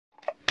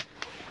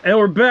And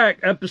we're back,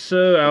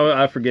 episode,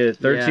 I forget,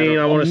 13,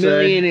 I want to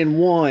say.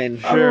 1,000,001.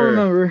 Sure. I don't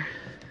remember.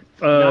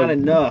 Not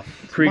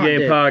enough.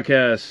 Pre-game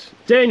podcast.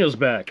 Daniel's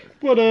back.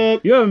 What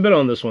up? You haven't been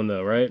on this one,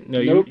 though, right?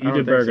 No, Nope. you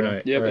did Burger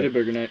Night. Yep, right. I did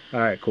Burger Night. All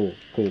right, cool.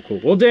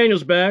 Well,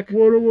 Daniel's back.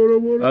 What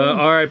up?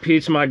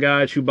 R.I.P. to my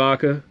guy,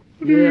 Chewbacca.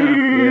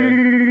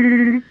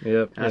 Yeah.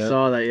 Yep. I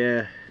saw that,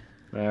 yeah.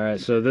 All right,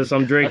 so this,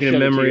 I'm drinking I in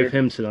shed a memory tear. of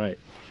him tonight.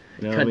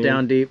 You know what I Cut mean?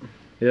 down deep.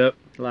 Yep.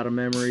 A lot of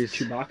memories.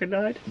 Chewbacca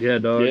died? Yeah,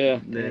 dog. Yeah.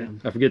 Damn.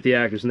 I forget the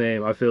actor's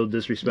name. I feel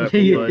disrespectful,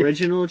 Yeah. but...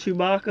 Original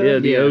Chewbacca? Yeah,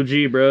 the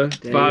Yeah. OG, bro.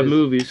 Damn. 5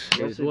 movies.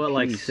 He was, in what,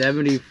 like peace.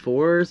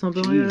 74 or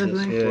something like that, I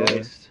Jesus think? Yeah.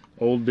 Christ.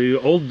 Old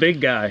dude. Old big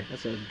guy.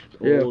 That's an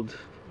Yeah. old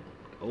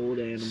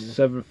animal.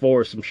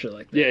 7'4", some shit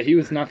like that. Yeah, he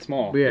was not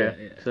small. Yeah.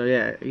 Yeah. So,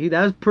 yeah,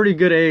 that was pretty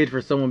good age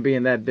for someone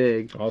being that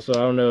big. Also, I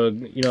don't know,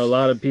 you know, a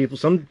lot of people,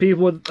 some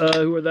people with,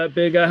 who are that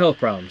big got health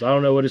problems. I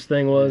don't know what his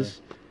thing was.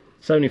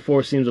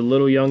 74 seems a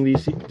little young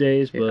these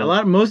days,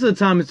 but Most of the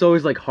time, it's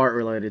always like heart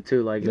related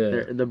too. Like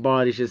Yeah. the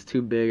body's just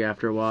too big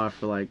after a while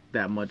for like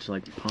that much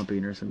like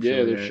pumping or some shit. Yeah,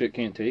 like their that. shit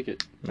can't take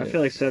it. I feel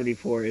like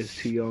 74 is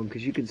too young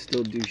because you can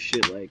still do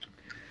shit like,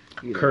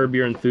 you know, Curb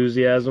Your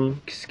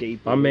Enthusiasm. skateboard.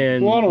 My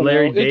man, Well, I don't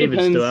Larry know. It David's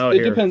depends. still out It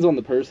here. depends on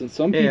the person.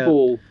 Some Yeah.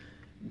 people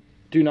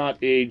do not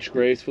age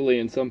gracefully,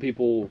 and some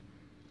people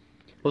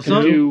Well, can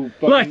some do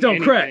Black fucking don't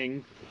crack.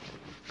 anything.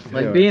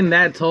 like Yeah. being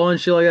that tall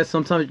and shit like that.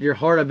 Sometimes your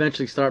heart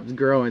eventually starts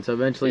growing. So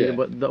eventually, Yeah.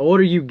 but the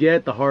older you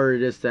get, the harder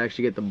it is to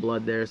actually get the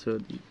blood there. So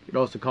it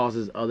also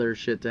causes other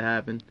shit to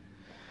happen.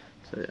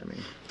 So yeah, I mean,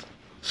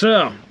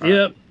 So,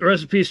 yep,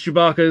 rest in peace,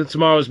 Chewbacca.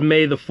 Tomorrow's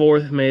May the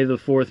 4th. May the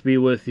 4th be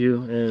with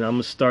you. And I'm going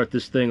to start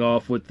this thing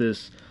off with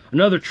this.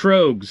 Another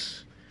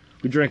Trogs.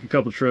 We drank a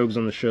couple Trogs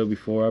on the show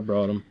before. I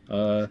brought them.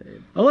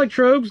 I like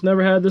Trogs.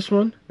 Never had this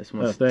one. this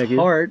one's thank you.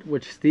 tart,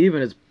 which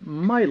Steven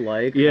might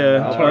like. Yeah.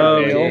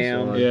 Tart ale.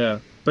 Damn. Yeah.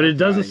 But it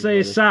doesn't say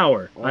it's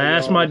sour. I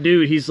asked my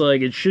dude, he's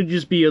like, it should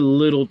just be a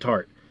little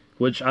tart.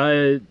 Which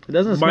It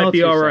doesn't might smell be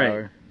too alright.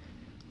 sour.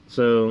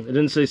 So it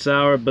didn't say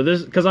sour, but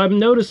this, because I've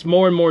noticed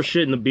more and more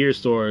shit in the beer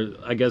store,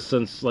 I guess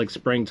since like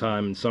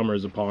springtime and summer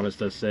is upon us,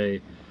 that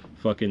say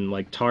fucking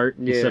like tart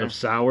instead Yeah. of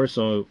sour.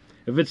 So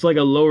if it's like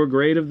a lower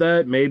grade of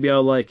that, maybe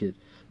I'll like it.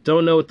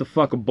 Don't know what the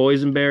fuck a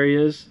boysenberry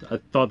is. I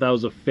thought that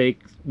was a fake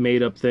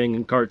made up thing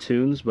in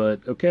cartoons, but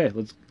okay,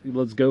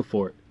 let's go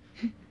for it.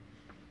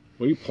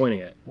 What are you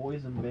pointing at?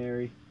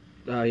 Boysenberry.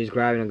 Oh, he's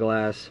grabbing a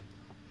glass.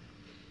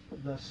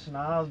 The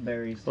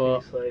snozberries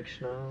Well, taste like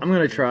schnoz. I'm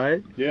gonna try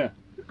it. Yeah.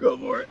 Go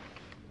for it.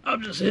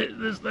 I'm just hitting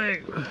this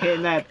thing.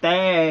 hitting that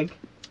thing.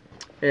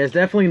 It's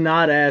definitely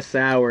not as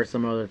sour as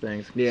some other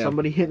things. Yeah.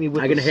 Somebody hit me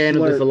with I can the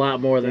handle this slurp. a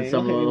lot more than Dang, some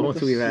of hit the me other with ones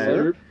the we've had.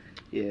 slurp.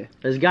 Yeah.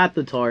 It's got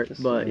the tart,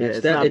 but yeah,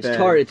 it's not it's bad.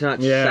 tart. It's not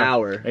Yeah.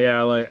 sour. Yeah,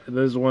 I like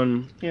this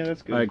one. Yeah,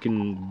 that's good. I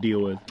can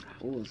deal with.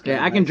 Ooh, it's got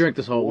Yeah, a I can nice drink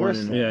this whole one.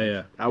 force. And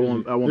Yeah. I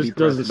won't This be pressed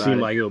doesn't about seem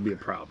it. like it'll be a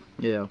problem.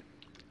 Yeah,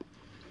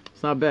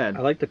 it's not bad.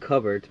 I like the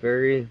cover. It's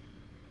very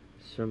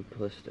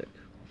simplistic.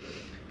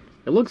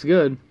 It looks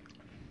good.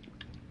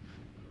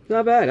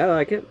 Not bad. I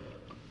like it.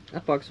 I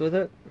fucks with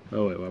it.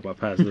 Oh wait, I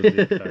passed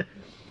this.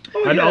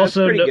 Oh, I'd yeah,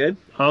 also that's pretty good.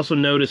 I also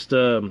noticed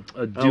a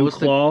Dew what's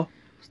the- Claw.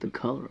 What's the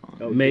color on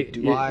it? Oh, made,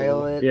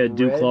 Violet. yeah,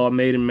 Dew red. Claw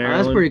made in Oh,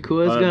 Maryland. that's pretty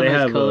cool. It's got they a nice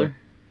have color.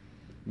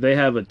 They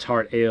have a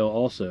tart ale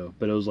also,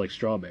 but it was like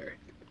strawberry.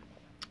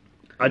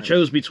 I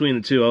chose between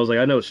the two. I was like,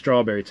 I know what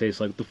strawberry tastes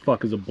like. What the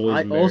fuck is a I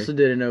boysenberry? also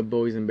didn't know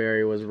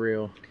boysenberry was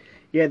real.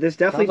 Yeah, this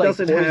definitely Sounds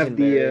like doesn't have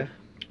boysenberry.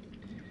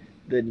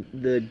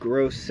 the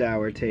gross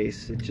sour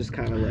taste. It's just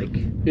kind of like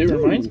It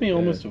reminds me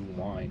almost of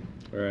wine.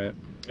 Right.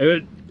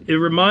 It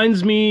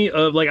reminds me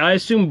of, like, I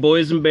assume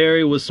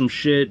boysenberry was some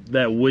shit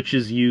that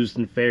witches used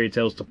in fairy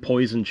tales to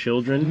poison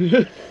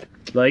children.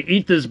 Like,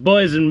 eat this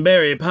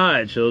boysenberry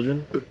pie,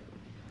 children.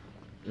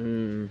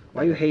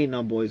 why you hating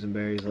on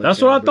boysenberries? Like That's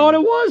that, what I bro? thought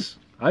it was.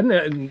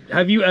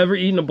 Have you ever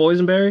eaten a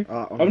boysenberry?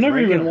 I'm I've never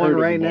drinking even one heard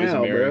of right a now,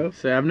 boysenberry. bro.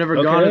 So I've never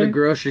Okay. gone to the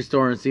grocery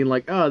store and seen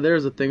like, oh,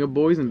 there's a thing of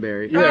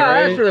boysenberry. Yeah,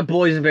 That's right? where the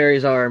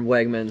boysenberries are in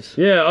Wegmans.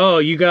 Yeah, oh,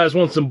 you guys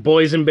want some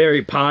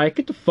boysenberry pie?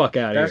 Get the fuck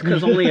out That's of here.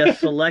 because only a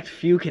select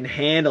few can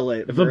handle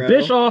it. If bro. a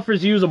bitch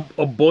offers you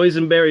a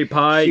boysenberry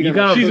pie, She's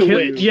a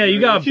witch. Yeah, you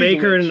gotta She's a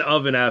bake her in witch. an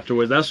oven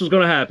afterwards. That's what's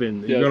gonna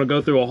happen. Yeah. You're gonna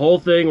go through a whole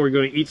thing. We're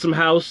gonna eat some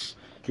house.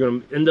 You're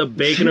gonna end up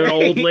baking an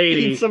old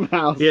lady. Eat some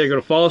house. Yeah, you're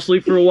gonna fall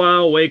asleep for a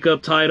while, wake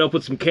up tied up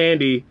with some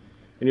candy,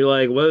 and you're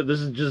like, "What? This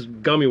is just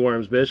gummy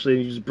worms, bitch."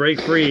 And you just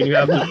break free, and you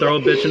have to throw a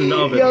bitch in an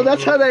oven. Yo,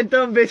 that's how that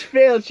dumb bitch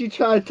failed. She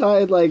tried to tie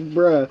it like,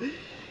 bruh.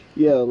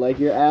 Yo, like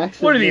your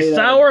axe. What are is these, made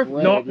out sour? of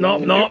bread, Nope, yo.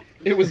 nope, nope.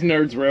 It was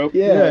Nerd's Rope.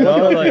 Yeah, Yeah,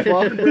 what the like-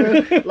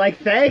 fuck, bro? Like,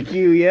 thank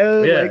you,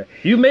 yo. Yeah, Like,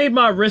 you made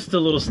my wrist a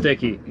little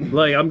sticky.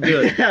 Like, I'm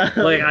good.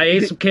 Like, I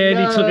ate some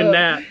candy, took a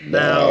nap.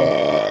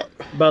 Now,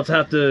 about to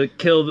have to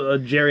kill a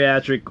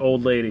geriatric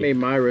old lady. Made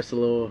my wrist a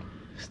little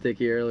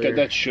sticky earlier. Got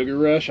that sugar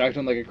rush,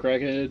 acting like a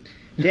crackhead.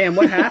 damn,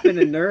 what happened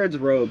to Nerds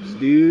Ropes,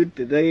 dude?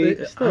 Did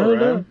they Still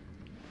around.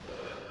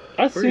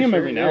 I see him sure,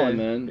 every now yeah. and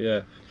then.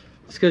 Yeah.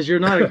 It's because you're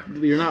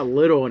not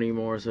little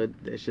anymore, so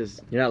it's just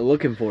You're not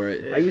looking for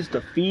it. I used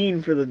to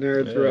fiend for the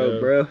Nerds Yeah.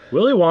 Road, bro.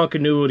 Willy Wonka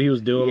knew what he was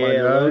doing, my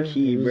Yeah, guy.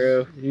 low-key, he was,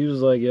 bro. He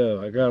was like,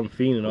 yo, I got him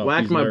fiending off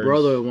whacked these my nerds.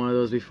 brother with one of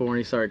those before and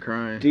he started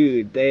crying.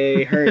 Dude,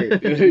 they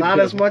hurt. Not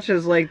as much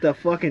as like the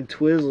fucking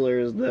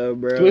Twizzlers though,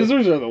 bro.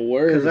 Twizzlers are the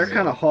worst. Because they're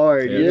kind of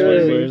hard. Yeah, You know what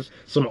I mean? Twizzlers.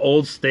 Some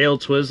old stale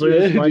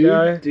Twizzlers, Yeah, my dude.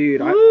 guy.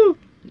 Dude,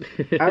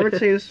 I ever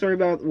tell you the story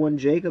about when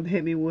Jacob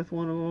hit me with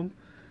one of them?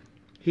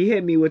 He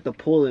hit me with the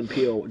pull and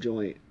peel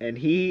joint, and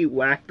he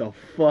whacked the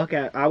fuck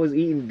out. I was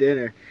eating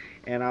dinner,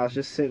 and I was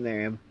just sitting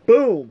there, and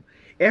boom!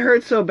 It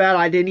hurt so bad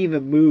I didn't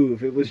even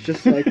move. It was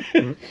just like,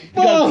 fuck,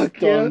 stung.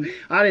 you know?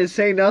 I didn't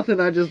say nothing.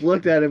 I just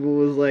looked at him and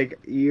was like,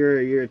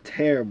 "You're a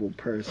terrible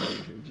person."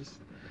 It just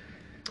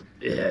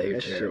Yeah, you're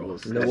that shit terrible.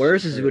 was- And the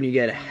worst is when you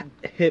get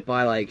hit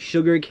by like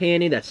sugar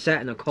candy that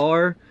sat in a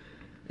car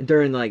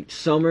during like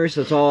summer,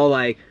 so it's all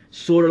like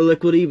sort of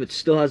liquidy but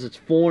still has its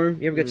form.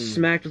 You ever get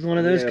smacked with one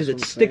of those Yeah, because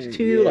that's it what I'm sticks saying,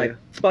 to you yeah. like I'd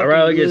fucking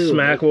rather get glue.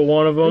 smacked with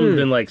one of them Mm.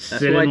 than like That's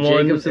sit why in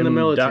one Jacob's in the and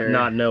military.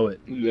 not know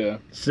it. Yeah.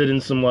 Sit in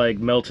some like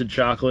melted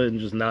chocolate and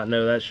just not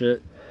know that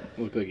shit.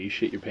 Look like you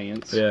shit your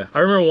pants. Yeah, I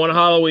remember one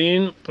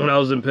Halloween when I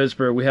was in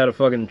Pittsburgh, we had a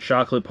fucking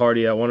chocolate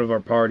party at one of our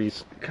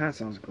parties. kind of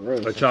sounds gross.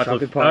 A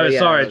chocolate, chocolate party,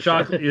 sorry, yeah.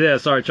 chocolate. Yeah,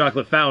 sorry,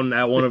 chocolate fountain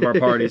at one of our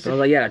parties. I was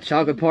like, yeah, a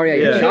chocolate party at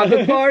your Yeah.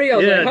 chocolate party? I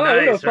was Yeah, like, huh, who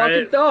would nice, have fucking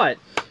right? thought?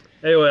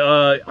 Anyway,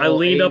 I Oh,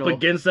 leaned up anal.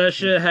 against that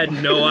shit, had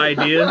no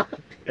idea,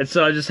 and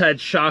so I just had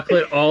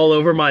chocolate all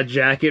over my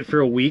jacket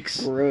for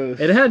weeks. Gross.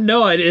 It had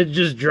no idea. It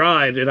just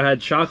dried, and I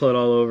had chocolate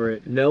all over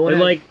it. No one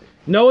And had, like,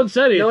 no one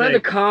said anything. no one had the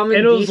common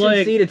And it was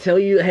decency to tell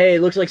you, hey,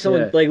 it looks like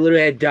someone Yeah. like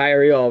literally had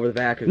diarrhea all over the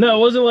back of No, you. it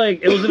wasn't like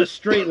it was in a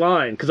straight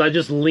line because I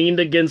just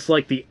leaned against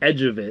like the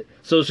edge of it.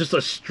 So it's just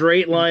a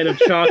straight line of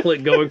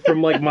chocolate going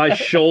from like my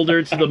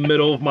shoulder to the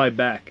middle of my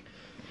back.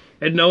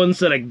 And no one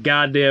said a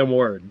goddamn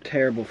word.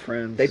 Terrible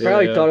friends. They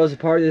probably Yeah. thought it was a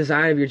part of the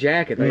design of your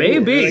jacket. Like,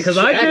 Maybe, like, because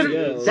I that's-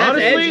 did. that's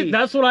Honestly, edgy.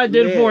 that's what I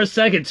did Yeah. for a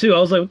second too. I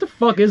was like, "What the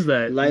fuck is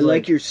that?" like, It's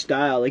like your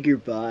style, like your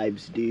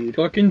vibes, dude.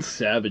 Fucking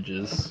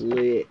savages.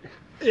 Lit.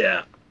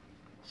 yeah.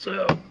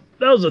 So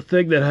that was a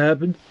thing that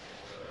happened.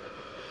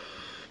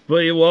 But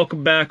yeah,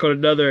 welcome back on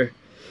another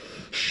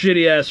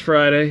shitty ass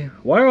Friday.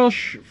 Why are all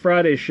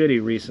Fridays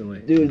shitty recently?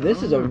 Dude,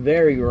 this is a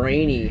very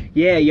rainy.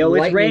 Yeah, yo, it's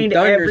Lightning rained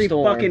every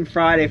thunderstorm. fucking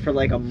Friday for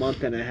like a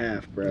month and a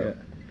half, bro. Yeah.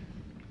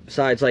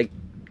 Besides, like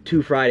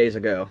 2 Fridays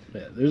ago.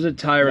 Yeah, there's a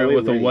tyrant No, it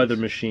with a rains. weather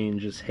machine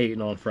just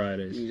hating on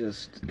Fridays. He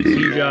just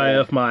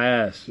TGIF my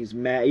ass. He's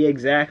mad. Yeah,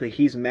 exactly.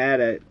 He's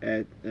mad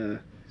at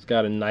He's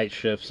got a night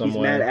shift he's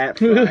somewhere. mad at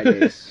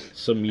Fridays.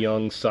 Some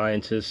young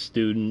scientist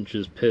student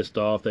just pissed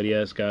off that he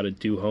has got to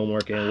do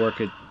homework and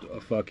work at a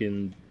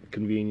fucking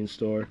convenience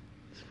store.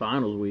 It's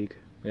finals week.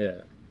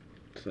 Yeah.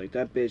 It's like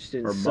that bitch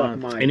didn't Or suck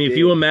month. my And if dick.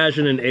 you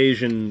imagine an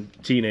Asian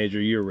teenager,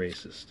 you're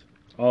racist.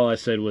 All I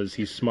said was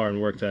he's smart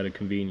and worked at a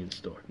convenience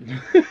store.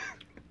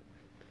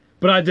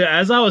 But I did,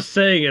 as I was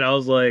saying it, I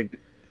was like,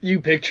 You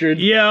pictured.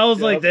 yeah, I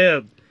was like,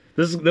 Yep. damn,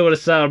 this would have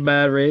sounded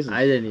mad racist.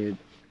 I didn't even.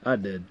 I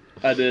did.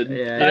 I did.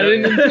 Yeah, I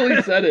didn't until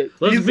he said it.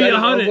 Let's He be said it, I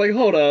 100. was like,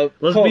 hold up.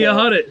 Let's hold be up.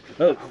 100.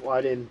 Oh, I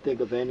didn't think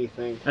of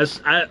anything.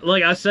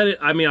 Like I said it.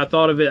 I mean, I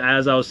thought of it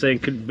as I was saying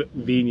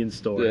convenience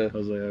store. Yeah. I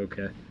was like,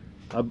 okay,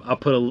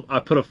 I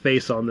put a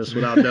face on this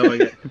without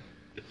knowing it.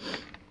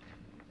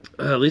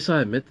 At least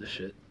I admit the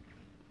shit.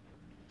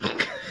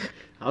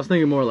 I was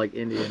thinking more like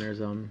Indian or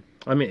something.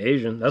 I mean,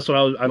 Asian. That's what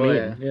I was. I mean,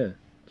 yeah. yeah.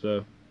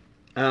 So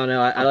I don't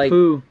know. I like.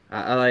 Poo.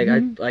 I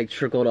like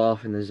trickled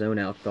off in the zone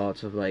out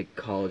thoughts of like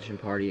college and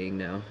partying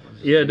now.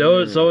 yeah,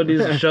 no, someone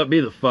needs to shut me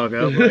the fuck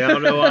up. Like, I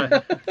don't know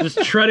why.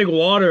 Just treading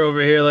water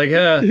over here, like,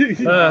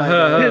 Hitting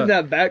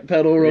that back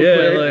pedal real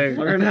Yeah, quick.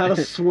 like- Learn how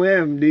to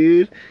swim,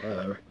 dude.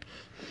 whatever.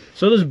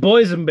 So this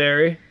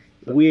boysenberry.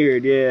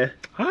 Weird, yeah.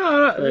 It's How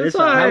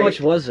How alright. much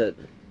was it?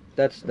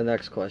 That's the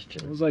next It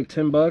question. was like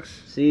 $10.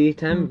 See,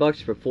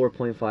 $10 for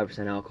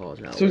 4.5% alcohol is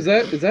not. So is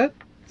that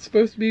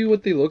supposed to be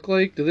what they look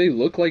like? Do they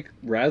look like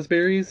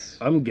raspberries?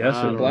 I'm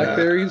guessing.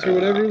 Blackberries or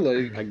whatever?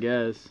 Like, I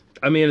guess.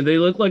 I mean, they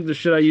look like the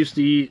shit I used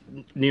to eat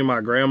near my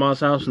grandma's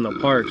house in the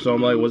park. So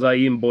I'm like, was I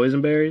eating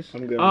boysenberries?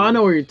 I'm good. Oh, I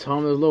know where you're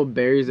talking. Those little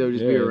berries that would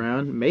just be Yeah.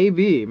 around.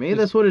 Maybe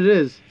that's what it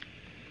is.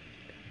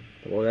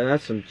 Well, then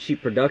that's some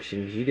cheap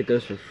production. 'Cause you get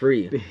those for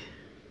free.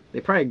 They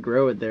probably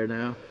grow it there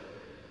now.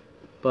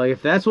 But like,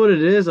 if that's what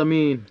it is, I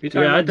mean, You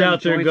talking Yeah, I about them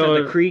doubt they're joints at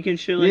going- the creek and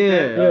shit like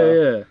Yeah.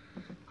 that? Yeah.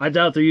 I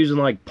doubt they're using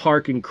like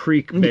park and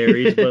creek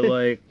berries, but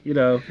like, you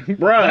know,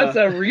 that's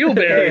a real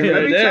berry. Hey,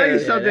 let right me tell there. you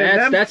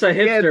something. That's a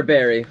hipster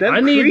berry. Them I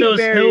need creek those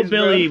berries,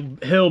 hillbilly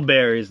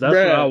hillberries. That's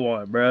Bruh. what I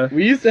want, bruh.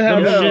 We used to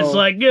have Them Yo. shit's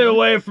like, get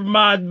away from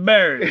my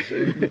berries.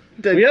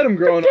 We had them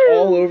growing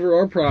all over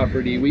our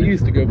property. We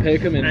used to go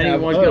pick them and have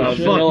anyone's oh, gonna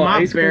shit. fuck vanilla my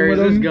ice cream berries.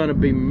 with It's them. gonna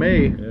be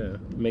me. Yeah,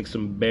 make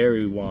some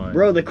berry wine.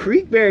 Bro, the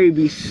creek berry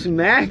be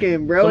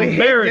smacking, bro. Some It hit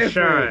berry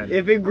different. shine.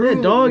 If it grew,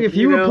 Yeah, dog, if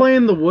you were know, playing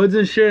in the woods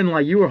and shit and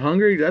like you were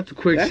hungry, that's a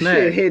quick that snack.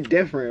 shit hit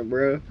different,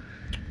 bro.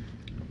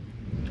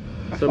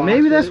 So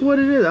maybe that's what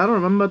it is. I don't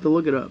know. I'm about to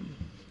look it up.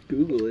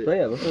 Google it. But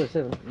yeah, that's what I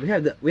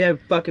said. We have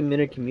fucking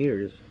minute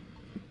commuters.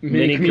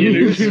 Mini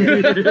commuters.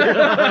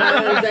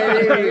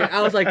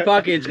 I was like,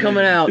 fuck it, it's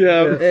coming out.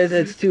 Yeah.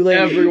 It's too late.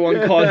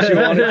 Everyone caught you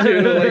on it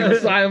too, like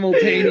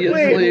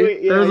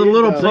simultaneously. Yeah, There was a you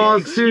little know.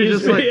 pause too,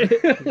 just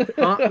Excuse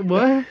like,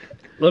 what?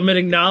 Let me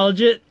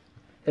acknowledge it,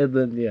 and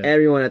then yeah.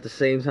 Everyone at the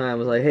same time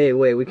was like, hey,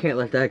 wait, we can't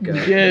let that go.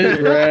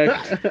 Get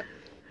wrecked.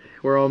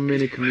 We're all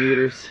mini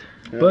commuters.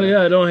 But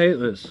yeah, I don't hate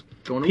this.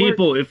 Going to work.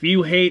 People, if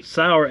you hate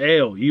sour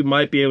ale, you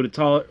might be able to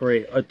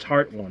tolerate a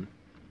tart one.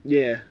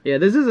 Yeah. Yeah,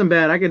 this isn't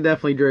bad. I could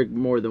definitely drink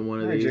more than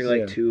one of I these. drink like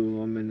yeah. 2 of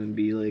them and then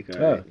be like,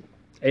 Oh. alright.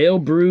 Ale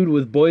brewed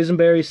with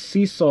boysenberry,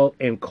 sea salt,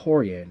 and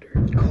coriander.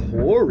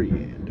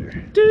 Coriander.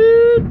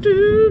 Yeah,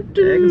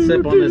 I can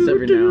sip on this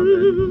every now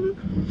and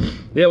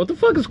Yeah, what the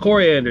fuck is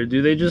coriander?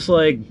 Do they just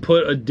like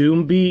put a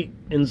doom beat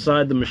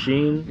inside the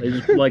machine? They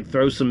just like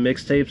throw some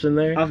mixtapes in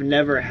there? I've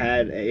never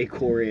had a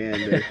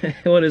coriander.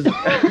 What is?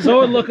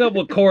 Someone look up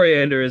what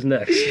coriander is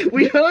next.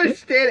 We don't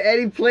understand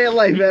any plant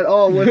life at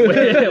all.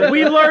 Whatsoever.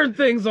 We learn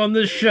things on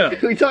this show.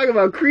 We talk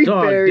about creek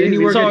Dog, berries. didn't you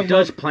We work talk at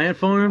Dutch Plant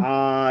Farm?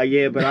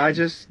 yeah, but I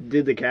just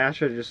did the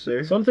cash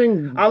register.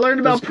 Something. I learned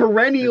about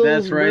perennials.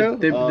 That's right.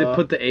 Bro. They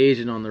put the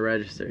Asian on the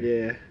register.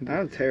 Yeah,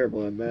 I'm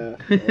terrible at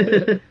math.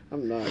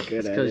 I'm not good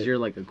It's at because it. you're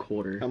like a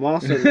quarter. I'm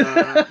also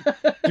not.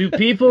 Do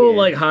people Yeah.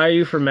 like hire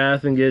you for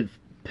math and get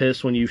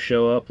pissed when you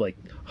show up? Like,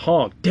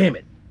 honk, damn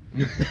it.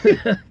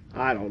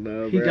 I don't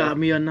know. He bro. got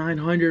me a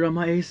 900 on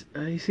my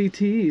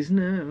ACTs.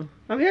 No,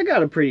 I mean, I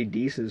got a pretty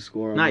decent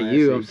score. On not my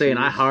you. I'm saying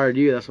I SATs. hired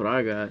you. That's what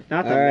I got.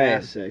 Not the All right.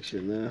 math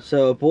section though.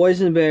 So,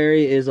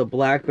 boysenberry is a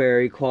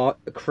blackberry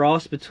a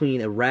cross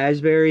between a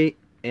raspberry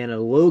and a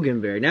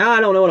loganberry. Now I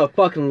don't know what a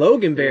fucking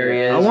loganberry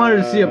Yeah. is. I wanted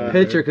to see a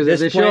picture because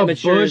This they show a plant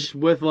matures- bush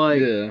with like.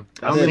 Yeah.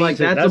 I mean, like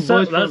that's a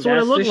bush. That's from- what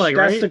it looked like,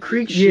 That's right? the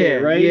creek Yeah,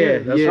 shit, right? yeah,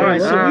 That's yeah. what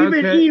Alright, so Ah, we've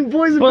been okay. eating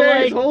boysenberries But,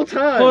 like, the whole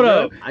time. Hold bro.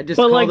 up. I just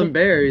But, call like, them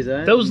berries.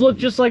 Eh? Those look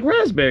just like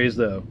raspberries,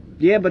 though.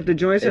 Yeah, but the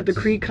joints at the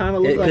It's- creek kind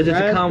of look like Because it's a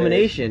raspberries.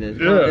 combination.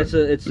 Yeah. It's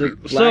a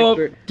So,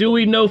 blackberry. do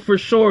we know for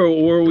sure,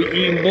 or were we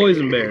eating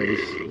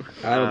boysenberries?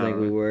 I don't think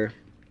we were.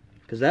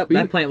 Because that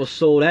We- plant was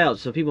sold out,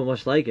 so people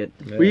must like it.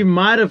 We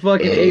might have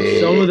fucking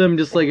ate some of them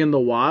just like in the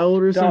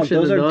wild or some Dog,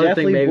 shit. those are Another thing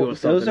definitely maybe bo- it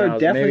was those something are else.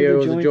 definitely Maybe it the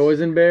was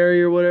joints- a Joysenberry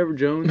or whatever.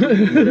 Jones.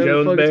 Whatever the fuck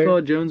it's Jonesberry?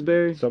 called.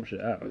 Jonesberry. Some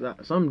shit out. Was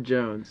that- Some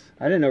Jones.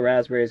 I didn't know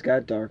raspberries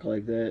got dark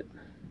like that.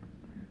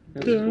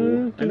 That's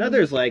cool. I know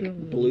there's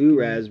like blue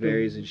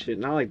raspberries and shit.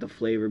 Not like the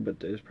flavor, but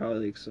there's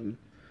probably like some.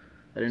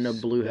 I didn't know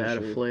blue had a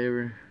Special.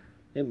 flavor.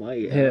 It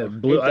might. Yeah,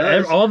 blue. It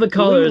does. All the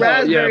colors. Blue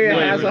raspberry yeah,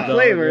 has a dog,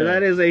 flavor. yeah.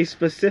 That is a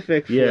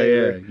specific Yeah,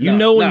 flavor. yeah. You No,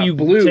 know when no, you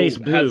blue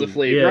taste blue. has a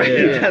flavor. Yeah, Right?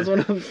 yeah. That's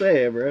what I'm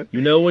saying, bro.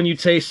 You know when you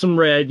taste some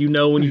red. You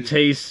know when you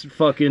taste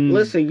fucking.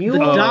 Listen, The you.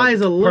 dye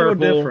is a little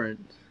purple. different.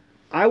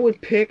 I would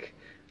pick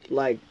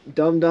like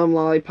Dum Dum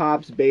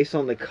lollipops based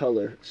on the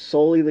color,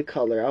 solely the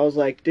color. I was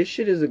like, this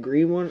shit is a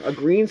green one. A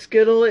green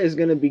Skittle is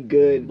gonna be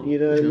good. You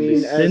know what I mean?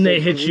 As Then they a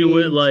hit you green-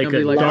 with like gonna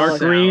a be like dark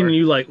sour. green, and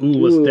you like, ooh,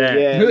 what's Ooh, that?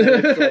 Yeah,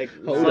 it's like,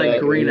 It's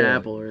like green yeah.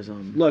 apple or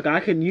something. Look,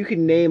 you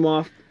can name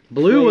off.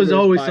 Blue was flavors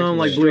always by something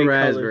like straight blue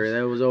colors. raspberry.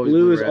 That was always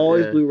Blue is ra-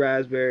 always yeah. blue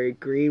raspberry.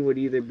 Green would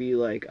either be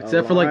like a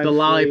Except for like the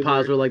lime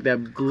lollipops flavor. were like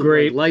that blue,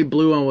 Grape. like, light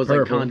blue one was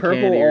Purple. like con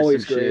Purple candy or some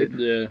always shit.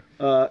 Yeah.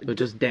 So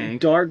just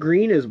dank. Dark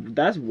green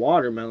that's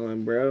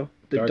watermelon, bro.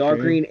 The Dark dark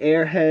green? green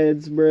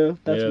airheads, bro.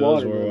 That's yeah,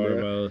 those were watermelon, bro.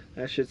 watermelon.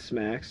 That shit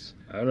smacks.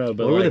 I don't know,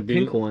 but What were like the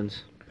pink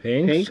ones?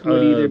 Pinks? Pink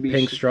would either be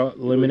pink sh-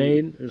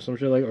 lemonade or some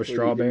shit like, or Would either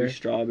be strawberry.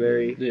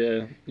 Strawberry.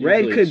 Yeah.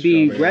 Red usually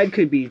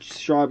could be strawberry.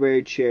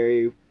 strawberry,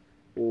 cherry,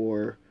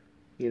 or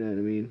you know what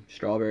I mean.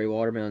 Strawberry,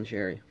 watermelon,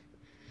 cherry.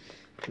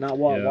 Not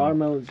Yeah.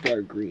 watermelon's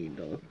dark green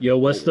though. Yo,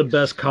 what's the Always.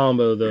 best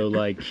combo though?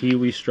 Like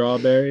kiwi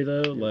strawberry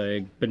though,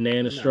 like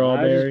banana I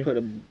strawberry. just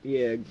put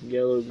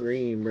yellow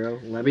green, bro.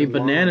 I mean,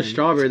 banana lime.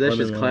 strawberry. That's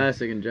Lemon just lime.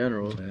 classic in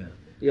general. Yeah.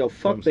 Yo,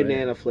 fuck I'm saying.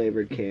 banana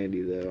flavored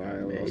candy though.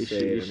 I will you say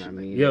should- it. And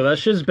I mean, Yo,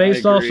 that's just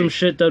based off agree. some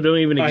shit that don't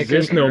even I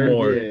exist no concur.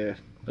 more. yeah,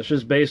 That's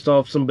just based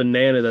off some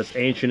banana that's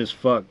ancient as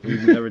fuck.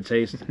 We've never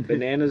tasted.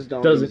 bananas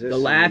don't Doesn't- exist The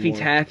Laffy anymore.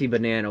 Taffy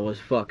banana was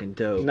fucking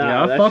dope. Nah,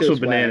 yeah, I that fucks shit's with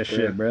banana whack,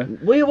 shit, bro.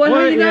 Wait, what?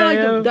 What? You got, like,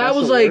 Yeah, that That's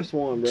was the like worst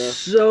one, bro.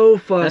 so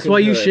fucking. That's why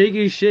you good.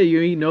 shaky as shit.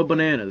 You eat no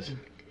bananas.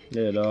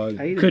 Yeah, dog.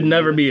 I eat a Could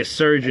never banana. be a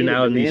surgeon I ate a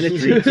out in these banana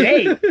streets.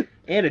 today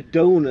and a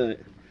donut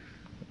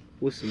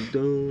with some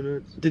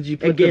donuts. Did you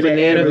And put the get an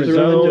banana through the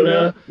Arizona.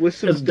 donut? With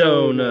some It's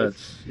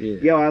donuts. Yeah.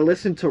 Yo, I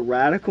listened to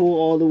Radical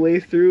all the way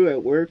through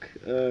at work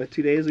 2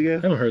 days ago.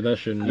 I haven't heard that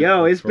shit. In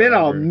Yo, it's been a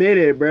forever.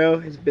 minute, bro.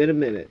 It's been a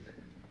minute.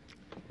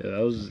 Yeah,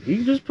 that was.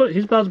 He's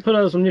about to put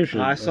out some new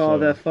shit. I saw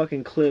that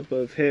fucking clip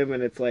of him,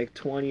 and it's like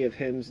 20 of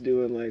him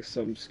doing like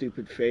some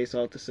stupid face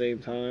all at the same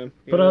time.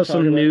 You Put know what out I'm some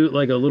talking new,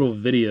 like a little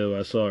video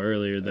I saw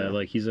earlier that Yeah.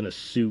 like he's in a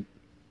suit,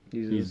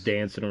 about? he's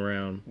dancing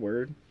around.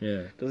 Word.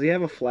 Yeah. Does he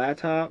have a flat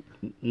top?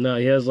 No,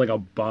 he has like a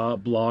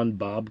blonde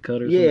bob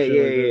cut or some Yeah, shit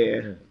yeah,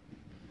 like that. yeah.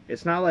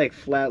 It's not like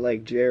flat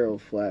like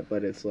Gerald flat,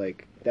 but it's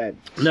like that.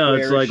 No,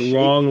 it's like squarish shape.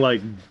 long,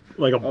 like a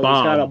Oh, it's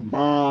got a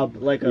bob.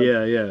 bob, like a.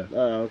 Yeah, yeah.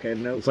 Oh, okay.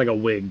 No. It's like a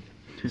wig.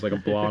 It's like a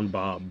blonde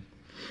bob.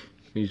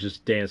 He's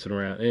just dancing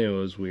around. Anyway, it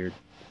was weird.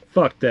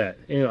 Fuck that.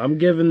 I'm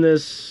giving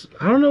this.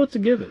 I don't know what to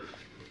give it.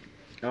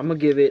 I'm gonna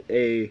give it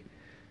a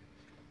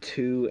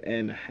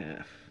 2.5.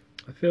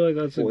 I feel like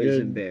that's a Poison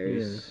good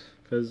berries.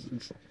 because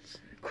it's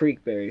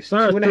Creek berries.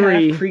 not a 2.5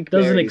 3. creek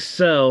Doesn't berries.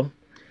 excel.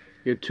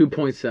 You're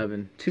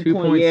 2.7.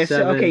 2. Yeah,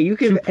 so, okay, you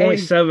can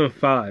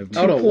 2.75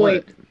 Out of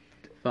what?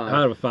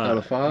 out of 5. Out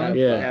of 5?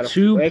 Yeah, Out of-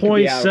 it could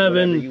be out of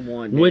whatever you 2.7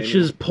 want,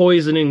 witches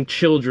poisoning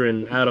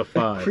children out of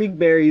 5. Creek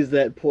berries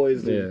that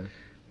poison Yeah.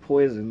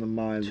 poison the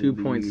minds. of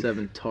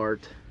 2.7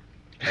 tart.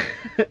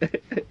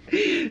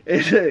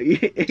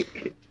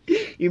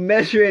 You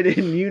measure it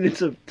in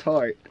units of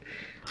tart.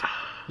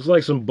 It's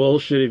like some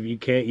bullshit if you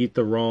can't eat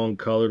the wrong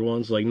colored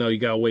ones. Like, no, you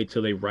gotta wait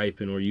till they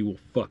ripen or you will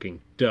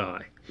fucking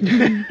die.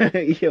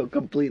 Yo,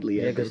 completely.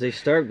 Yeah, because they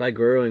start by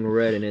growing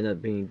red and end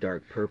up being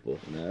dark purple.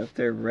 No, if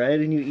they're red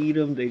and you eat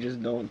them, they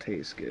just don't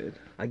taste good.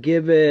 I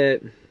give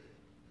it.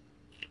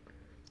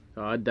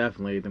 Oh, I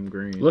definitely ate them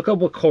green. Look up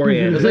what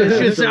coriander This is.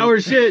 shit sour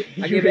shit.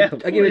 I give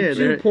it. I give it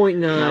they're 2.9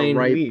 not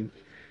ripe. Mean.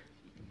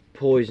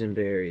 poison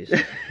berries.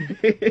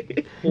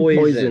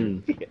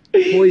 Poison.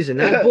 Poison,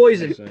 not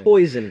poison.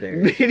 Poison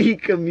berries. Mini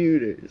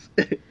commuters.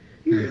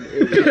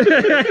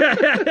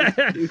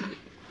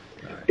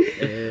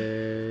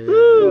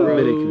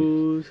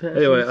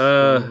 Anyway,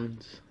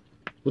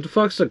 what the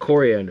fuck's a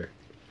coriander?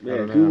 Yeah,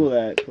 don't know. Google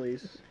that,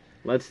 please.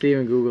 Let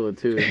Steven Google it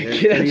too. Get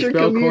Can out you your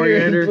spell computer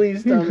coriander? and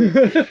please tell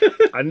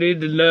me. I need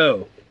to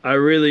know. I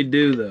really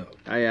do, though.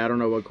 I don't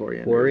know what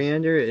coriander is.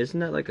 Coriander, isn't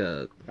that like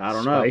a I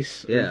don't know.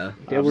 Spice? yeah?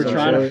 Yeah, we're I'm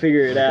trying to sorry.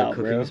 figure it Like a out,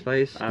 cooking bro.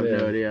 spice? I have Yeah.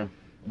 no idea.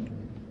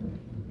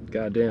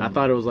 Goddamn. I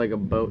thought it was like a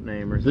boat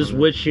name or something. This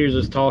witch here's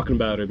just talking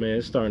about it, man.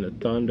 It's starting to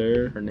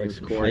thunder. Her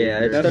name's Oh, Corey. yeah,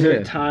 it's That's the-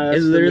 the tire.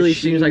 It literally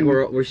seems like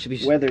we should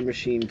be. weather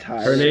machine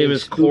tire. Her name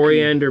is Spooky.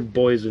 Coriander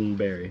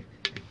Boysenberry.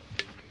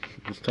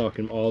 Just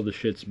talking all the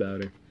shits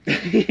about her.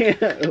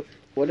 Yeah,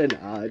 what an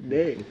odd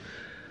name.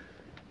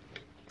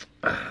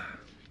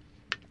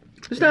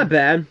 It's not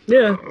bad.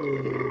 Yeah.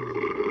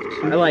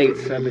 I like.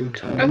 7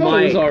 tons. I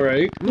thought it was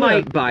alright.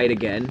 Might buy it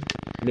again,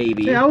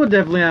 maybe. Yeah, I would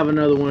definitely have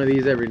another one of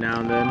these every now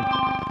and then.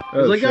 I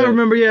was like, shit. I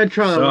remember, yeah,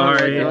 try that one.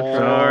 Sorry. Like,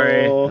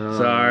 Sorry. Oh.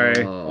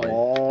 Sorry.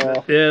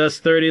 Oh, Yeah, that's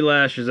 30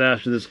 lashes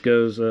after this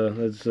goes.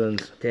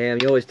 That's Damn,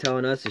 you always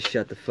telling us to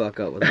shut the fuck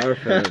up with our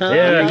friends.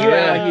 Yeah, you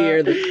yeah. out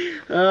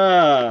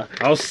here.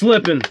 I was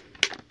slipping.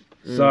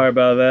 Sorry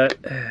about that.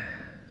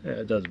 Yeah,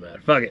 it doesn't matter.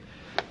 Fuck it.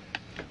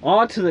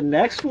 on to the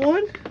next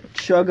one.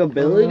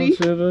 Chuggability.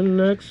 On to the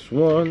next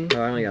one.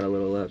 Oh, I only got a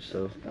little left,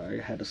 so.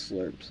 I had a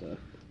slurp, so.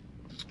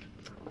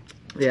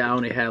 Yeah, I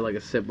only had like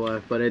a sip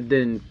left, but it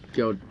didn't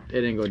go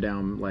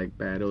down like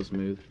bad. It was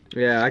smooth.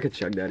 Yeah, I could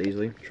chug that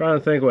easily. Trying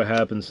to think what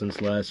happened since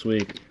last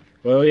week.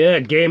 Well, yeah,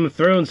 Game of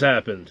Thrones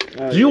happened.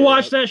 Oh, Did you yeah.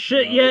 watch that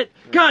shit yet?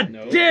 God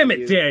No. damn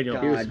it, Daniel.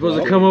 God. He was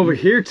supposed to come over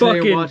here today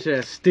Fucking- and watch that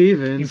You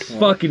Stevens.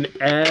 fucking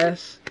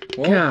ass.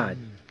 Well, God.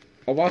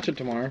 I'll watch it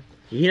tomorrow.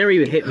 He never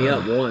even hit me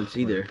up once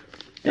either.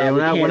 Yeah, we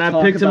when can't I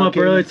talk picked him about up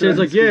Game of earlier, today, he's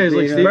like, Thrones yeah, he's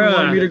like, because Steven Bruh.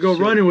 wanted me to go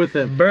running with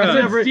him. Bruh.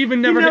 I said,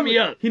 Steven never hit me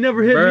up. He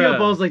never hit me Bruh.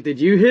 up. I was like, did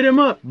you hit him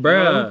up?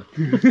 Bruh.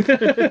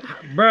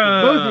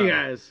 Bruh. Both of you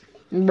guys.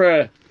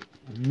 Bruh.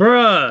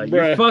 Bruh.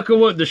 You're Bruh. fucking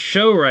with the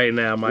show right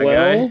now, my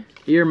Well, guy.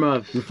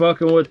 Earmuffs. You're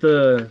fucking with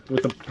the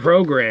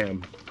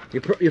program.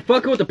 You're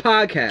fucking with the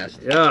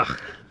podcast. Ugh.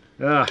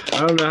 Ugh.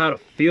 I don't know how to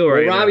feel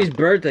right Well, Robbie's now.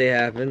 birthday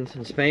happened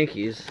and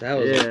Spanky's. That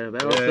was Yeah,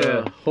 that was Yeah.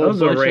 a whole That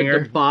was a bunch ringer.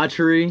 of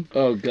debauchery.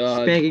 oh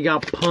god. Spanky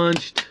got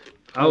punched.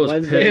 I was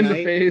Wednesday In pissed.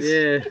 the face.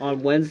 Yeah,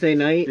 On Wednesday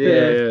night.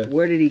 Yeah.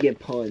 Where did he get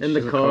punched? in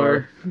the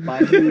car. By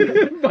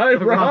who? By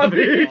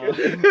Robbie.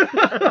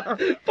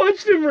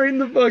 Punched him right in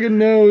the fucking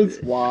nose.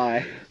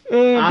 Why?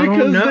 I Because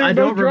don't know. they're I both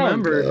don't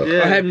drunk.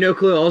 remember. I have no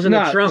clue. I was in the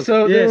Nah, trunk.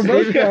 So they Yeah, were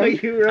both Steven-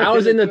 drunk. You were I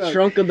was in the trunk.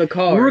 trunk of the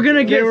car. We were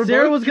gonna They were get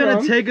Sarah both was gonna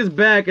drunk. take us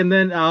back, and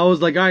then I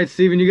was like, "All right,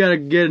 Steven, you gotta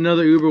get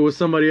another Uber with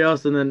somebody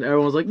else." And then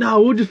everyone was like,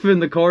 "No, we'll just fit in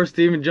the car."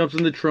 Steven jumps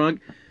in the trunk.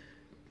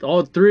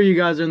 All three of you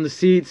guys are in the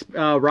seats.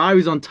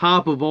 Robbie's on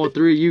top of all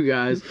three of you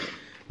guys,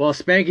 while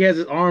Spanky has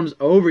his arms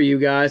over you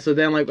guys. So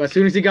then, like, as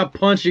soon as he got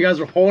punched, you guys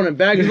were holding him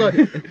back. He's like,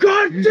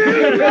 "God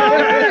damn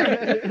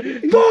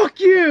it! Fuck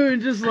you!"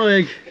 And just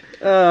like.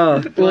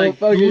 Like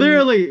fucking-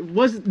 literally,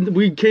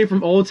 we came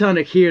from Old Town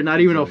to here,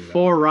 not even a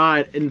full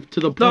ride, and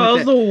to the point No, that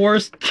was that the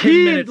worst 10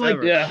 Keen, minutes like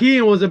ever. Yeah.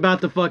 Keen was about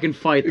to fucking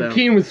fight them.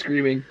 Keen was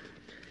screaming.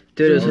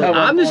 Dude, it was- Oh,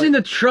 I'm just oh. in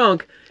the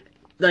trunk.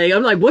 Like,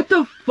 I'm like, what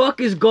the fuck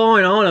is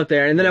going on up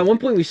there? And then at one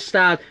point we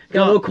stopped,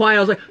 got a little quiet. I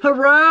was like,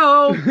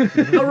 hello?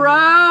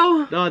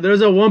 Hello? No,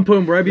 there's at one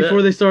point right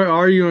before they start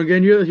arguing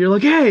again. You're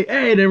like, hey,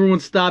 and everyone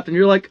stopped, and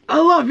you're like, I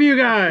love you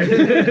guys.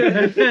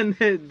 And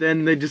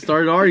then they just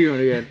started arguing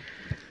again.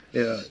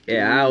 Yeah.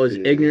 Yeah, I was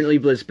ignorantly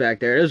bliss back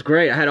there. It was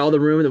great. I had all the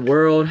room in the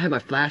world. I had my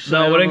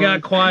flashlight. No, when it on.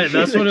 got quiet,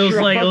 that's when it was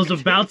like, it was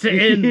about to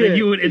end, Yeah. then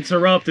you would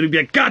interrupt, and it'd be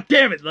like, God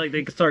damn it! Like,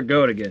 they could start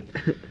going again.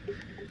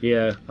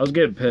 Yeah, I was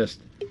getting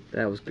pissed.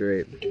 That was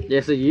great.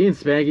 Yeah, so you and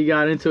Spanky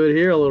got into it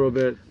here a little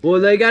bit. Well,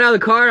 they got out of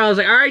the car, and I was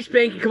like, all right,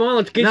 Spanky, come on,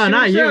 let's get No, you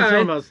not you. I'm inside.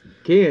 talking about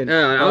Keen.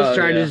 I was Oh,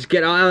 trying yeah. to just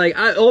get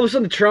out. All of a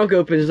sudden, the trunk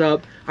opens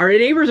up. Our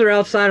neighbors are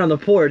outside on the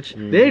porch.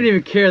 They didn't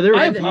even care. They were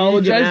I hanging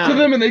apologized out. to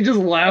them and they just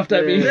laughed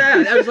at me.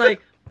 Yeah, I was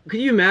like, Could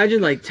you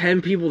imagine like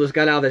 10 people just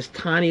got out of this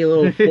tiny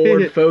little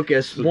Ford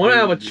Focus, one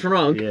out of a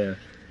trunk. Yeah.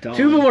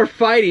 Two of them were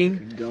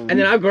fighting, Dumb. and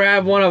then I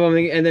grabbed one of them,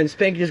 and then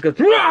Spanky just goes.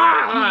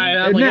 "Rah!" And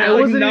I'm like, it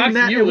wasn't even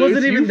that. It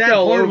wasn't even that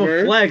hard of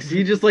a flex.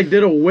 He just like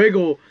did a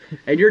wiggle,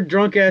 and your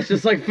drunk ass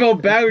just like fell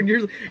backward.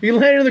 You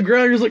landed on the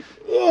ground. You're just like,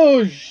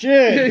 oh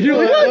shit. You're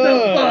like, what the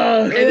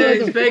fuck? And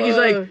then Spanky's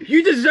like,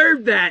 you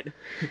deserved that.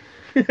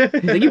 He's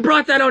like, you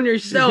brought that on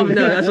yourself. No,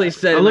 that's what he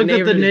said. I My looked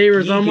at the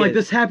neighbors. I'm like, geeking.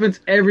 this happens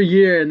every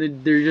year,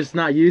 and they're just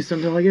not used to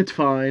it. They're like, it's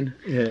fine.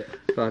 Yeah.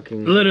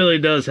 Fucking. Literally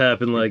does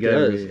happen like It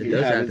does. every. It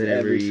does happen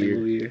every year.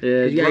 single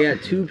year. Yeah, You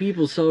got 2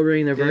 people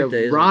celebrating their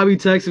birthdays. Robbie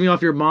texted me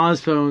off your mom's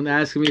phone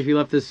asking me if he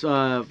left his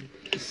cell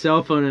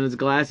phone and his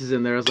glasses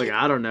in there. I was like,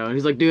 I don't know. And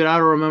he's like, dude, I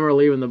don't remember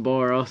leaving the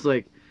bar. I was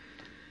like,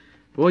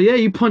 well, yeah,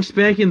 you punched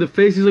Spanky in the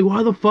face. He's like,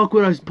 why the fuck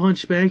would I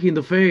punch Spanky in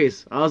the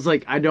face? I was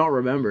like, I don't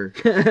remember.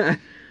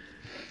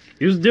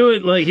 He was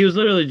doing like he was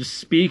literally just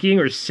speaking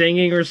or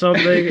singing or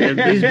something. And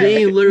He's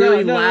being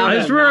literally No, loud. I and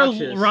just remember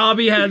obnoxious.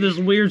 Robbie had this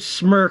weird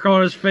smirk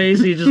on his face.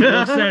 He just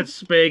looks at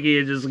Spanky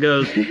and just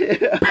goes,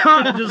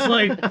 just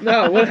like.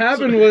 No, what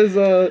happened was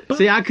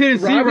See, I couldn't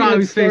see Robbie had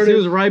Robbie's face. He started-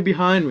 was right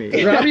behind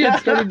me. Robbie had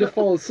started to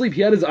fall asleep.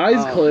 He had his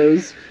eyes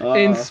closed,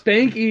 and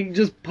Spanky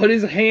just put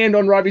his hand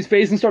on Robbie's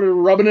face and started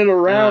rubbing it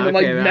around and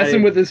like okay, I messing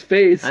didn't- with his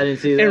face. I didn't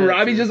see that. And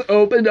Robbie just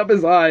opened up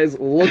his eyes,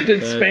 looked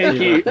at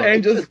Spanky,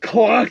 and just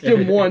clocked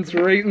him once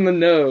right in the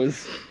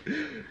nose.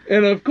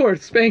 And of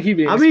course, Spanky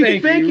being I mean,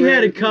 Spanky, Spanky had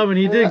right? it coming.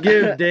 He did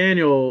give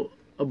Daniel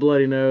a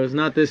bloody nose.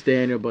 Not this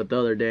Daniel, but the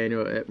other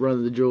Daniel at Run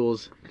of the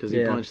Jewels because he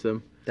Yeah. punched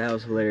him. That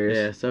was hilarious.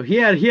 Yeah, so he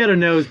had a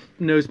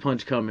nose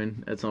punch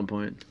coming at some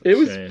point. It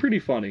was Same. pretty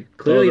funny.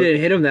 Clearly didn't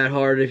hit him that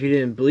hard if he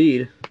didn't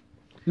bleed.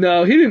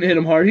 No, he didn't hit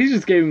him hard. He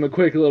just gave him a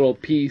quick little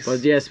piece. But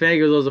yeah,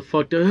 Spanky was a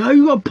fucked up. How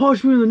you gonna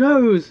punch me in the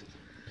nose?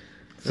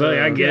 So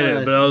I get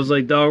God. it, but I was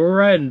like, dog, we're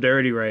riding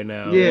dirty right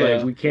now. Yeah.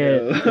 Like, we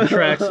can't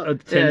attract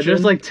attention. Yeah,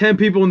 there's like 10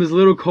 people in this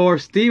little car.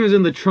 Steven's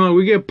in the trunk.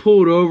 We get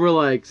pulled over.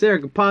 Like, Sarah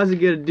could possibly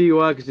get a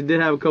DUI because she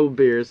did have a couple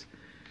beers.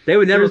 They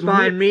would never There's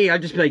find me.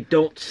 I'd just be like,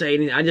 don't say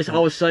anything. I just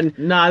all of a sudden,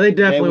 Nah, they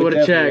definitely would would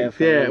have definitely checked.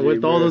 have Yeah, found with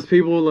you, all bro. those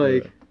people,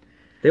 like,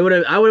 I would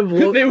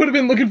have. They would have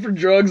been looking for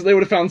drugs. They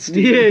would have found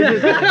Steve.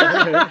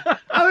 yeah.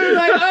 I would be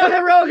like, oh,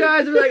 hello,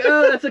 guys. I'd be like,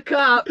 oh, that's a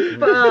cop.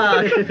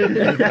 Fuck.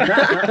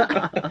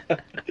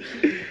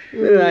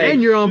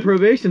 And you're on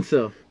probation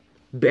still.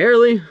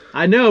 Barely.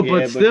 I know, Yeah,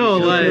 but still,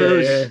 you like,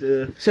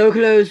 should- So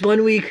close.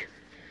 1 week.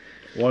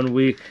 1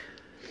 week.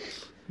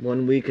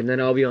 1 week, and then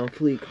I'll be on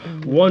fleek.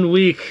 1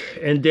 week,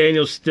 and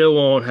Daniel still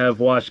won't have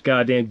watched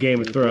goddamn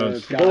Game of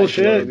Thrones. God,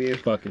 Bullshit. damn you.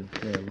 Fucking.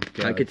 Yeah,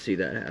 God. I could see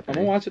that I'm happening.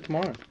 gonna watch it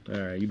tomorrow.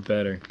 Alright, you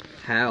better.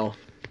 How?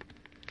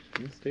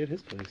 I'm gonna stay at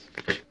his place.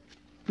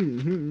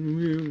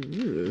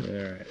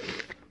 Alright.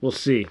 We'll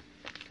see.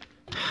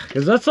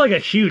 Because that's like a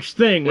huge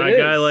thing, my It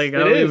guy. is. Like, I It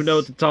don't is. even know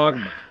what to talk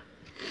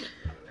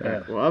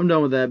about. well, I'm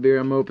done with that beer.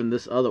 I'm opening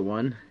this other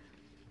one.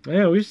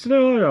 Yeah, we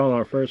still are on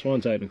our first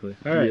one, technically.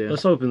 Alright, Yeah.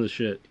 let's open this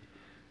shit.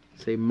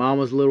 Say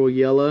Mama's Little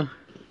Yellow.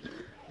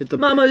 It's a,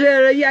 Mama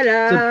yada it's a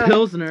yada.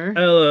 Pilsner.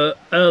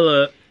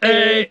 Ella,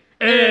 A.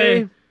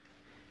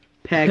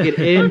 Pack it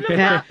in,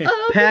 pack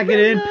it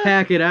in,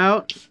 pack it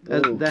out.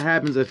 Ooh. That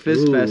happens at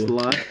Fist Fest a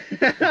lot.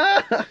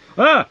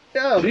 Ah!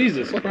 Yo,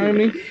 Jesus, find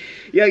me.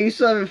 yeah, you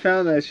still haven't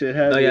found that shit,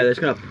 have Oh you? yeah, there's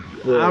kind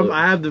of.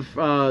 I have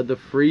the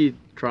free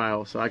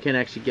trial, so I can't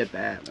actually get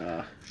that.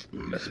 Ah.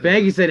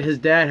 Spanky said his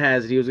dad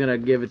has it. He was gonna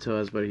give it to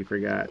us, but he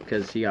forgot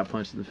because he got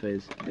punched in the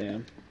face.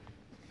 Damn.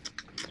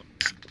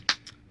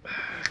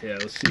 Yeah,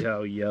 let's see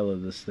how yellow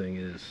this thing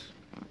is.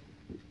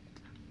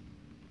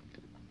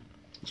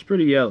 It's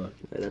pretty yellow.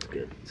 That's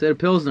good. Said a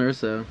Pilsner,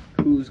 so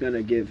Who's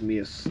gonna give me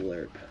a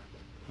slurp?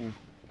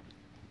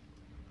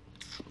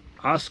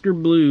 Oscar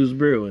Blues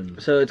Brewing.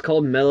 So it's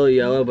called Mellow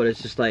Yellow, but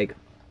it's just like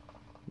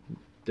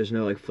there's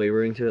no like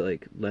flavoring to it,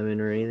 like lemon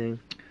or anything.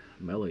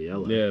 mellow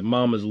yellow. Yeah,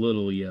 Mama's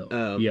Little Yellow.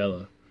 Oh.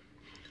 Yellow.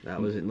 I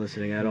wasn't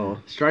listening at all.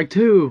 Strike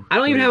two. I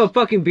don't even have a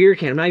fucking beer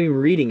can. I'm not even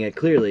reading it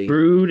clearly.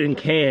 Brewed and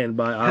canned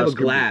by Oscar. I have a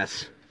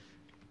glass.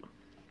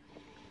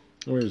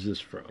 Where is this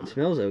from? It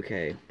smells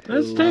okay.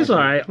 That tastes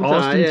alright. Austin,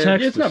 alright, yeah.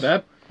 Texas. It's not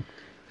bad.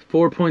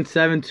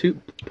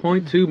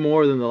 4.72.2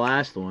 more than the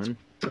last one.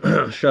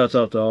 Shouts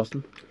out to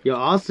Austin. Yo,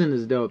 Austin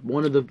is dope.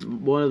 One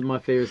of my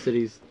favorite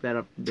cities that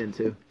I've been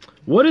to.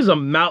 What is a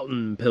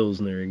mountain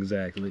pilsner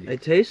exactly?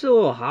 It tastes a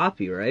little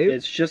hoppy, right?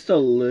 It's just a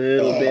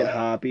little bit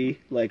hoppy,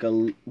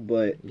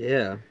 but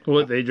Yeah.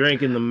 What they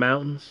drink in the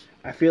mountains?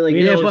 I feel like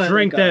You Yeah, know, but-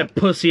 drink that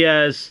pussy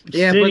ass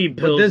Yeah, city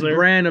but this pilsner.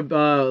 brand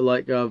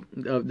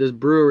of this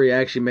brewery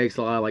actually makes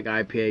a lot of like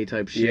IPA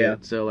type shit. Yeah.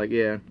 So like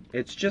yeah,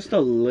 it's just a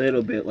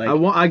little bit like.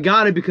 I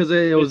got it because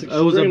it was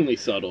extremely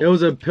subtle. it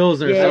was a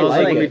pilsner. Yeah, so I was I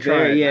like, like let me it try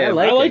very- it. yeah.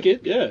 I like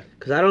it. Yeah.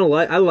 Because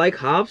I like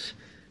hops,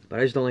 but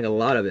I just don't like a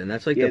lot of it, and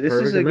that's like yeah, the this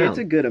perfect is a amount. it's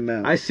a good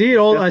amount. I see it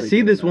all. I Definitely see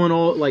good this amount. one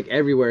all like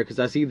everywhere because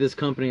I see this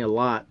company a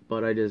lot,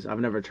 but I've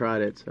never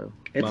tried it. So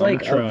It's Mom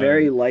like tried. a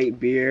very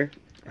light beer,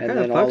 and kinda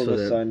then all fucks of with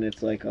a it. sudden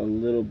it's like a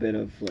little bit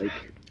of like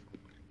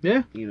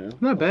Yeah. You know,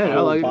 Not bad. A I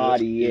full like it.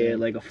 body, yeah,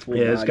 like a full.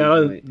 Yeah, it's body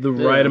got joint. the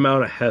Yeah. right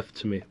amount of heft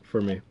to me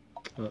for me.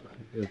 Yeah.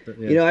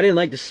 You know, I didn't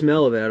like the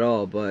smell of it at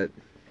all, but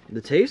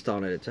the taste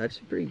on it, it's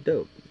actually pretty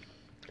dope.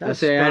 That I was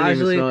say I didn't even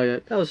surprisingly- smell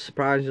it. That was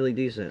surprisingly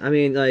decent. I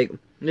mean, like,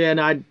 Yeah,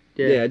 no,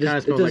 Yeah, it just- kind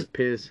of it smells does- like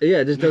piss. yeah,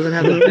 it just doesn't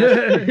have the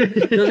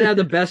best, doesn't have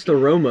the best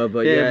aroma,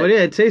 but Yeah, but yeah,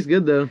 it tastes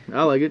good though.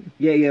 I like it.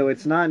 Yeah,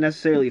 it's not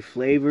necessarily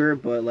flavor,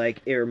 but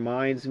like it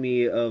reminds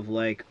me of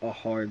like a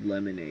hard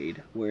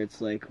lemonade, where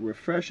it's like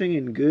refreshing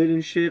and good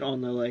and shit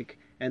on the like,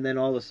 and then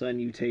all of a sudden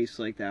you taste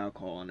like the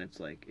alcohol and it's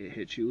like it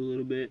hits you a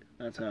little bit.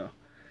 That's how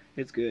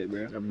it's good,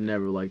 bro. I've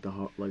never liked a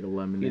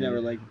lemonade. You never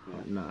liked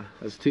Nah,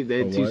 that's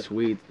they're A too what?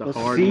 sweet. The well,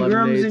 hard Seagrams and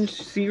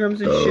lemonades.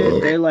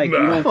 shit. They're like you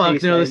don't Fuck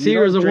taste. no, the you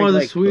don't Seagrams are one drink, of the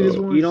like, sweetest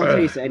ones. You don't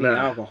taste any Nah.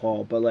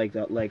 alcohol, but like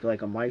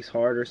a Mike's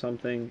Hard or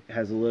something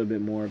has a little bit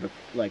more of a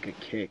like a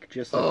kick,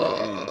 just at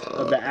the end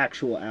of the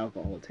actual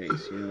alcohol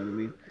taste. You know what I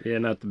mean? Yeah,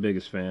 not the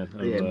biggest fan.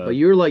 Of, Yeah, but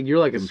you're like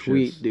a them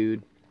sweet shits.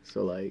 dude.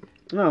 So like,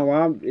 No,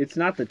 well, it's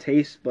not the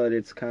taste, but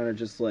it's kind of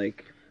just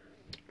like.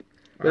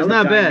 It's the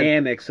not bad.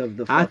 Dynamics of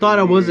the. I thought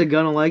I fucking wasn't beer.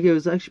 gonna like it. It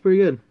was actually pretty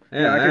good.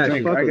 Yeah, I could actually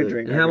drink. fuck I with could it.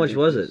 drink. And how much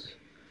was it?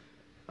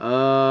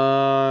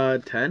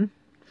 10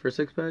 for a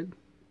 6-pack.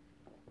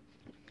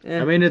 Eh.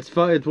 I mean, it's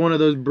one of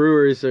those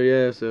breweries, so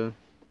yeah. So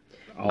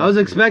I was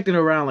expecting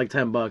around like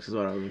 $10 is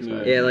what I was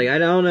expecting. Yeah, like I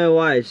don't know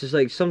why. It's just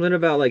like something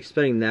about like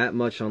spending that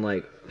much on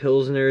like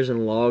pilsners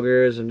and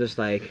lagers. I'm just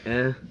like, you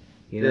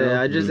know.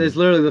 Yeah, it's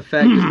literally the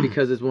fact just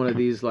because it's one of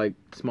these like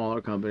smaller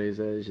companies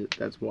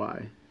that's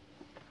why.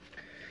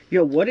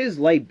 Yo, what is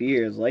light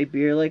beer? Is light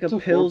beer like It's a a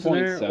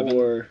pilsner 4.7.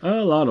 or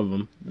a lot of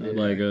them, Yeah.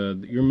 like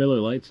your Miller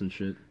Lights and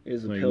shit.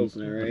 is a Like,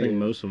 pilsner? I Right. think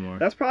most of them are.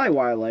 That's probably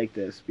why I like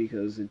this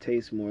because it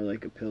tastes more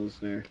like a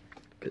pilsner.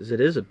 Because it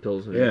is a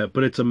pilsner. Yeah,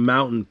 but it's a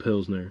mountain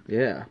pilsner.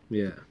 Yeah.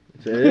 Yeah.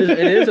 It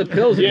is a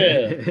pilsner.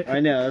 Yeah. I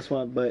know that's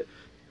why, but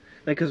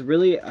like, cause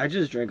really, I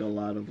just drink a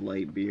lot of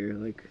light beer.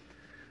 Like,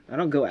 I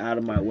don't go out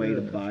of my way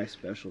to buy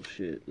special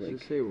shit. Like,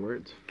 Like, say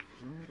words.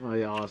 Oh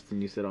yeah,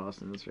 Austin. You said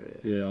Austin. That's right.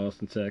 Yeah,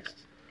 Austin,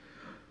 Texas.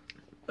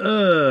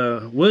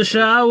 Wish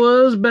I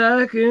was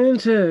back in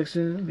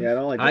Texas. yeah, I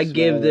don't like. The I smell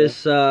give of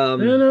this In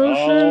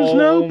ocean's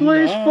no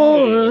place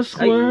for a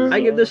square. I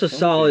give this a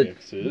solid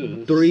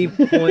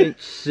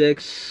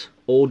 3.6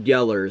 Old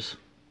Yellers.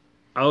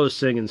 I was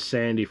singing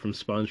Sandy from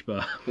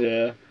SpongeBob.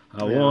 Yeah.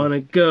 I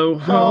wanna go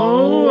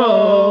home. I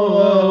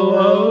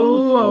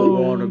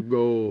wanna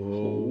go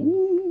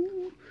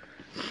home.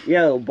 that.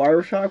 Yo,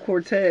 barbershop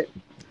quartet.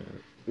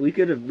 We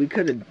could have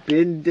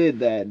been did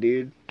that,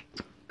 dude.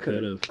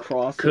 Could've.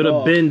 crossed. Could it have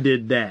off. been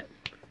did that.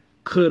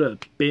 Could have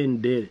been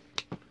did it.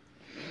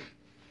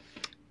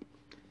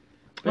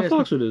 I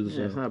fucks with it.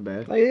 Yeah, it's not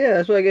bad. Oh yeah,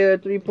 that's why I gave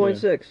it a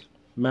 3.6.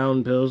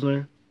 Mountain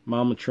Pilsner.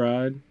 Mama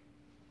tried.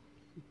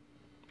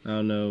 I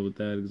don't know what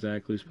that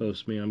exactly is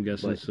supposed to mean. I'm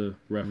guessing What? it's a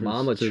reference.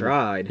 Mama to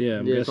tried. Yeah,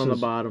 I'm Yeah, it's on the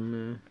guessing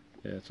bottom.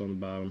 Yeah, it's on the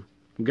bottom.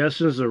 I'm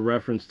guessing it's a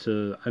reference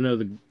to. I know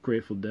the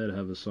Grateful Dead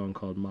have a song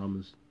called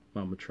Mama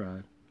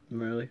Tried,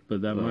 Really?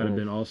 but that might Oh. have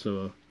been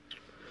also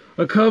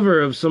a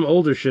cover of some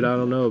older shit I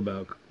don't know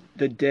about.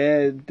 The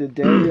Dead. That's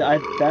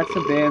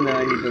a band that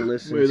I need to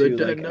listen Where the to.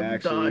 dead Like, never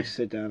actually die.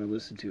 sit down and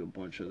listen to a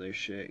bunch of their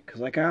shit. Cause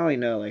like I only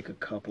know like a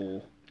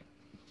couple.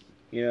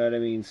 You know what I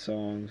mean?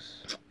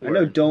 Songs. I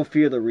know Word. "Don't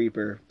Fear the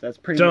Reaper." That's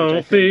pretty. much, I Don't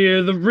think.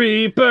 fear the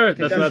Reaper.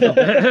 That's not the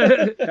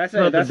Dead. That's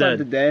not that's the not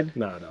the Dead. Dead.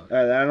 No, no.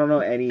 I don't know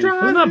any. It's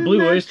not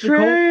Blue Oyster Cult.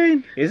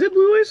 Train, Is it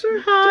Blue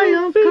Oyster? high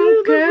on Feel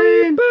the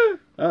cocaine. Reaper.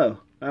 Oh,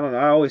 I don't know.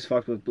 I always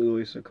fucked with Blue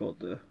Oyster Cult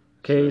though.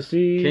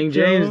 Casey King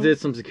James Jones. did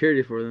some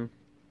security for them.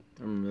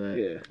 I remember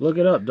that. Yeah, Look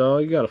it up,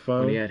 dog. You got a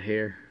When he phone. had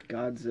hair.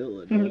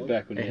 Godzilla. Dog.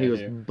 Back when And you he had was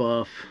hair.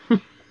 buff.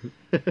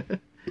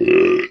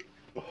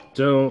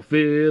 Don't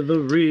fear the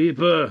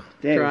Reaper.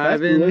 Damn, if that's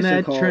Blue Driving Oyster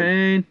that Cult,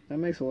 train. that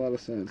makes a lot of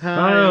sense.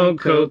 High on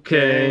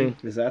cocaine.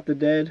 Is that the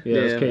Dead? Yeah,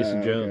 it's Yeah. Casey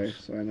Oh, Jones. Okay,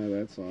 so I know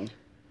that song.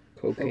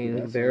 Cocaine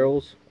That's-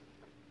 barrels.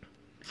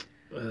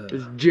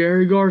 It's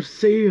Jerry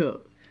Garcia.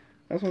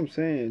 That's what I'm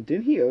saying.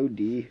 Didn't he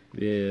OD?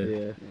 Yeah.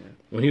 Yeah.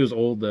 When he was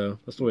old, though,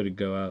 that's the way to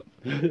go out.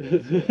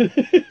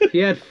 He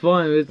had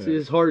fun.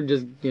 His heart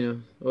just,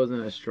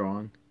 wasn't as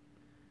strong.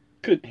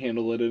 Couldn't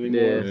handle it anymore.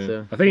 Yeah. Yeah.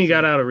 So- I think he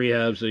got out of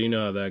rehab, so you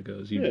know how that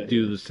goes. You Yeah.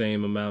 do the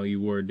same amount you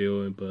were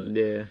doing, but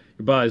Yeah. your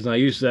body's not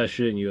used to that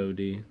shit and you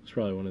OD. It's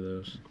probably one of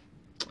those.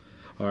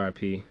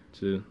 R.I.P.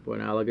 too.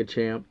 Went out like a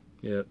champ.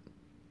 Yep.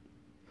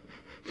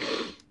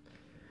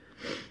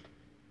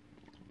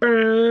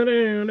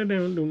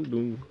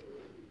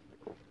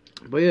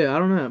 But yeah, I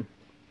don't know.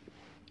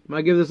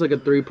 Might give this like a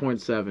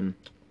 3.7.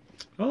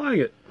 I like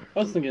it. I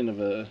was thinking of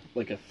a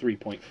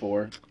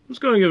 3.4. I'm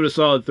just gonna give it a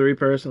solid 3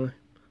 personally.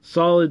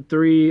 Solid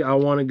 3. I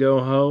want to go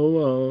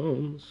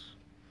home.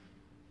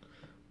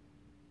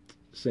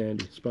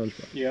 Sandy,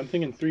 SpongeBob. Yeah, I'm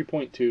thinking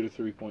 3.2 to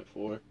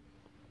 3.4.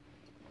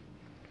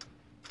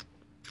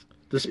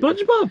 Does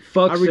SpongeBob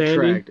fuck I Sandy?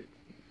 retract it.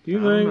 Do you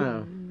I think?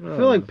 don't know. I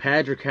feel like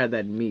Patrick had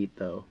that meat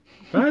though.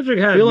 Patrick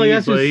had I feel like needs,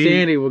 that's what but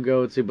Sandy would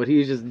go to, but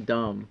he's just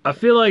dumb. I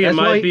feel like it That's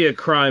why might he- be a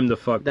crime to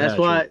fuck That's Patrick.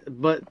 why,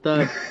 but I'm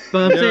You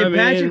know saying what I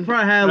Patrick mean?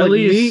 probably had At like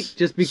least meat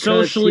just because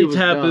socially he was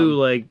taboo. dumb.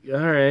 Like, all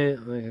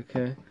right, like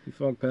okay, you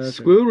fuck Patrick.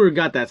 Squidward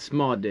got that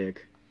small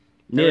dick.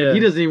 Like, Yeah, he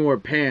doesn't even wear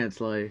pants.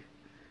 Like,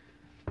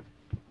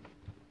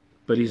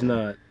 but he's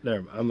not.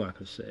 Never mind, I'm not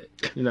gonna say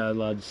it. You're not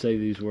allowed to say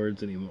these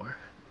words anymore.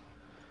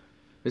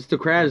 Mr.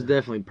 Krabs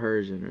definitely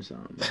Persian or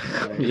something.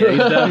 Like,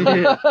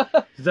 Yeah,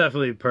 he's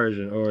definitely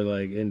Persian or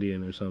like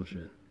Indian or some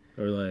shit,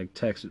 or like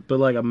Texas, but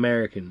like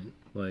American.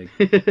 Like,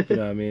 you know what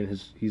I mean?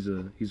 He's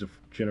a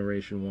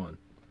generation one.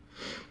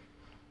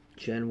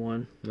 Gen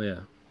 1. Yeah.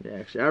 Yeah,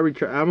 actually,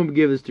 I'm gonna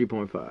give this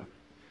 3.5.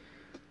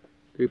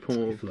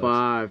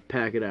 3.5.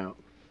 Pack it out.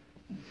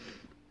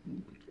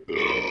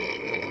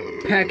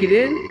 Pack it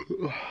in,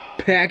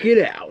 pack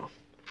it out.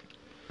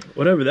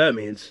 Whatever that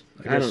means.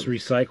 I I guess don't-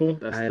 recycle.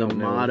 That's I the don't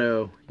know.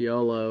 motto.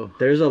 YOLO.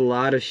 There's a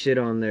lot of shit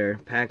on there.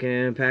 Pack it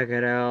in, pack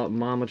it out.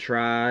 Mama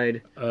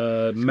tried.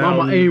 Mama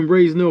Mountain. ain't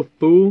raised no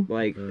fool.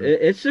 Like,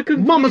 it's a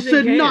confusing Mama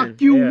said can.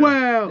 knock you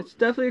Yeah. out. It's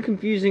definitely a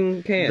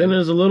confusing can. Then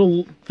there's a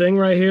little thing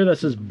right here that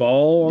says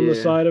ball on the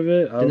Yeah. side of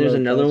it. I don't Then there's know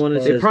if another that's one that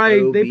part They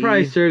says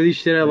probably OB. serve these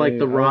shit at like the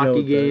Yeah, I know Rocky what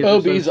that games. is.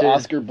 or some OB's shit.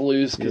 Oscar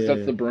Blues because Yeah.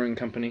 that's the brewing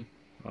company.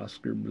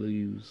 Oscar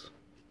Blues.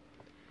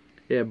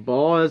 Yeah,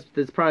 ball.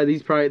 It's probably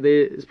it's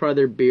probably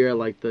their beer at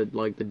like the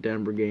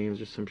Denver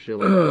games or some shit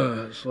like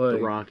that. It's The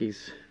like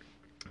Rockies.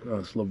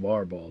 it's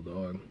LeVar Ball,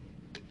 dog.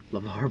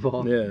 LeVar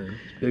Ball. Yeah, it's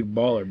big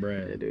baller Yeah,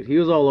 brand. dude. He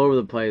was all over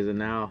the place, and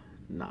now,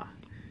 nah.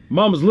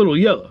 Mama's Little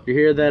Yellow. You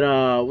hear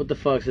that? What the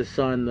fuck's his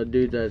son? The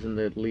dude that's in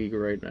the league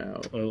right now.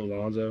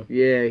 Alonzo.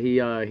 Yeah,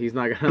 he's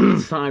not gonna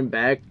sign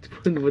back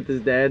with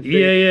his dad.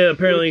 Yeah.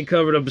 Apparently he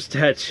covered up his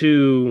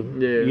tattoo.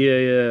 Yeah.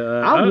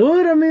 Yeah. I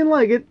would. I mean,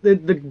 like the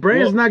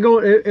brand's Well- not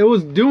going. It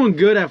was doing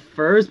good at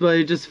first, but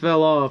it just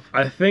fell off.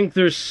 I think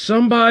there's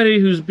somebody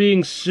who's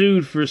being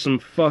sued for some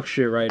fuck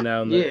shit right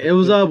now. Yeah, it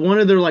was one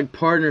of their like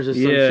partners or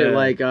some Yeah. shit.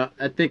 Like I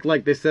think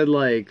like they said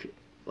like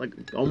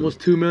almost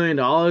 $2 million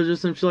or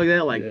some shit like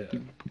that. Like Yeah.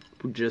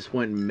 just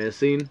went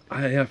missing.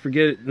 I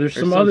forget it. There's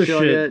Or some some other shit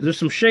like shit. that. There's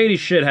some shady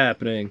shit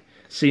happening.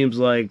 Seems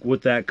like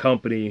with that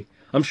company.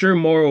 I'm sure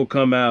more will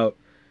come out.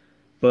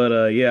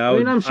 But yeah, I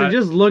mean, I'm sure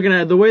just looking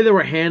at the way they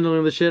were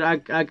handling the shit,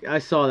 I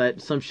saw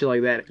that some shit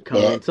like that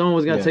coming. Someone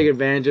was gonna Yeah. take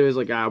advantage of it. It's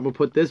like, I'm gonna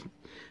put this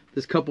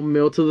couple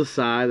mil to the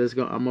side.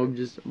 I'm gonna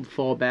just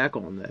fall back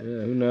on that.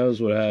 Yeah, who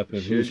knows what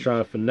happened? He was Should-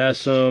 trying to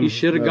finesse him. He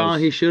should have That gone.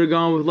 was- He should have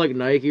gone with like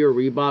Nike or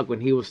Reebok when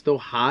he was still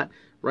hot.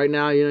 Right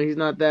now, he's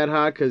not that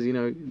hot because he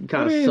kind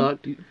I of mean,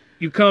 sucked.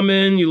 You come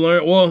in, you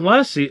learn. Well,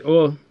 last season.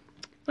 Well,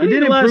 I He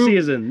think did last improve-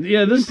 season.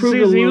 Yeah, this improved a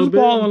season he little was bit.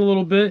 balling a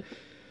little bit.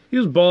 He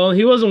was balling.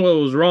 He wasn't what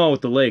was wrong with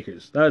the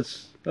Lakers.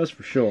 That's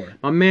for sure.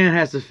 My man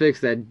has to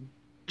fix that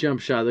jump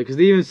shot because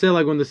they even said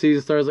like when the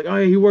season starts, like, oh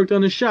yeah, he worked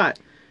on his shot.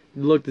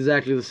 It looked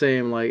exactly the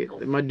same. Like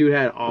my dude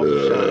had an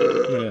awful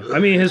shot. Yeah. I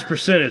mean, his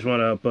percentage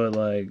went up, but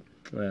like,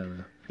 I don't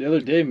know. The other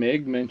day,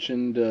 Meg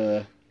mentioned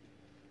the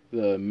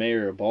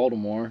mayor of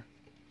Baltimore.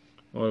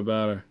 What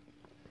about her?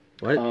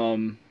 What?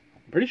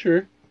 Pretty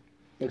sure.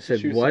 That's Said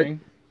she was what?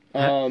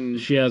 saying.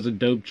 She has a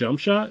dope jump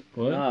shot.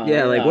 What?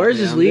 Yeah, like, where's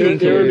this They leading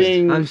were to?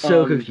 being, I'm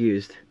so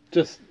confused.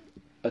 Just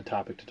a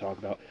topic to talk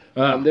about.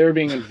 Ah. They were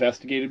being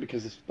investigated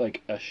because it's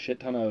like a shit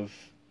ton of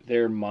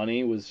their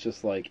money was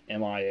just like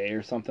MIA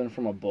or something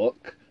from a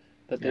book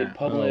that they'd Yeah.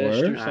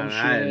 published word? or some I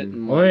shit. didn't-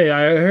 And, Oh, like, hey,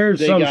 I heard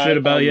they some got, shit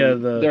about their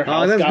the.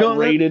 house that's got go- that-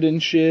 raided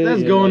and shit.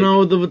 That's and, going like, on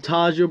with the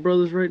Vitaggio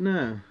brothers right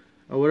now,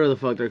 or whatever the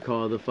fuck they're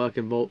called, the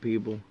fucking Bolt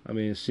people. I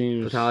mean, it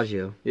seems.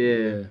 Potaggio.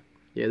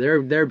 Yeah,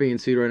 they're being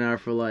sued right now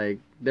for like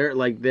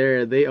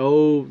they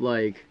owe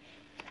like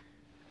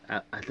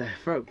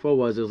what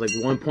was it? It was like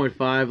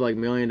 $1.5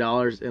 million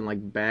in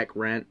like back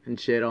rent and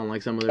shit on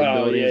like some of their Oh,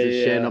 buildings yeah, and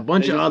shit, yeah. and a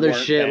bunch They of just other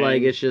weren't shit. Like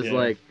paying. it's just Yeah.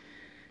 like,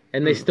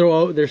 and they're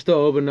still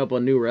opening up a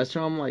new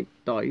restaurant. I'm like,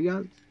 dog,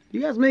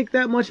 you guys make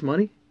that much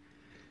money?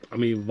 I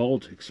mean,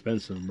 Volt's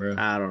expensive, bro.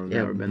 I don't know.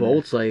 Yeah, Never been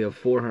Volt's like a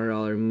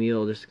 $400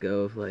 meal just to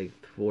go with like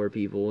 4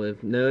 people,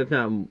 if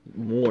not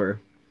more.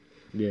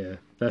 Yeah,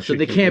 that So shit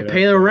they can can't get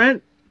pay out the there.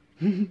 rent?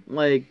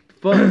 Like,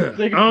 fuck.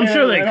 They could I'm pay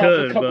sure it they right off a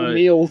could, couple but-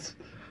 meals.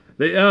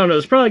 I don't know.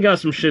 It's probably got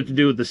some shit to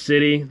do with the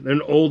city. They're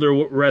an older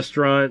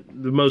restaurant,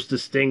 the most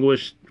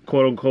distinguished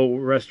quote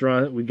unquote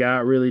restaurant we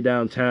got really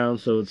downtown.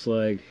 So it's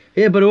like,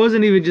 Yeah, but it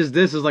wasn't even just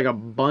this. It's like a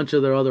bunch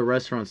of their other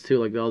restaurants too,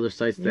 like the other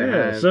sites they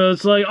yeah. had. So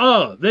it's like,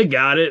 oh, they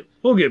got it.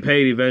 We'll get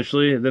paid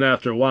eventually. And then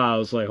after a while,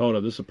 it's like, hold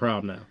up, this is a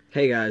problem now.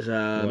 Hey guys,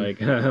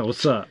 Like,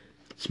 what's up?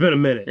 It's been a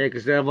minute. Yeah,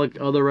 because they have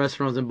like other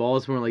restaurants in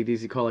Baltimore, like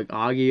DC called like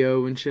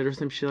Agio and shit or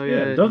some shit like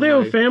Yeah. that. Don't they have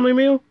a Like- family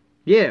meal?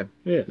 Yeah.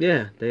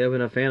 yeah, they open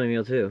a family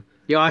meal too.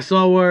 Yo, I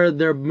saw where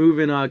they're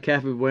moving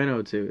Cafe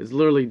Bueno to. It's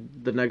literally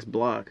the next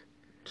block.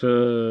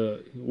 To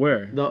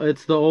where?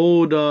 It's the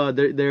old.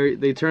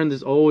 They turned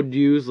this old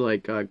used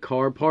like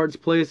car parts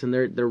place, and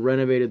they're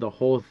renovated the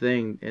whole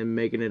thing and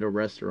making it a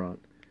restaurant.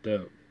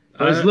 Dope.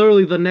 But it's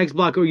literally the next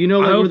block. You know,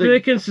 I like hope where they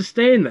can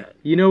sustain that.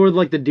 you know where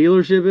like the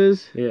dealership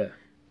is. Yeah.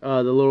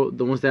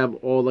 the ones that have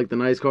all like the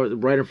nice cars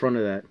right in front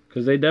of that.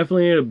 Because they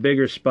definitely need a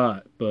bigger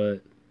spot, but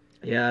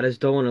Yeah, I just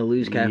don't want to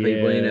lose Cafe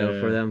Yeah. Bueno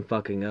for them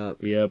fucking up.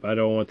 yep, I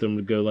don't want them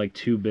to go like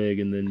too big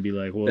and then be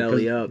like, well,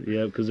 Belly up.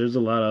 Yeah, because there's a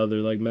lot of other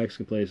like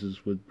Mexican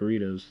places with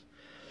burritos.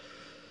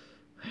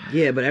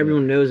 Yeah, but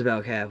everyone knows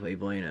about Cafe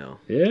Bueno.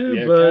 Yeah,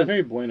 Yeah, but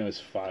Cafe Bueno's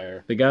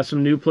fire. they got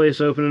some new place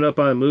opening up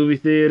by a movie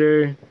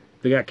theater.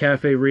 They got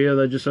Cafe Rio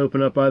that just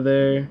opened up by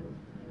there,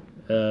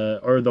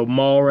 or the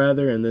mall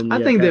rather. And then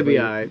I think they'd be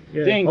Cafe- alright.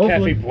 Yeah, Dang,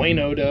 hopefully. Cafe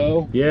Bueno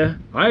though. Yeah,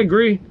 I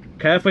agree.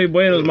 Cafe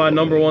Bueno is my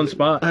number one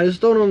spot. I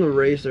just don't want to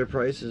raise their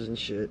prices and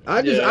shit.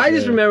 I just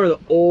Yeah. remember the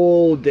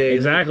old days.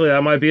 Exactly,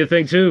 that might be a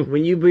thing too.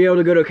 When you'd be able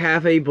to go to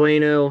Cafe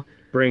Bueno,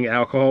 Bring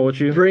alcohol with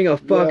you. bring a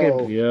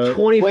fucking Yeah.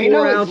 24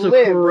 Bueno is ounce of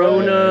lit, bro.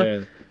 Corona, Yeah.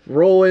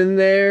 roll in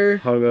there.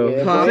 Hungo.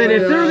 Yeah. pop Said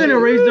if it they were out. gonna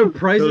raise their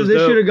prices, Those they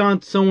dope. should have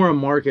gone somewhere on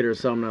market or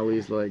something at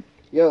least. Like,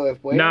 Yo, if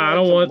Bueno Nah, I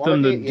don't went want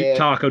them to market, yeah.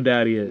 Taco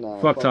Daddy it. No,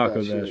 fuck fuck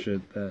Taco that that shit.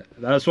 shit.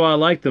 That's why I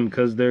like them,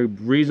 because they're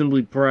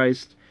reasonably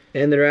priced.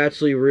 And they're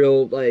actually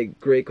real, like,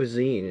 great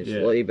cuisine. It's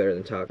Yeah. way better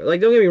than Taco.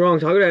 Like, don't get me wrong,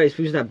 Taco Daddy's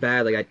food's not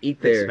bad. Like, I'd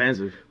eat there.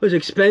 expensive. It was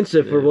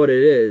expensive for Yeah. what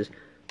it is.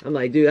 I'm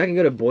like, dude, I can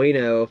go to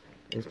Bueno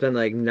and spend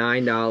like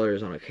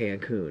 $9 on a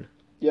Cancun.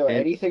 Yo, And-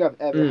 anything I've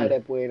ever Mm. had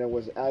at Bueno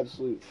was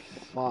absolute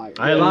fire.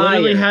 I Fire.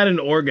 literally had an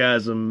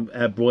orgasm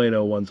at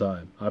Bueno one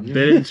time. I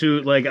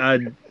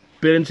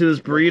bit into this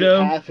It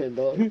burrito. happened,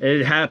 though.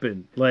 It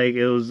happened. Like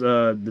it was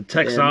the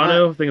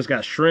Texano. I think it's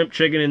got shrimp,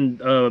 chicken,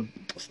 and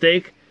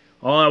steak.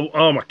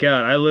 Oh my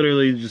god! I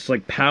literally just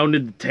like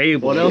pounded the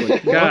table. What else?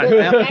 God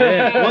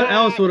damn. What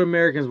else would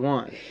Americans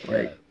want?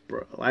 Like,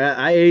 bro,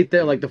 I ate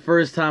there like the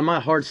first time. My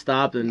heart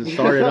stopped and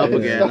started up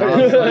again.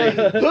 I was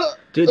like,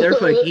 Dude, their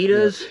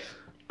fajitas.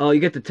 Oh, you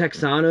get the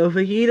Texano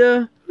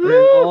fajita, and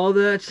then all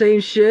that same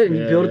shit, and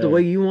you build it the Yeah.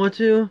 way you want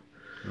to.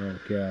 Oh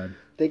god.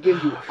 They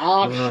give you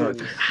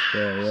options.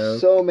 Yeah.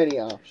 So many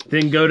options.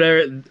 Then go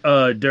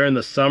there during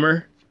the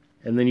summer,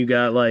 and then you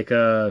got like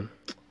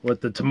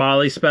what the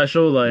tamale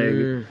special, like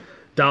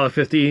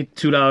 $1.50,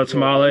 $2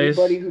 tamales.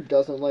 Anybody who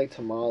doesn't like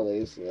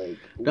tamales, like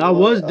I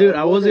was what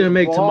gonna is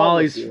make wrong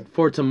tamales with you?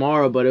 for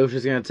tomorrow, but it was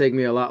just gonna take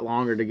me a lot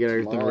longer to get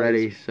everything Tamales,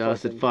 ready. So I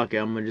said, fucking- "Fuck it,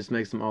 I'm gonna just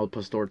make some al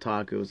pastor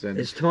tacos and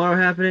Is tomorrow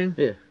happening?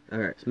 Yeah. All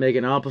right. just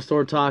making al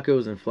pastor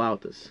tacos and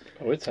flautas."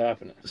 Oh, it's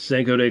happening.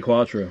 Cinco de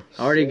Cuatro.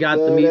 I already got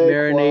the Cinco meat de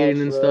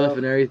marinating and Cuatro. stuff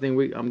and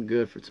everything. I'm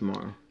good for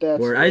tomorrow.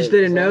 That's Word. I just lit.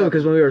 didn't know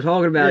because when we were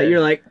talking about it, Yeah.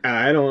 you're like,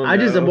 I don't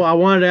know. I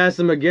wanted to ask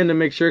them again to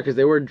make sure because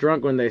they were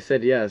drunk when they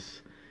said yes.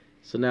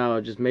 So now I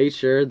just made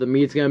sure the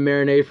meat's gonna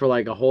marinate for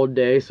like a whole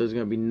day, so it's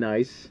gonna be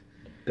nice.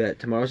 bet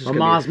tomorrow's just My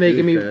gonna mom's be a food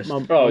making me. fest.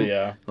 Oh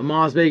yeah. My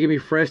mom's making me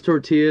fresh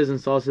tortillas and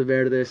salsa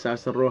verde,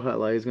 salsa roja.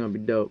 Like it's gonna be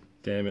dope.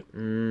 Damn it.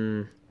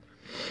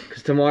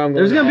 Because tomorrow I'm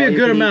going. There's gonna be a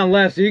good amount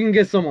left, so you can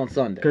get some on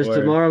Sunday. Because Word.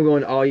 tomorrow I'm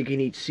going all you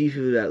can eat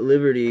seafood at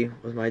Liberty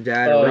with my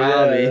dad Oh and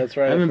Robbie. yeah, that's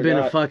right. I haven't been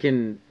to forgot.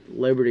 fucking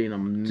Liberty in a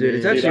minute. Dude,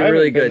 it's Dude, actually I haven't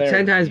really been good. there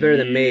 10 times better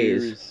than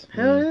Maze. years.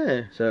 Hell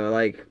yeah. So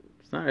like,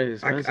 It's not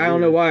expensive. I don't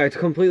know either. why it's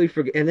completely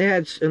forget. And they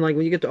had and like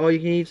when you get to all you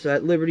can eat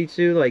at Liberty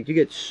too, like you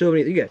get so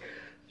many. You get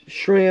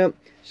shrimp,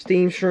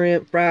 steamed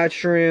shrimp,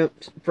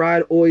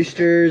 fried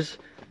oysters.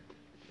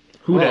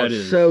 Who Oh, that it's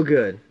is? so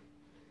good.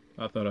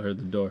 I thought I heard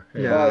the door.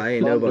 No, I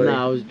ain't nobody.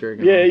 Nah, I was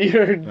drinking. Yeah,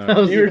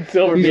 you're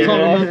silver He's being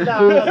calling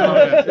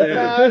off.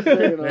 us-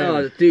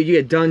 Oh, dude, you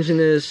get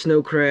Dungeness,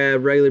 snow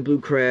crab, regular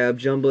blue crab,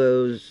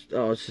 jumbos.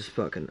 Oh, it's just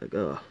fucking.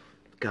 Oh,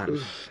 God, I'm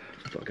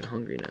fucking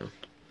hungry now.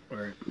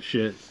 Or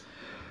shit.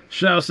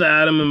 Shouts to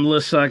Adam and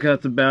Melissa. I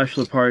got the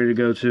bachelor party to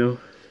go to.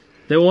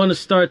 They wanted to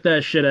start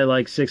that shit at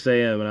like 6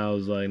 a.m. and I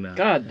was like, nah.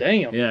 God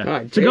damn. Yeah.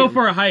 God to go damn.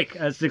 for a hike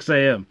at 6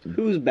 a.m.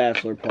 Whose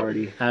bachelor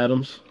party?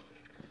 Adams.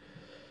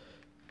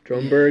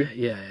 Drumberg.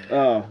 Yeah.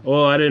 Oh,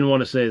 Well, I didn't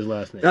want to say his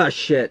last name. Oh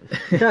shit.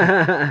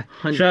 100%,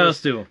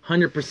 Shouts to him.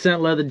 100%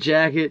 leather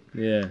jacket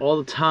Yeah. all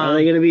the are time.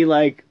 they gonna be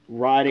like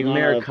riding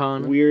Americana.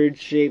 on a weird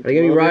shaped? Are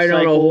you gonna be riding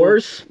on a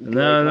horse?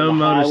 No, no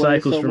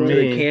motorcycles for To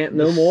me. the camp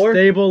no more?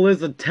 Stable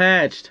is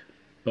attached.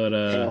 But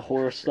And a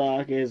horse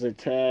stock is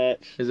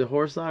attached. Is it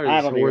horse side or I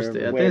is it don't horse? even I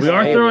remember. think we it's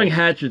are stable. throwing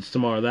hatchets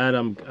tomorrow. That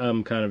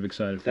I'm kind of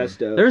excited for. That's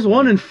dope. There's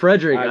one in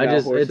Frederick. I got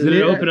It's horses Did it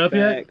near, open up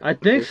yet? I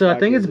think so. I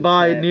think it's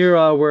by near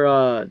where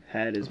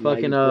Hat is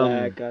fucking,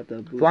 black, got the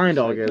boots Flying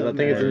like Dog is. I that,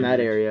 think it's in man. that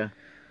area.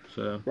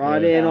 So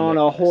Ride yeah. in on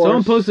a horse.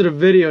 Someone posted a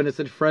video and it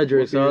said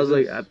Frederick, so I was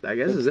like, What I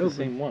guess it's the open.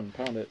 same one.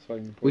 Pound it. So I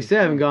can We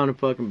still haven't gone to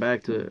fucking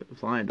back to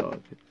Flying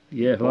Dog.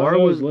 Yeah, Bar bar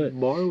was lit.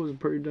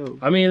 pretty dope.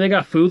 I mean, they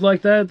got food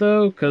like that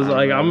though, because I don't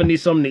like know. I'm gonna need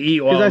something to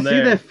eat while Because I'm I see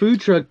there. that food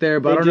truck there,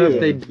 but I don't know if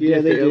they Yeah,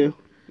 if they they- do.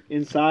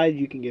 Inside,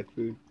 you can get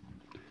food.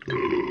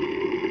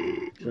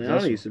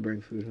 I used to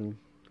bring food home.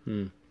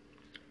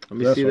 Let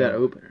me That's see that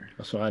all. opener.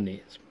 That's what I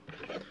need.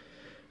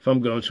 If I'm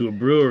going to a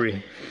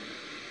brewery,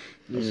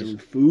 Need some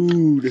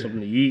food.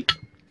 something to eat.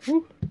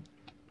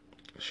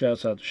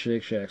 Shouts out to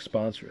Shake Shack,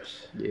 sponsor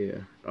us. Yeah.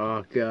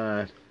 Oh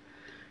god,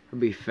 I'll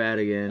be fat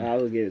again. I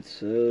would get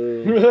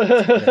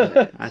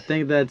so. I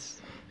think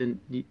that's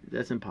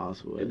that's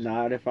impossible.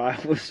 Not if I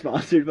was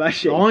sponsored by The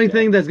Shake only Shack.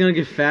 thing that's gonna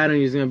get fat on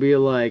you is gonna be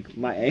like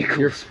My ankles.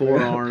 your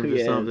forearms or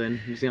Yeah. something.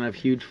 He's gonna have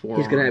huge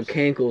forearms. He's gonna have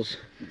cankles.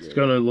 It's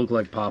gonna look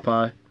like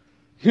Popeye.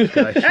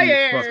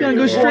 It's gonna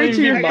go straight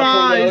to your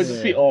thighs.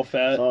 Just be all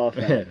fat. It's all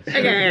fat. It's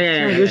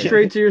gonna go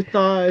straight to your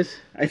thighs.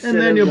 I said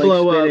then it you'll like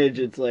blow up. spinach,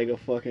 It's like a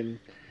fucking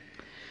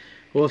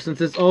Well,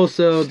 since it's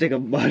also stick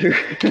of butter.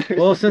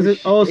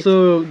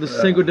 the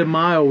Cinco de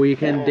Mayo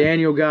weekend,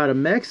 Daniel got a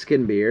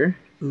Mexican beer.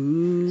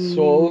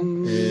 Sol.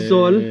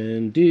 Sol.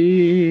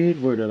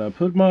 Indeed. Where did I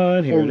put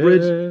mine? Here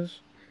it is.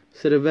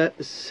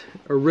 Cerveza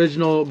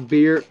original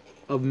beer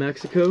of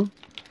Mexico.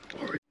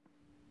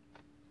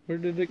 Where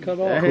did it cut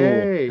off?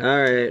 Hey,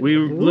 All right. We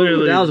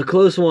literally. That was a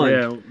close one.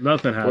 Yeah,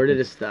 nothing happened. where did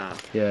it stop?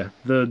 Yeah,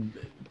 the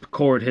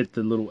cord hit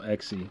the little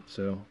Xy,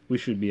 so we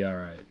should be all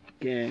right.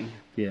 Gang.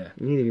 Yeah,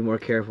 You need to be more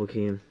careful,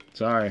 Keem.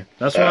 sorry.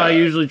 That's why I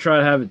usually try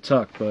to have it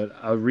tucked, but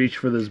I reach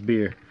for this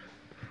beer.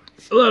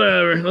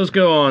 Whatever. Let's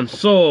go on.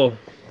 Soul.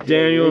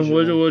 Daniel,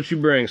 what you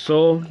bring?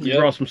 Soul? You Yep.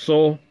 brought some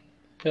soul?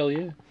 Hell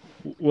yeah.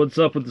 What's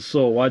up with the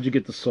soul? Why'd you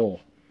get the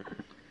soul?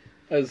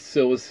 As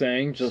Sil was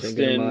saying, just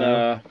Cinco de in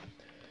Mayo.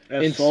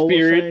 in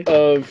spirit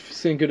of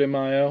Cinco de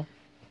Mayo.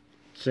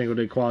 Single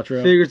de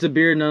Quattro? Figure it's a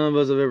beer none of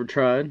us have ever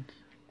tried.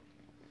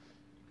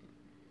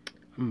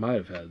 I might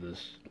have had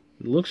this.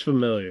 It looks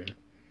familiar.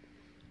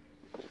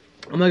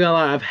 I'm not gonna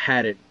lie, I've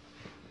had it,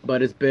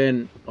 but it's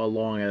been a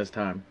long ass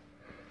time.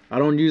 I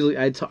don't usually.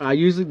 I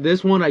usually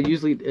this one.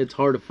 It's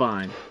hard to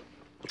find,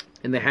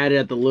 and they had it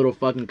at the little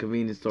fucking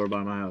convenience store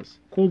by my house.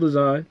 Cool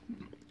design.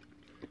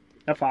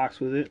 I fox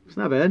with it. It's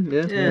not bad.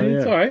 Yeah. Yeah.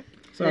 It's alright.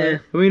 Yeah.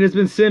 I mean, it's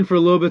been sitting for a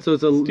little bit, so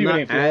it's Steve not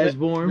ain't feeling as it.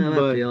 warm, I'm not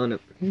but feeling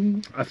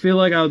it. I feel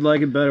like I would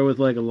like it better with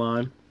like a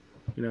lime.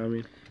 You know what I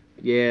mean?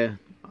 yeah.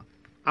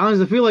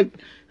 Honestly, I feel like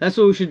that's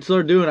what we should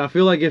start doing. I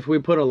feel like if we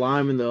put a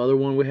lime in the other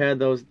one we had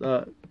that was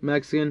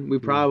Mexican, we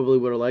probably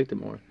would have liked it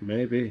more.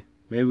 Maybe.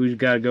 Maybe we just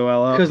gotta go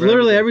all out. Because for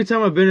literally everything.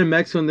 every time I've been in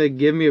Mexico and they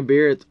give me a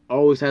beer, it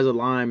always has a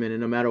lime in it,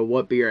 no matter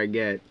what beer I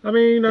get. I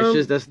mean, you know, It's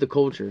just that's the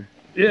culture.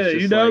 yeah, it's you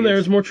just down like there,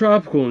 it's- it's more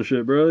tropical and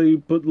shit, bro. You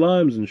put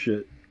limes and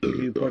shit.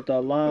 You put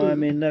the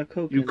lime in the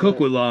coconut. You cook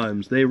with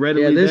limes. They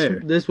readily Yeah, there.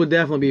 this would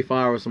definitely be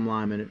fire with some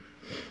lime in it.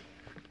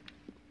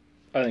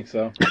 I think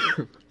so.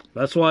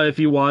 That's why if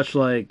you watch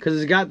like Cause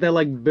it's got that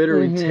like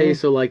bittery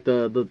taste, so like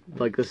the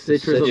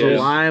citrus of the citrus.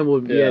 lime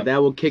will Yeah.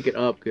 that will kick it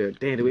up good.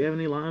 Damn, do we have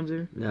any limes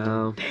here?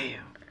 No.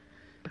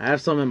 I have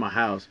some in my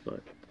house,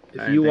 but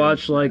if you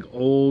watch like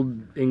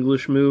old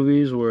English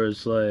movies where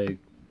it's like,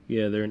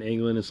 yeah, they're in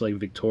England, it's like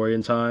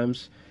Victorian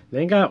times. They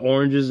ain't got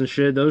oranges and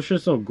shit. Those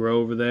shits don't grow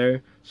over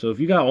there. So if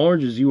you got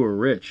oranges, you were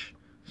rich.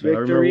 So I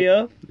remember,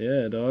 Victoria.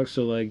 yeah, dog.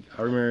 So like,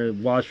 I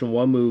remember watching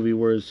one movie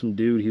where some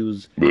dude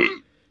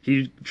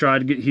he tried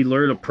to get he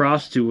lured a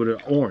prostitute with an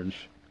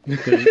orange,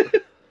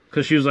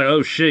 because she was like,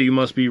 oh shit, you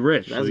must be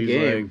rich. That's so he's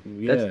game.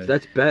 like, yeah,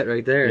 That's bet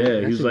right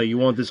there. yeah. He's like, you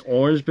want this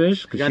orange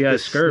bitch? Because got she the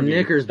has scurvy.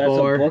 Snickers That's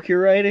bar. a book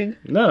you're writing?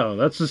 No,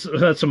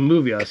 that's a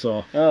movie I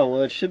saw. Oh,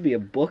 well, it should be a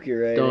book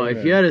you're writing. Dog,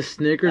 if you had a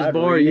Snickers I'd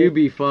bar, read you'd it.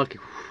 be fucking.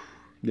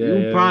 Yeah, you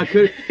yeah. probably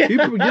could.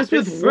 You just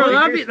with Bro,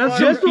 one, that's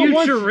just some for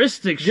one-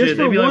 futuristic just shit.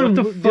 for They'd be like, one,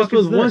 what the fuck just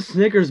is with one this?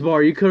 Snickers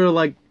bar, you could have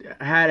like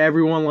had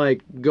everyone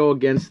like go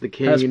against the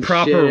king Has and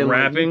proper shit, and, like,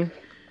 wrapping.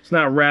 It's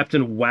not wrapped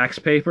in wax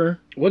paper.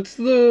 What's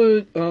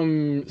the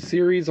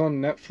series on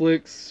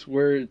Netflix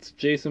where it's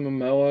Jason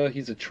Momoa?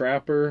 He's a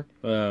trapper.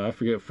 I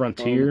forget,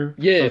 Frontier.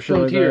 Yeah, Some shit like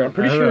Frontier. that. I'm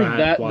pretty I sure remember I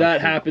that watched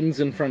it. happens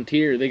in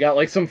Frontier. They got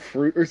like some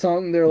fruit or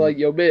something. They're like,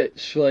 yo,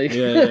 bitch. Like,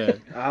 Yeah,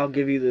 I'll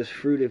give you this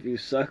fruit if you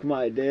suck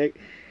my dick.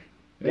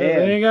 yeah.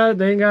 They ain't got.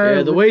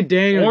 Yeah, the way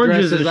Daniel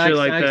oranges dresses, and shit I,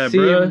 like I that, see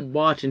bruh. him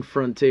watching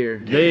Frontier.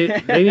 They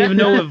didn't even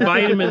know what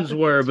vitamins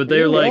were, but they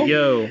were like,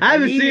 yo. I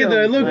haven't seen it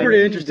though. It looked I pretty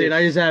need interesting. this.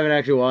 I just haven't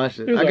actually watched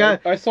it. Here's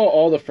I saw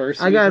all the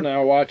first I season got- and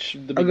I watched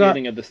the I got-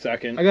 beginning of the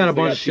second. I got a They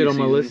bunch of shit two on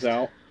my seasons list.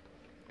 Out.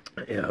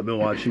 Yeah, I've been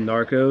watching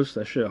Narcos.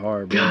 That shit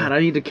hard, bro. God, I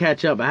need to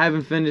catch up. I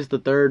haven't finished the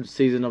third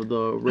season of the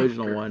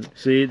original one.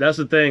 See, that's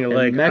the thing. And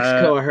Like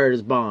Mexico, I heard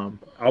is bomb.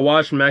 I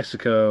watched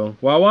Mexico.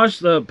 Well, I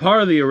watched the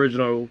part of the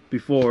original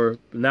before.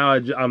 But now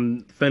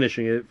I'm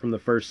finishing it from the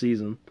first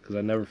season because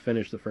I never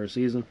finished the first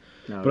season.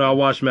 No, But I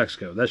watched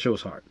Mexico. That show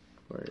was hard.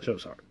 Right. That show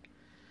was hard.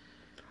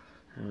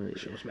 Oh, That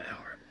show was mad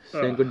hard.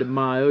 Cinco de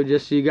Mayo.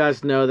 Just so you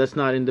guys know, that's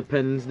not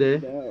Independence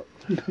Day.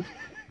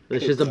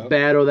 It's just a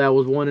battle that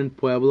was won in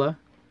Puebla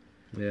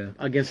Yeah.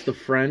 against the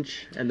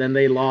French, and then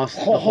they lost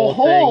the whole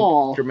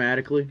thing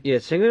dramatically. Yeah,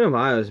 Cinco de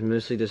Mayo is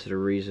mostly just a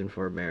reason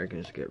for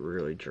Americans to get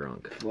really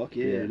drunk. Fuck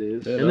yeah, Yeah. it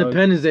is. Yeah.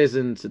 Independence Day is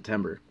in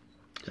September.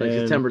 It's like And-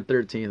 September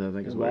 13th, I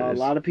think is what Well, it a is.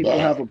 lot of people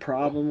have a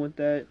problem with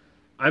that.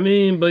 I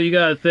mean, but you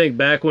gotta think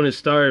back when it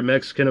started,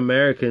 Mexican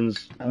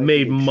Americans I like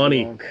made to get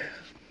money. drunk.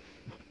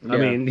 I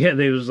mean, yeah,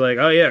 they was like,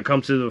 oh yeah,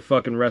 come to the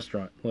fucking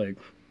restaurant. Like,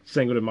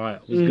 Cinco de Mayo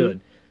was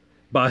good.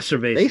 Buy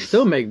cervezas. They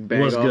still make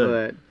bank Was off good. of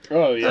that.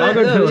 Oh, yeah.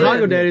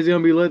 Taco Daddy's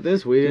gonna be lit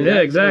this week.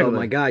 Yeah, exactly. Oh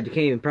my god, you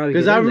can't even probably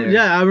Because get in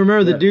there. I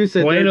remember the dude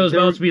said Bueno's they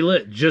were- about to be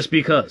lit just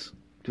because.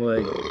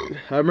 Like,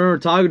 I remember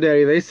Taco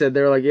Daddy. They said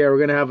they were like, yeah, we're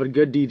gonna have a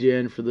good DJ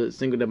in for the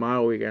Cinco de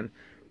Mayo weekend.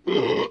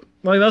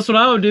 Like, that's what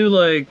I would do.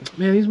 Like,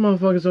 man, these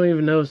motherfuckers don't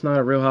even know it's not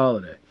a real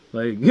holiday.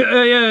 Like,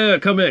 yeah,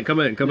 come in.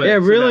 Yeah, Sit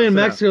really, down, in sit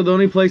Mexico, the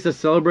only place that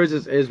celebrates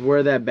is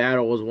where that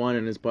battle was won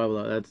in his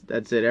Pueblo.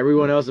 That's it.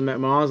 Everyone else in my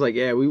mom's like,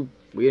 yeah, we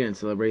didn't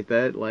celebrate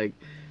that. Like,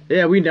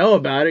 yeah, we know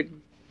about it,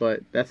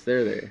 but that's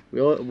there.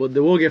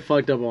 We'll get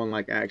fucked up on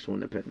like actual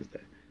Independence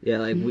Day. Yeah,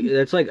 like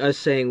that's like us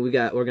saying we're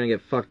gonna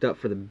get fucked up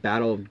for the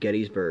Battle of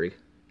Gettysburg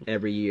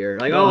every year.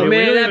 Like, Oh, oh we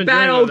man, don't that even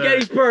Battle of dream of that.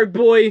 Gettysburg,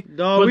 boy.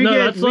 No, But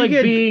that's like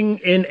being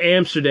in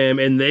Amsterdam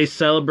and they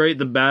celebrate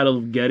the Battle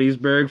of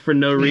Gettysburg for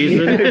no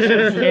reason.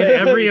 And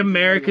every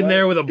American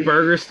there with a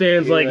burger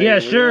stand's like, yeah,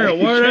 sure,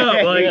 word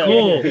up, like,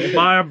 cool,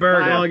 buy a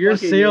burger. Oh, your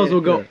sales will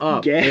go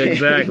up.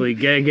 Exactly,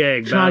 gang.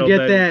 Trying to Battle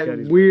get of that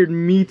Gettysburg. weird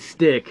meat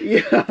stick.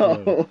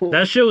 Yo.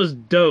 That shit was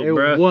dope, It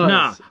bro. was.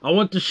 Nah, I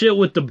want the shit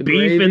with the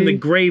beef and the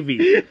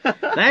gravy.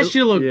 That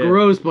shit looked Yeah.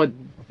 gross, but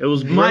It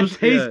was my gross,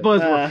 taste yeah.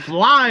 buds were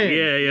flying.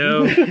 Yeah, yo.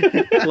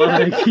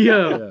 Like,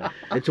 yo. Yeah.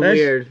 It's That's-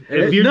 weird.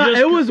 If you No,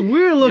 just- it was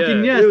weird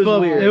looking, Yeah. yes, It was but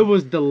weird. it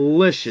was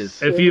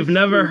delicious. If you've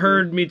never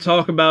heard me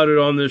talk about it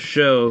on this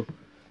show,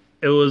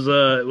 it was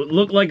it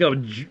looked like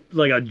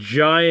a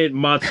giant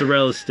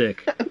mozzarella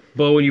stick,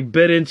 but when you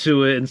bit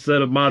into it,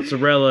 instead of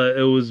mozzarella,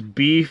 it was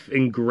beef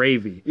and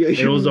gravy. Yeah, And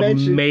it you was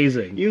mentioned-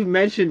 amazing. You've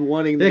mentioned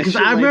wanting that. Yeah, 'cause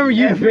shit, I like, remember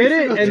you every bit it,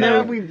 single and then-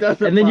 time we've done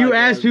the And then you podcast,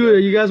 asked people, bro.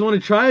 you guys want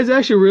to try? It's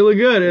actually really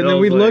good. And I then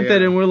we was like, looked at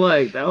it yeah. and we're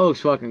like, that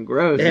looks fucking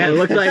gross. Yeah, it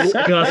looks like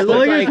Disgusting. it Well,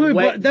 looks I guess like we-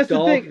 wet but that's the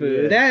dog thing.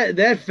 food.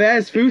 That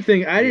fast food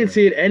thing, I didn't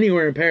see it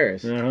anywhere in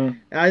Paris. Uh-huh.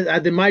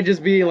 It might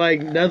just be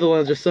like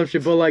Netherlands or some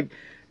shit, but like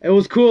it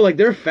was cool. Like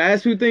their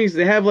fast food things,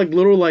 they have like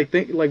little like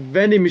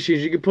vending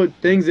machines. You can put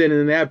things in,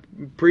 and they have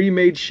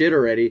pre-made shit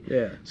already.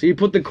 Yeah, So you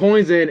put the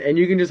coins in, and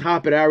you can just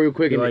hop it out real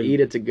quick and Like- eat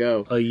it to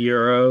go. a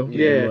euro.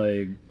 Yeah.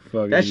 like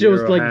fucking. That shit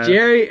was euro like half.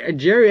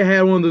 Jerry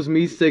had one of those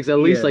meat sticks at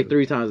least Yeah. like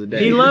 3 times a day.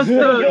 He left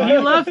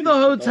the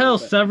hotel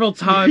several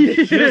times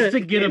just to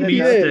get a meat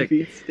Yeah, stick.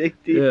 meat stick,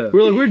 dude. Yeah.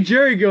 We're like, where'd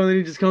Jerry go? And then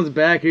he just comes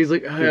back and he's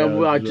like, hey, Yeah,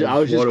 I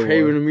was just what a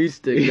craving war. a meat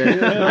stick,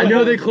 man. I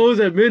know they close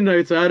at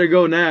midnight, so I had to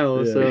go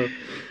now. Yeah. So,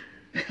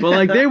 but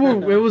like it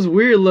was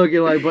weird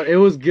looking, like, but it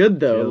was good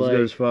though. Yeah, it was like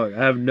good as fuck.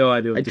 I have no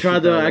idea. What I the tried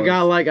shit that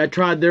I was.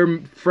 tried their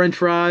French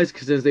fries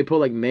because since they put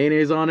like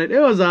mayonnaise on it, it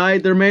was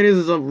alright. Their mayonnaise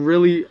is a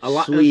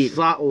lot Sweet. a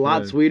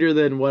lot Yeah. sweeter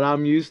than what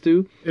I'm used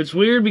to. It's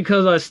weird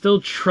because I still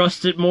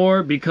trust it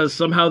more because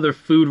somehow their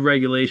food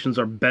regulations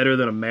are better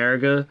than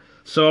America.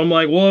 So I'm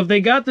like, well, if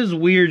they got this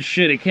weird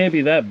shit, it can't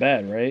be that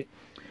bad, right?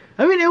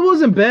 I mean, it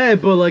wasn't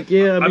bad, but like,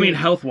 yeah, I mean,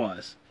 health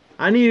wise,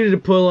 I needed to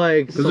put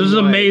like because some, there's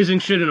like- amazing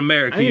shit in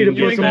America. I need You to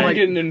can put get some, that. like-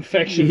 get an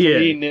infection Yeah.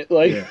 from eating it.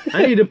 Like, Yeah.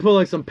 I need to put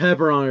like some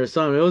pepper on it or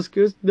something. It was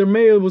cause their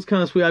mayo was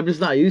kind of sweet. I'm just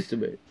not used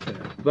to it.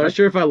 But I'm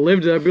sure if I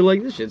lived there, I'd be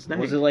like, this shit's nice.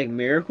 Was it like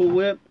Miracle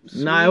Whip?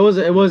 Nah, it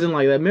wasn't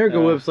like that.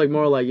 Miracle Uh, Whip's like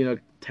more like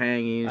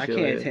tangy and I shit.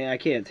 can't. like that. I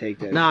can't take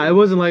that. Nah, shit. it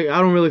wasn't like I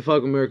don't really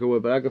fuck with Miracle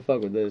Whip, but I could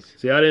fuck with this.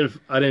 See, I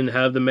didn't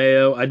have the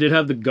mayo. I did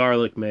have the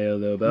garlic mayo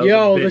though. But that was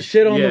Yo, a bit, the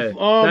shit on yeah, the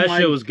oh that my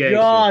shit was gangster.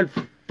 god,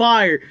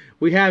 fire!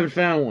 We haven't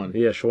found one.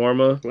 Yeah,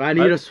 shawarma. I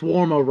need a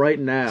shawarma right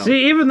now.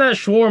 See, even that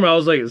shawarma, I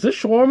was like, is this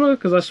shawarma?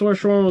 Because I swear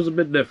shawarma was a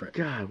bit different.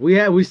 God,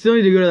 we still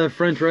need to go to that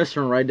French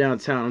restaurant right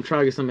downtown. I'm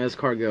trying to get some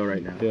escargot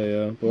right now.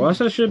 Yeah. But why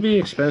that shit be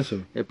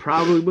expensive? It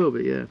probably will,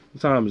 but yeah.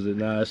 What time is it?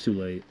 Nah, it's too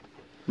late.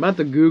 I'm about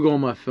to Google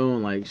on my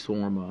phone like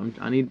shawarma.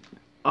 I need.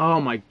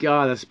 Oh my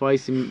god, that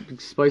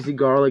spicy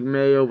garlic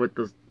mayo with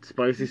the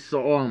spicy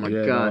sauce. Oh my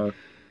Yeah, god, nah.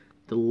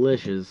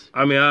 delicious.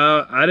 I mean,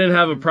 I didn't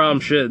have a problem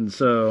shitting,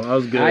 so I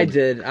was good. I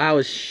did. I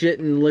was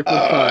shitting liquid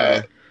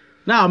fire.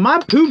 Nah, my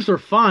poops were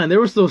fine. They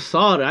were still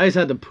solid. I just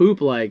had to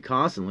poop like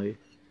constantly.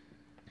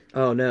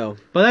 Oh no.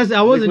 But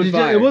I wasn't Liquid just,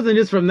 fire. it wasn't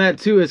just from that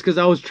too. It's because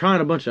I was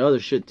trying a bunch of other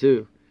shit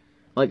too.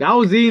 Like I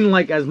was eating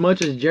like as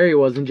much as Jerry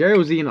was, and Jerry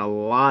was eating a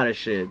lot of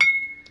shit.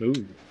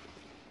 Ooh.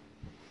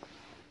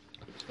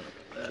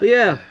 But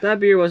yeah, that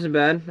beer wasn't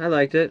bad. I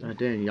liked it. God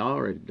damn, y'all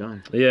already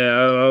done.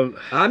 Yeah.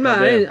 I'm not.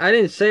 I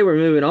didn't say we're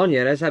moving on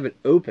yet. I just haven't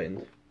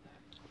opened.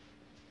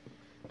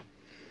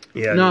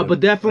 Yeah. No, dude. but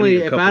definitely, I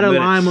need a if couple I had a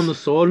minutes. lime on the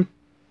sword,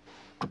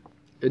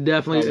 it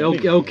definitely Oh,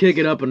 it'll kick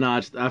it up a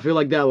notch. I feel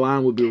like that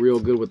lime would be real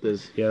good with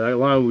this. Yeah, that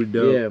line would be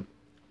dope.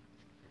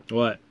 Yeah.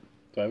 What?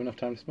 Do I have enough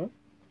time to smoke?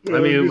 I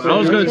mean, I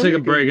was gonna take a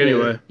break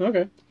anyway.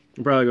 Okay.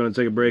 I'm probably gonna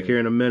take a break here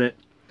in a minute.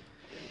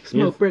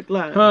 Smoke brick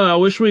lime. Huh, I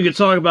wish we could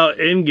talk about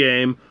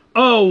Endgame.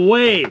 Oh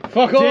wait,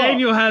 Fuck off.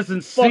 Daniel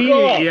hasn't Fuck seen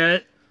off. it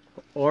yet.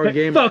 Or Hey,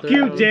 Game fuck of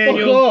you, Thrones.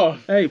 Daniel. Fuck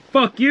off. Hey,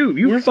 fuck you.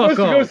 You We're fuck supposed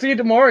to go off. see it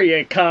tomorrow,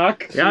 you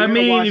cock. Yeah, I You're gonna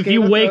mean, watch if Game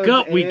you of wake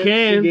Thrones up, we and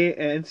can.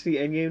 see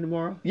Endgame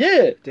tomorrow.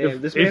 Yeah.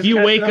 Damn, this if man's you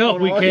catching wake up,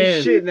 on we all his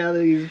can. Shit now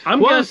that he's. I'm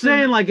Well, I'm guessing,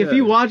 saying, like, if yeah.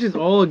 he watches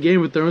all of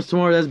Game of Thrones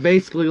tomorrow, that's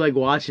basically like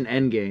watching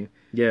Endgame.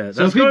 Yeah, that's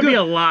So if he gonna go- be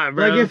a lot,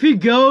 bro. Like, if he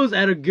goes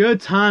at a good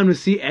time to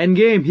see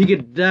Endgame, he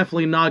could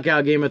definitely knock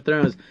out Game of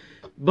Thrones.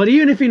 But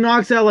even if he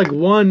knocks out like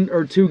 1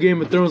 or 2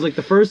 Game of Thrones, like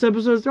the first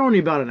episodes, they're only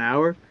about an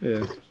hour.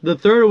 Yeah. The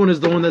third one is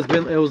the one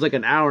it was like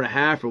an hour and a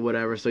half or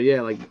whatever. So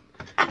yeah, like,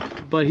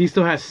 but he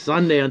still has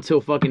Sunday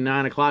until fucking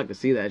 9 o'clock to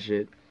see that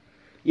shit.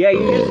 Yeah, you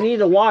just need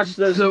to watch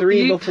those So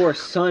 3 eat before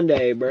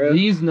Sunday, bro.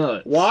 These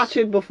nuts. Watch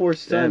it before Damn,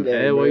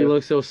 Sunday. Ed, why bro. you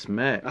look so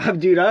smacked?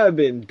 Dude, I've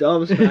been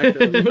dumb smacked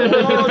all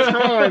the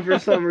time for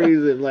some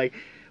reason. Like,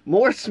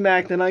 more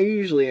smacked than I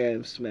usually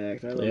am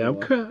smacked. I don't Yeah,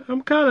 know.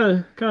 I'm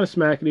kind of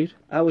smacked.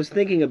 I was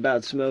thinking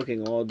about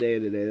smoking all day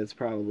today. That's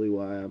probably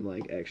why I'm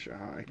like extra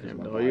high. 'Cause Damn,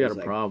 my dog, you got body's a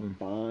like, problem.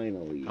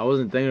 Finally. I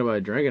wasn't thinking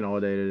about drinking all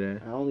day today.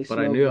 I only but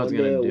I smoke knew I was one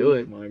gonna day a do week,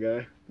 it. my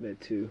guy.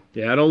 That too.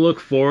 Yeah, I don't look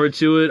forward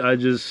to it. I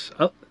just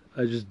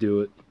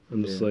do it.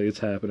 I'm just Yeah. like, it's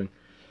happening.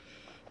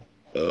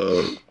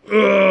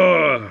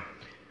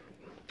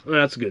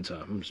 That's a good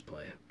time. I'm just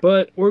playing.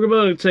 But we're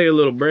going to take a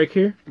little break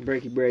here.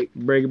 Breaky break.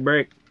 Break.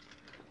 Break.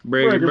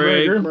 Did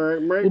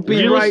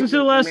you listen to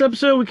the last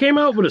episode? We came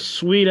out with a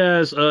sweet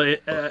ass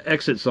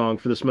exit song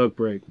for the smoke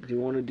break. Do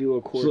you want to do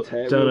a quartet?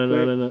 real quick?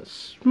 Dun-dun-dun-dun-dun.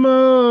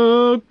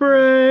 Smoke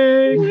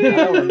break. I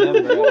don't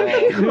remember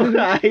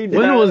at all.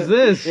 When was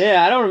this?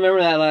 Yeah, I don't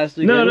remember that last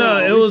week. No, it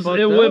fucked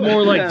went up.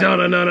 more like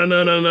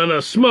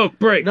dun-dun-dun-dun-dun-dun-dun. Smoke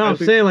break. No, I'm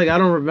saying like I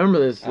don't remember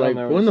this. I don't Like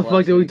remember when this the fuck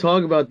last did we week.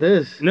 talk about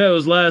this? No, it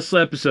was last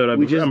episode.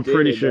 I'm did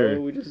pretty it, sure.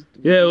 bro. We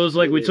Yeah, it was just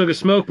like did we it. took a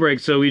smoke break,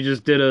 so we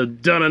just did a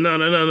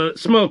dun-dun-dun-dun-dun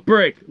smoke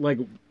break. Like,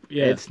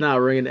 yeah, It's not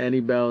ringing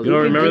any bells. You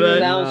don't remember that?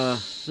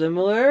 Sounds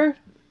similar.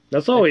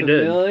 that's all we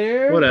did.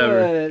 Familiar,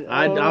 Whatever. but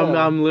I don't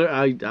know.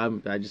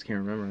 I just can't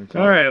remember. I'm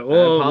All right, sorry. I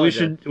well,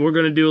 apologize. we're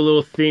gonna do a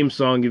little theme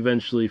song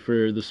eventually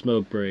for the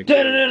smoke break.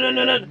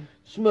 Dun-dun-dun-dun-dun.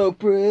 Smoke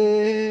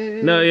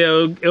break. No,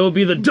 yeah, it'll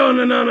be the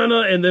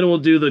dun-dun-dun-dun-dun, and then we'll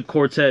do the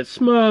quartet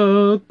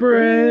smoke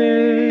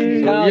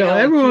break. Kinda Yo, like how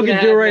everyone can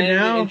 2.5 do it right minutes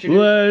now. to introduce-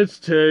 Let's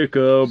take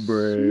a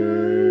break.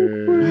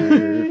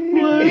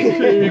 Let's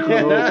take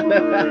a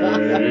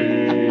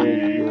break.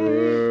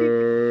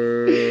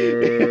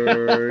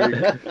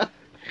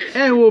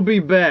 And we'll be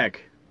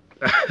back.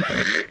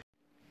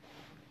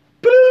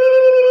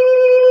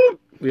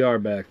 We are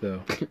back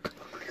though.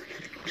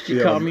 You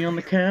Yeah. caught me on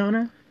the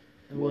counter.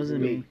 It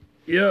wasn't me.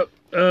 Yep.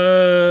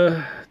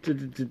 So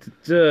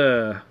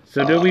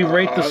did we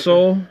rate the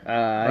soul?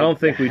 I don't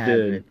think we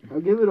did. I'll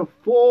give it a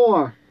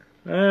 4.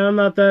 I'm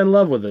not that in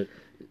love with it.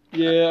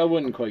 Yeah, I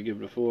wouldn't quite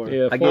give it a 4.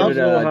 Yeah, I four's give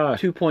it a little a high.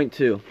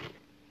 2.2.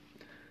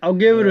 I'll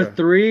give it Yeah. a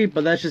 3,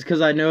 but that's just because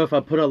I know if I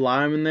put a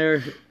lime in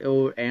there, it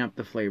will amp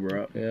the flavor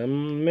up. Yeah,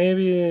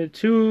 maybe a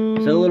 2.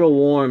 It's a little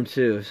warm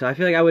too, so I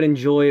feel like I would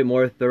enjoy it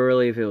more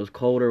thoroughly if it was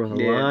colder with a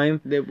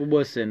lime. It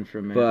was sitting for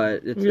a minute.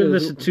 But it's Give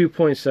this a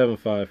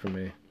 2.75 for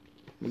me.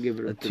 we'll give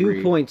it a a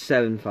 3.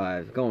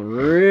 2.75. Going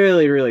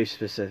really, really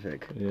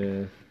specific.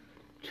 Yeah,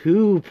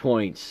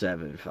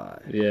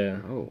 2.75. yeah.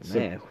 Oh It's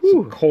man. It's a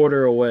Whew.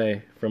 quarter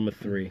away from a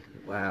 3.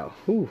 Wow.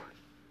 Whew.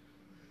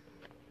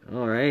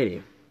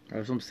 Alrighty.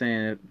 That's what I'm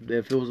saying.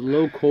 If it was a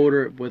little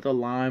colder with a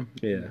lime,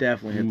 Yeah,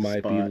 definitely you hit the might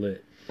spot. be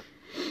lit.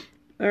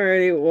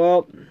 Alrighty.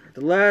 Well,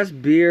 the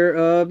last beer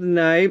of the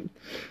night.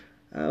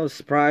 I was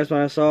surprised when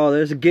I saw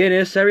this.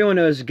 Guinness. Everyone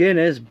knows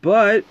Guinness,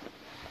 but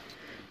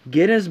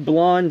Guinness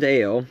Blonde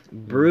Ale,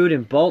 brewed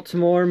in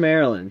Baltimore,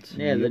 Maryland.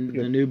 Yeah, the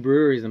new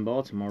breweries in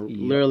Baltimore,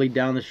 literally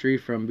down the street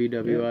from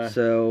BWI.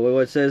 So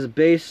what it says,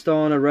 based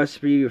on a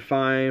recipe you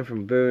find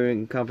from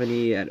brewing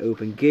company at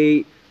Open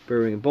Gate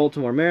Brewing in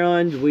Baltimore,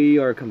 Maryland, we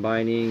are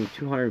combining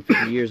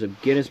 250 years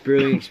of Guinness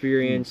brewing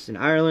experience in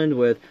Ireland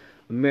with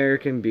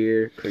American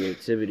beer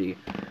creativity.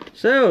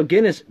 So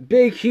Guinness,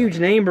 big huge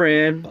name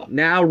brand,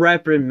 now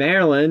repping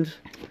Maryland.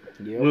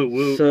 Woo,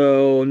 woo.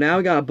 So now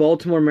we got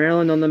Baltimore,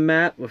 Maryland on the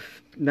map with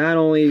not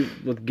only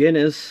with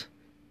Guinness,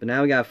 but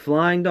now we got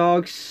Flying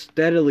Dog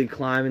steadily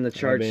climbing the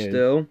charts mean,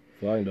 still.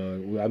 Flying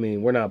Dog. I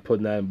mean, we're not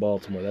putting that in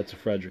Baltimore. That's a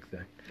Frederick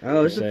thing.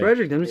 Oh, this is Saying.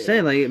 Frederick. I'm just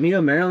saying, like,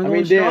 Maryland I going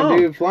mean, damn, strong.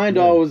 dude, Flying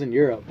Dog was in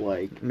Europe,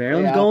 like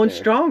Maryland's way out going there.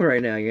 strong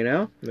right now, you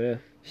know? Yeah.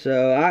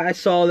 So I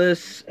saw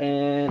this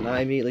and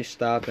I immediately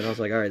stopped and I was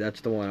like, all right,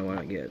 that's the one I want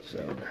to get.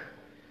 So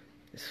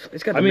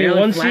it's got the I mean, Maryland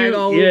once flag you,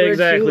 all yeah, over it, too.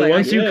 exactly. Like,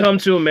 Once you yeah. come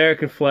to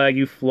American flag,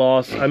 you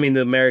floss. I mean,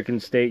 the American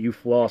state, you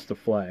floss the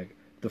flag.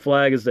 The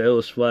flag is the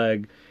illest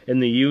flag in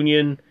the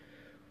Union.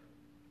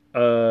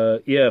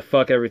 Yeah,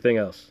 fuck everything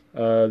else.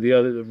 The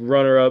other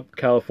runner-up,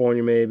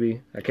 California,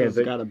 maybe. I can't It's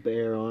think. got a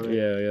bear on it.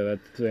 Yeah, that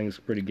thing's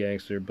pretty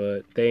gangster,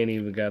 but they ain't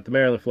even got the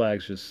Maryland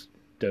flag's just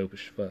dope as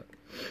fuck.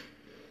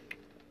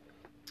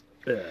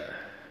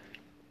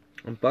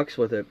 I'm bucks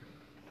with it.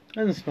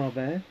 Doesn't smell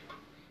bad.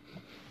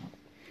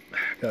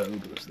 Gotta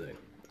open this thing.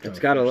 It's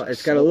got a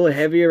little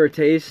heavier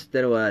taste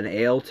than what an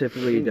ale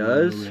typically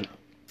does.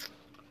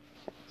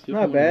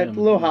 Not bad. A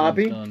little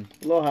hoppy. A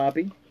little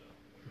hoppy.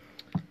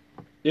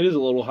 It is a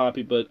little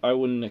hoppy, but I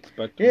wouldn't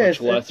expect Yeah,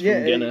 much less from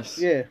Guinness.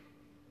 Yeah,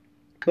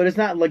 but it's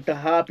not like the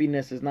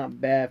hoppiness is not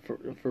bad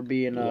for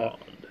being Blonde.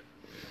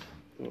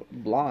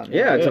 blonde.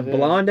 Yeah, it's a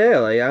blonde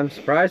ale. Like, I'm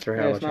surprised for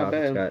how Yeah, much it's not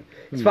alcohol it's bad.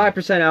 got.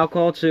 It's 5%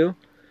 alcohol too.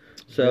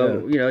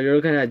 So, Yeah. you're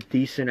looking at a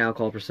decent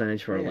alcohol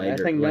percentage for a Yeah, lighter. I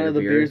think none lighter of the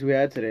beer. beers we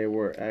had today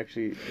were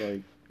actually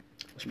like.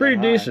 It's pretty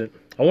High. decent.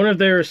 I wonder if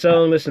they were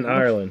selling this in How much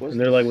Ireland, was and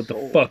they're like, "What the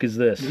this sold?" fuck is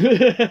this?"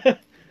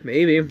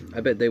 Maybe.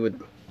 I bet they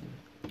would.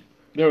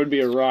 There would be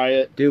a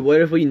riot. Dude,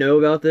 what if we know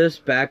about this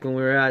back when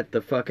we were at the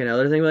fucking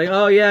other thing? Like,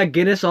 oh yeah,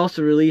 Guinness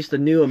also released a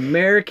new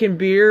American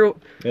beer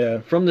Yeah.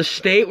 from the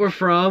state we're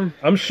from.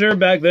 I'm sure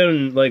back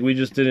then, like, we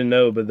just didn't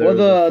know, but there Well,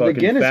 was a the fucking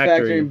Guinness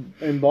factory.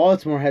 in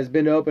Baltimore has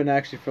been open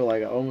actually for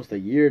like almost a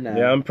year now.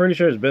 Yeah, I'm pretty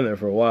sure it's been there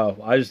for a while.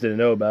 I just didn't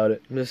know about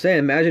it. I'm just saying,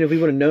 imagine if we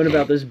would have known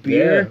about this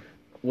beer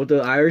with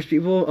the Irish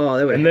people. Oh,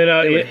 they would, And then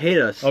they would hate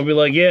us. I'll be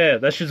like, yeah,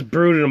 that shit's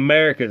brewed in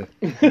America,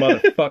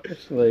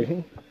 motherfuckers.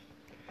 Like,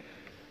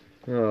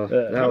 Oh, I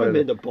that I haven't would've-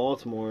 been to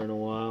Baltimore in a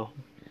while.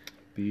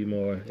 be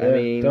more. I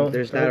mean,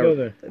 there's don't not go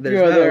there. there's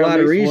Go not there a at lot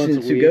of least once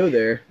reasons a to week. go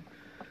there.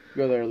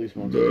 Go there at least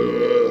once.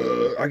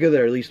 I go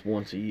there at least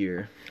once a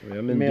year. I mean,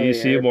 I'm in Mainly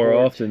DC more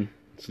airports. often.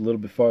 It's a little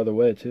bit farther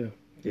away too.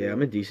 Yeah,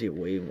 I'm in DC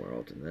way more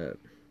often than that.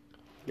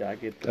 Yeah, I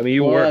get. I mean,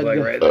 you work like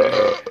right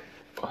there.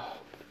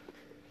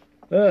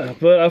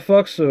 But I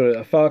fucks with it.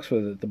 I fucks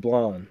with it. The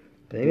blonde.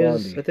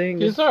 Blondie. I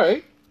think It's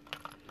alright.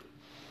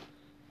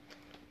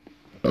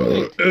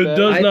 It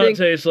does I not think-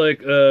 taste like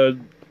the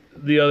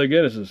other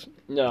Guinnesses.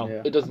 No,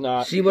 Yeah. it does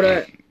not. see what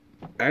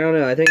I don't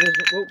know. I think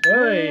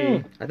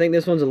Hey, I think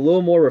this one's a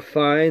little more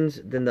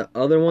refined than the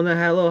other one that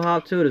had a little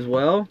hop to it as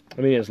well.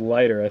 I mean it's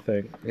lighter. I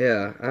think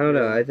Yeah, I don't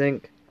know. I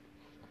think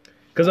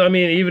because I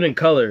mean even in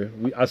color,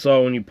 I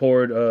saw when you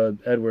poured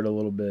Edward a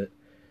little bit.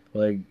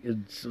 Like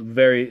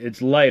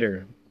it's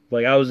lighter.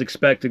 Like I was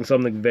expecting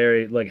something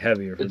very like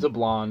heavier. It's a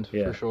blonde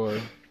Yeah. for sure.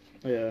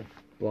 Yeah.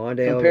 blonde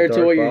ale Compared to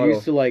dark what you're bottle.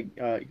 used to,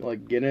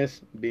 like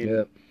Guinness being.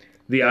 Yeah.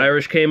 The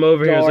Irish came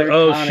over here. It's like, Dark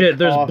oh tonic shit,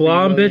 there's coffee,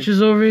 blonde really.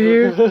 bitches over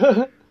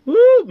here.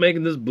 Woo,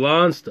 making this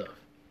blonde stuff.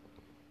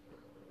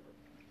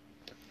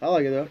 I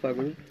like it though. I fuck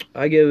with it.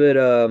 I give it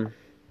a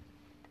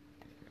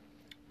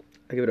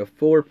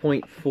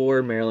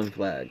 4.4 Maryland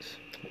Flags.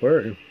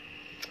 Word.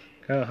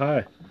 Kind of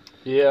high.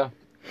 Yeah.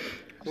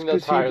 I think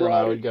that's Because he higher than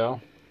I brought would it.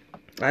 go.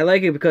 I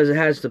like it because it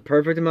has the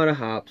perfect amount of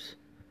hops.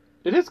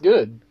 It is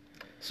good.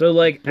 So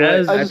like But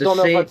as I At just the don't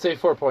know same- if I'd say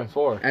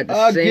 4.4. At the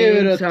I'll same give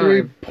it a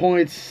time,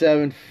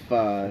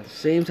 3.75.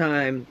 same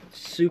time,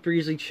 super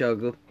easily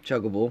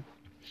chuggable.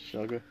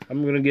 Sugar.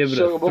 I'm gonna give it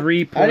a Chuggable.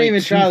 3.25. I didn't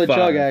even try the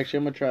chug. Actually,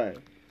 I'm gonna try it.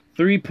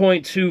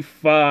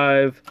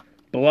 3.25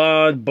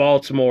 blonde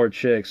Baltimore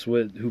chicks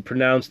who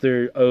pronounce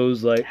their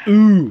O's like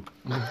ooh.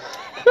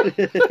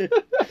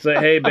 It's like,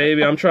 hey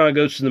baby, I'm trying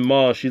to go to the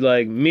mall. She's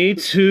like, me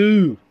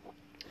too.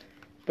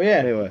 But yeah,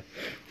 Anyway,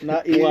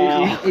 not easy,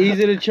 Wow.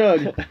 easy to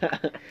chug.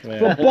 man,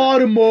 For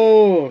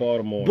Baltimore.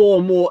 Baltimore.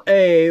 Baltimore,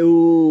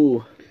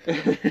 ooh.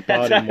 That's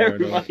Baltimore, how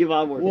everybody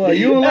Baltimore. What?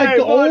 You don't like Hey,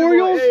 the Baltimore,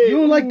 Orioles? hey, You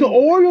don't like the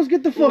ooh. Orioles?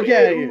 Get the fuck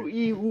out of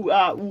here.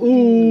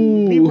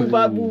 Ooh. People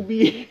by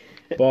movie.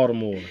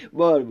 Baltimore.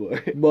 Baltimore.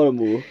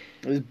 Baltimore.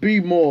 Let's be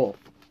more.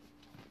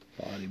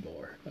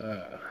 Baltimore.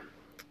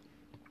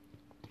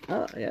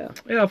 Oh, yeah.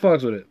 Yeah, I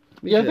fucks with it.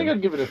 Yeah, I think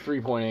I'd give it a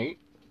 3.8.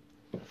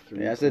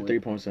 Yeah, I said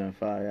 3.75.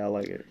 Yeah, I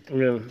like it. I'm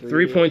gonna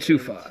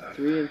 3.25.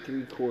 3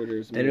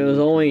 3/4. And it was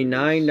only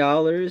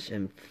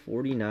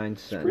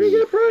 $9.49. Pretty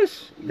good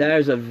price. That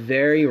is a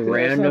very that's not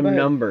random bad.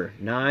 number.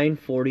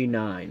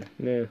 $9.49.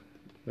 Yeah.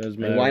 That's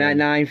And why not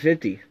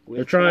 $9.50?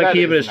 They're trying to That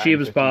keep it is as cheap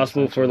as $9.50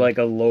 possible for essentially. like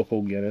a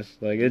local Guinness.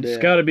 Like it's Yeah.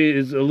 got to be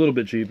it's a little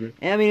bit cheaper.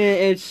 I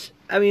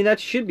mean, that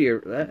should be,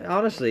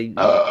 honestly,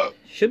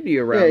 should be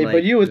around. Yeah, like,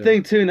 but you would yeah.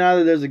 think too. Now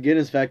that there's a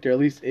Guinness factory, at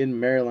least in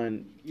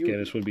Maryland.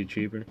 Guinness would be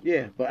cheaper.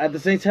 Yeah, but at the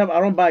same time, I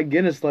don't buy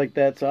Guinness like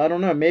that, so I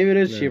don't know. Maybe it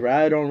is Yeah. cheaper.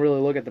 I don't really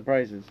look at the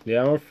prices.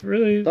 Yeah, I don't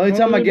really. The only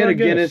time I don't get a really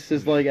buy Guinness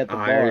is like at the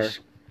Irish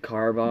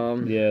car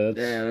bomb. Yeah, that's,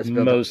 Yeah, that's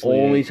about mostly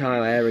the only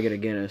time I ever get a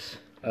Guinness.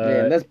 bar.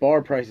 Yeah, and that's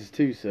bar prices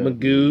too. So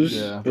Magoo's,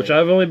 Yeah. which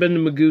I've only been to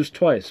Magoo's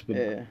twice, but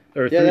yeah,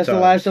 or yeah. 3 That's times. the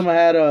last time I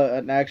had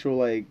an actual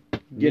like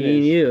Guinness. Me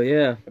and you,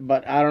 yeah.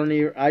 But I don't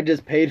even. I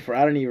just paid for.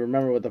 I don't even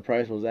remember what the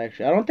price was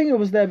actually. I don't think it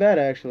was that bad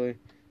actually.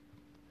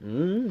 I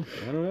don't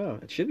know.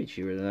 It should be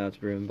cheaper than that. It's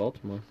brewed in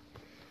Baltimore.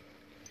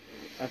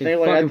 I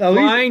think like Fucking at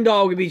least Flying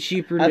Dog would be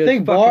cheaper. I than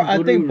think fucking bar- I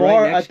Blue think right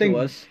bar- I next to think-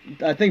 us.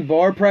 I think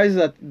bar prices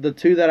at the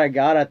two that I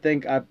got. I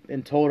think I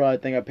in total. I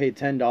think I paid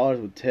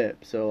 $10 with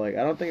tip. So like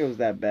I don't think it was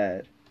that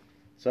bad.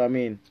 So I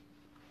mean,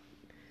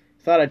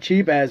 it's not a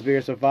cheap ass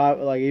beer. So if I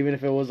like even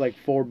if it was like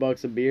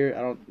 $4 a beer,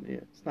 I don't. Yeah,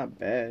 it's not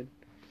bad.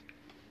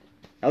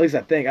 At least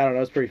I think. I don't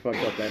know. It's pretty fucked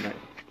up that night.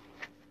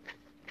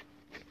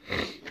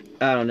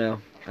 I don't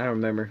know. I don't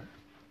remember.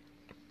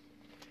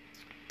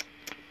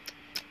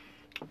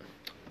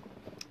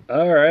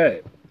 All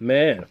right,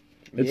 man.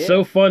 It's Yeah.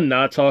 so fun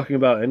not talking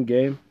about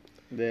Endgame.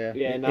 Yeah.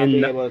 Yeah, not And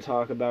being not- able to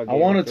talk about. I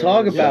wanna Game of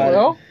talk Thrones. about it.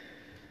 Well,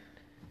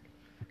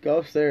 Go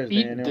upstairs,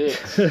 eat Daniel.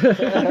 dicks.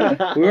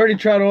 We already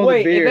tried all Wait,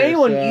 the beers. if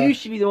anyone, so- you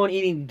should be the one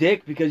eating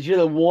dick because you're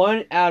the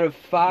one out of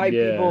 5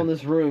 Yeah. people in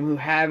this room who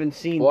haven't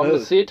seen Well, I'm gonna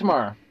both. see it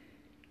tomorrow.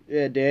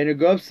 Yeah, Daniel,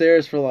 go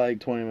upstairs for like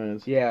 20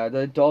 minutes. Yeah, the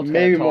adults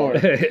Maybe gotta more.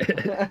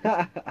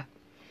 talk.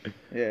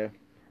 Yeah.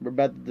 We're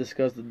about to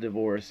discuss the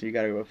divorce. You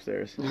gotta go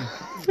upstairs.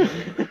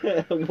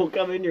 We'll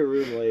come in your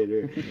room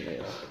later.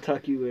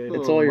 Tuck you in.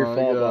 It's Oh all your my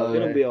fault, by God. the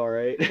It'll way. be all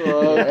right. It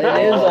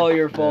is all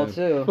your fault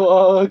too.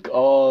 Fuck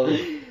all.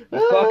 The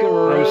fucking I'm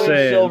ruined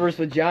saying. Silver's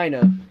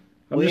vagina.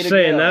 I'm Way just to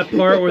saying go. that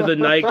part where the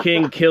Night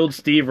King killed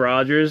Steve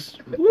Rogers.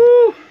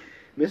 Woo!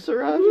 Mr.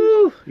 Rogers.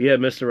 Woo! Yeah,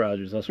 Mr.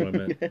 Rogers. That's what I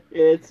meant.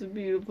 It's a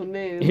beautiful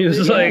name. He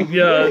was like,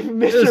 "Yeah,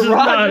 this is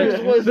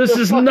Rogers was this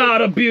the is fucking-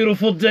 not a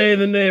beautiful day in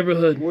the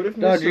neighborhood." What if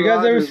Dog, Mr. did you guys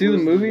ever Rogers see the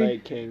was movie?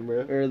 Night King,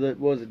 bro? Or what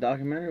was it,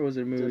 documentary or was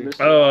it a movie?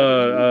 Mr.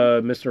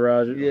 Oh, Mr.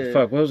 Rogers. Yeah.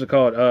 Fuck, what was it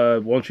called?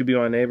 Won't You Be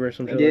My Neighbor or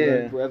something? Yeah. Like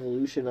that?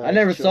 Revolutionized. I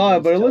never saw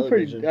it, but it looked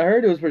pretty. television. I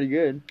heard it was pretty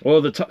good.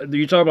 Well, you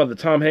talking about the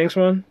Tom Hanks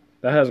one?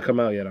 That hasn't come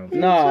out yet. I don't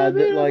think. Nah, I think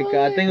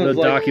it The was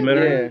like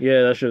documentary.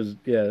 Yeah. Yeah, that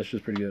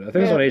show's pretty good. I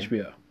think it's on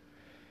HBO.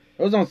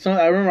 It was on some.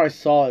 I remember I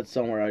saw it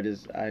somewhere. I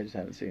just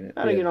haven't seen it.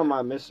 Gotta Yeah. get on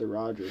my Mr.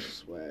 Rogers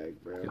swag,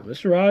 bro. Yeah,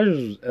 Mr. Rogers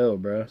was ill,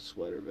 bro.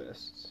 Sweater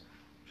vests.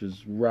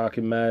 Just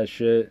rocking mad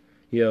shit.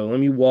 Yo, let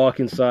me walk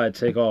inside,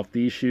 take off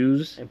these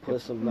shoes, And put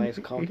some nice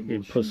comfortable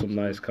and put some shoes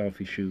nice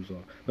comfy shoes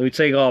on. Let me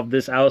take off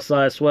this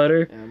outside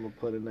sweater, And I'm gonna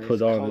put a nice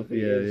Put on- comfy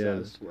yeah, inside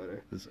yeah.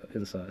 sweater. this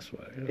inside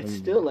sweater. Let It's me-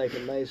 still like a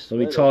nice Let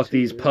me sweater, talk too,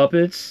 these man.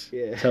 puppets.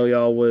 Yeah. Tell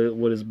y'all what it's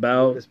What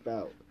about. it's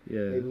about. Yeah.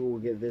 Maybe we'll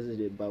get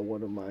visited by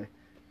one of my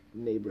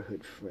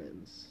neighborhood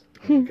friends.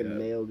 Oh, Like a God.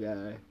 nail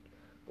guy.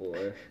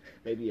 Or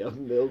maybe a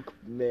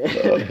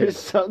milkman or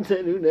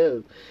something. Who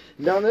knows?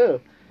 Don't know.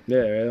 Yeah,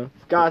 right.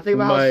 God, think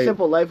about My- how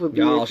simple life would be.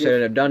 Y'all if you-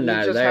 shouldn't have done you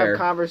that just there. have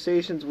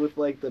conversations with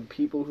like the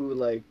people who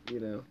like,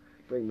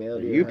 bring mail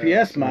to your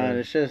UPS house. mine.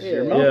 It's just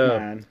your Yeah. milk Yeah.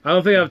 mine. I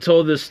don't think I've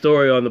told this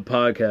story on the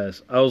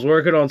podcast. I was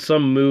working on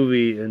some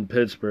movie in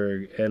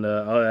Pittsburgh, and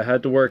I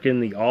had to work in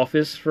the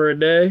office for a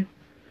day.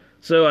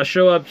 So I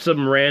show up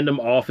some random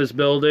office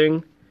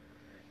building,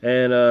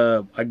 and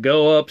I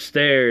go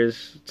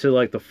upstairs to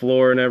like the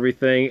floor and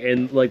everything,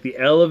 and like the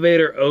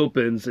elevator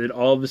opens, and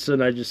all of a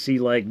sudden I just see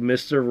like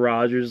Mr.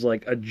 Rogers,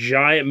 like a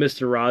giant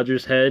Mr.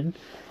 Rogers head.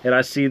 And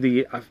I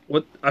see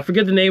I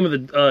forget the name of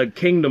the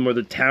kingdom or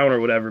the town or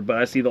whatever, but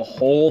I see the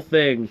whole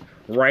thing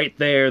right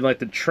there, and like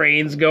the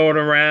trains going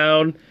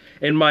around,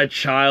 and my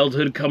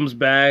childhood comes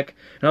back,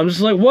 and I'm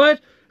just like, what?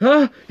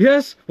 Huh?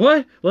 Yes?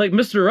 What? Like,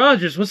 Mr.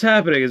 Rogers, what's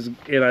happening?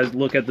 And I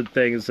look at the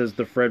thing, it says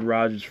the Fred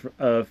Rogers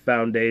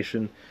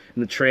Foundation,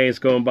 and the train's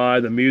going by,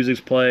 the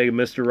music's playing, and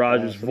Mr.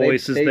 Rogers' So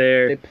voice is they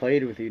there.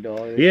 played with you,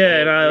 dog. Yeah,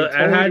 and they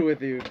I toyed had-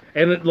 with you.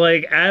 And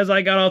like as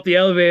I got off the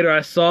elevator, I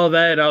saw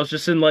that, and I was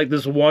just in like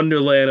this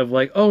wonderland of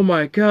like, oh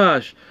my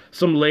gosh!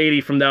 Some lady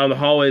from down the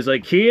hallway is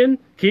like, Kian,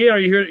 are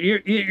you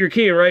here? You're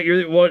Kian,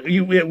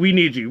 right? We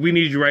need you. We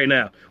need you right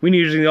now. We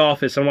need you in the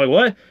office. I'm like,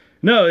 what?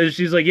 No, and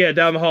she's like, yeah,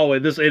 down the hallway.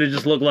 And it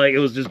just looked like it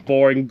was just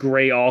boring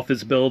gray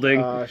office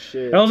building. Oh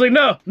shit. And I was like,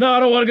 no, I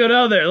don't want to go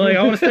down there. Like,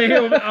 I want to stay here.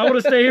 I want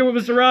to stay here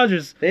with Mr.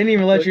 Rogers. They didn't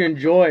even let you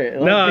enjoy it.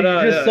 Like, No, you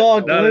no, just no, saw a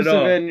not glimpse at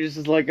of all. it, and you're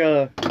just like,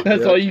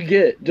 That's Yeah. all you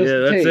get. Just Yeah, a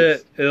that's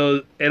taste.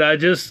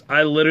 it.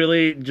 I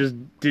literally just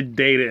did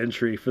data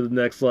entry for the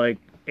next like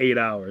 8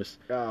 hours.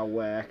 Ah,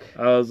 whack.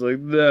 I was like,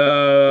 They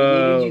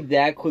no. needed you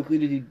that quickly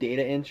to do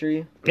data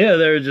entry. Yeah,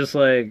 they were just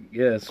like,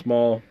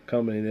 small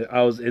company.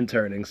 I was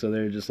interning, so they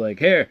were just like,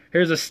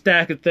 here's a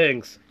stack of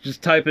things.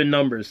 Just type in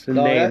numbers and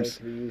No, names.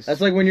 that's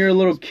like when you're a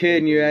little kid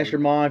and you ask your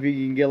mom if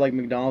you can get like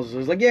McDonald's. So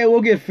it's like, yeah,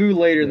 we'll get food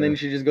later, and then Yeah.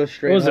 she just goes It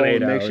straight wasn't home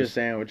 8 and makes you a hours.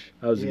 sandwich.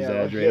 I was Yeah,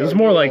 exaggerating. yeah, It was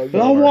more like yeah.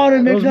 4. I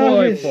wanted It was more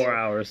like McNuggets. 4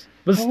 hours.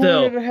 But I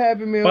still, wanted a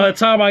Happy Meal. by the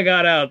time I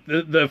got out,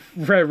 the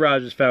Fred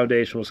Rogers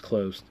Foundation was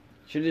closed.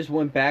 Should just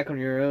went back on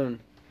your own.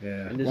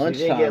 Yeah. And just, Lunch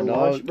You didn't get time,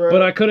 lunch, dog. bro.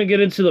 But I couldn't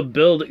get into the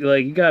building.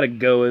 Like, you gotta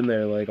go in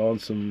there, like, on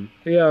some...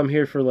 Yeah, I'm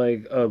here for,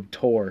 like, a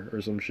tour or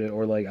some shit.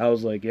 Or, like, I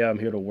was like, yeah, I'm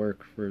here to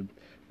work for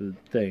the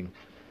thing.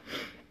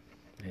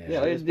 Yeah, all you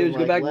have to It's do is been go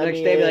like, back the let next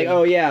me day and be like, in.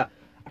 oh yeah,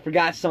 I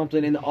forgot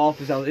something in the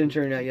office I was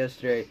interning at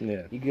yesterday.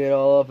 Yeah. You get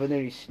all up and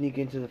then you sneak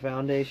into the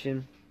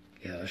foundation.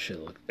 Yeah, that shit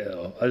looked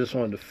ill. I just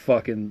wanted to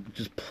fucking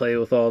just play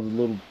with all the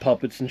little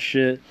puppets and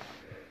shit.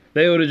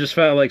 They would have just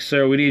found, like,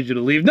 sir, we need you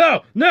to leave.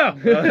 No!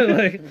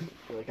 Like,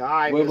 Like,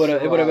 alright, It would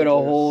have Mr. been a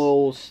Rogers.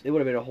 whole. It would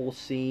have been a whole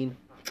scene.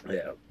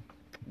 yeah.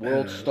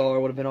 World Star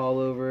would have been all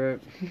over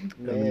it.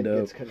 Man dope.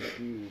 gets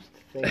confused.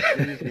 Thank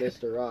you,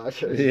 Mr.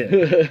 Rogers.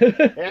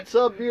 Yeah. That's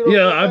a beautiful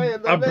Yeah, day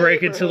in the I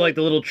break into, like,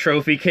 the little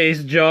trophy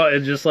case jaw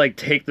and just, like,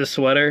 take the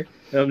sweater.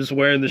 And I'm just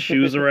wearing the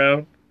shoes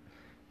around.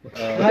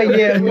 I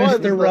am Once,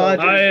 Mr. though.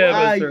 Rogers. I am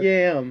I Mr.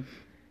 am.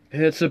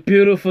 It's a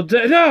beautiful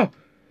day. No!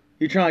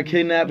 You trying to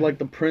kidnap like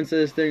the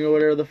princess thing or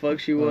whatever the fuck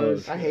she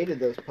was? I hated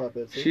those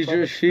puppets. Those She's your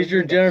puppets she's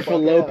your freaked me the Jennifer fuck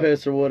out.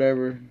 Lopez or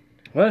whatever.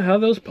 What? How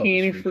those puppets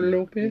freak Jennifer you?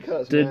 Lopez.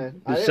 Because, Did,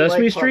 man, I did didn't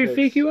Sesame like Street puppets.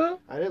 freak you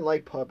out? I didn't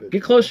like puppets.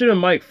 Get closer to the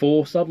mic,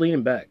 fool. Stop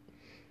leaning back.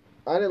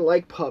 I didn't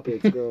like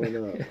puppets growing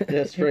up.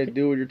 Yeah, straight.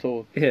 Do what you're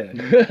told. Yeah.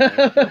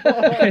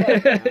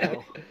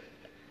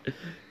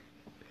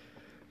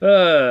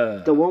 Wow.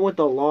 The one with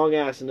the long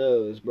ass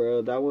nose,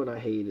 bro. That one I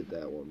hated.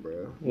 That one,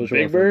 bro. Which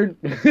Big one? Bird.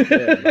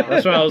 Yeah,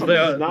 that's why I was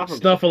there. Not from-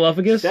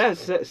 Snuffleupagus?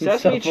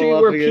 Sesame Street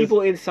were Snuffleupagus.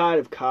 people inside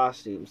of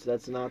costumes.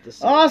 That's not the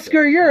same.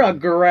 Oscar, thing. you're a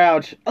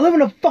grouch. I live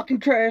in a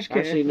fucking trash can.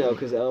 Actually, no,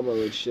 because Elmo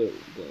would show the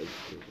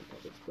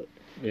puppets. But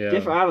Yeah.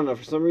 Different. I don't know.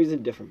 For some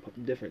reason, different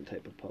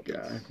type of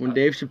puppets. When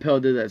Dave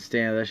Chappelle did that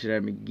stand, that shit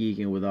had me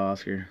geeking with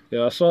Oscar.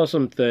 Yeah, I saw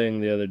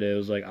something the other day. It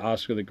was like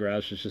Oscar the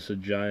Grouch is just a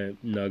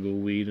giant nug of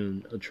weed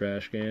in a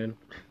trash can,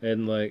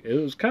 and like it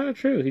was kind of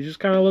true. He just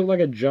kind of looked like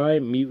a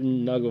giant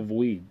mutant nug of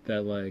weed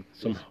that like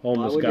some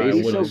homeless Why guy would he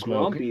be wouldn't so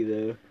smoke. grumpy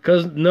though?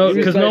 Cause no He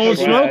was one that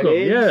smoked swag.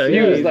 him. Yeah, He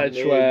yeah. was that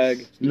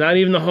swag. Not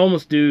even the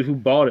homeless dude who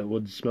bought it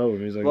would smoke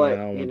him. He's like, But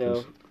nah, I don't you want know,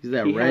 this. He's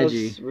that he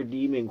Reggie. has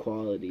redeeming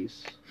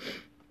qualities.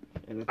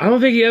 And I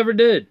don't think he ever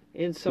did.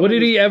 in some What of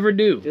did his- he ever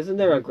do? Isn't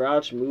there a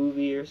Grouch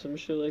movie or some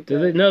shit like that?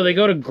 Did they? No, they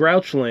go to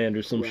Grouchland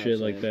or some shit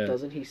Grouchland. like that.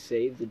 Doesn't he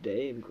save the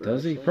day in Grouchland?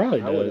 Does he?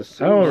 Probably I would does.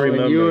 assume I don't so.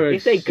 remember. You would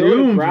If they go to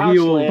assume Grouchland-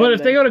 he'll- But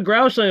if they go to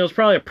Grouchland, it was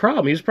probably a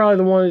problem. He's probably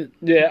the one.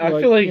 Yeah, I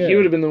Like, feel like yeah. he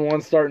would have been the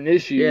one starting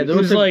issues. Yeah, It there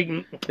was a- like,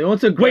 They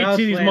went to wait till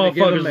these Grouchland to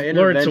give him motherfuckers an learn to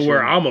intervention.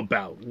 where I'm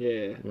about.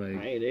 Yeah, Like-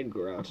 I ain't in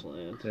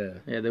Grouchland.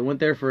 Yeah. Yeah, they went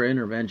there for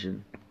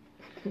intervention.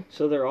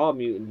 So they're all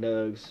mutant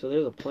nugs. So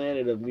there's a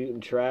planet of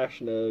mutant trash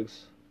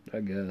nugs. I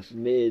guess.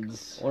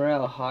 Mids. I wonder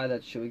how high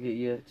that shit would get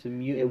you to It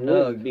mutant would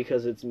nug.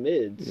 because it's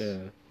mids. Yeah.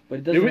 But it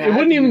It, doesn't. it have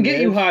wouldn't to even be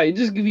get you mids. high. It'd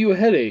just give you a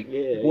headache.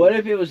 Yeah. What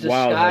if it was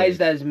Wild disguised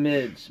headache. as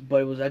mids,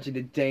 but it was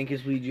actually the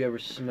dankest weed you ever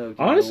smoked?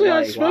 in Honestly, your I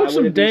life? smoked Why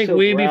some would it be dank so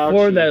weed before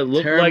grouchy? that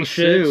looked like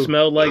shit, Tiramisu.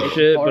 smelled like It's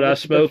shit, part but of I the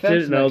smoked it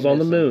defense and I was on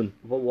the mechanism. moon.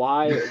 But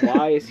why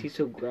is he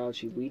so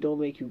grouchy? We don't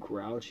make you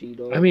grouchy,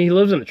 though. I mean, he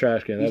lives in the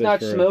trash can. He's that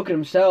not is for real. smoking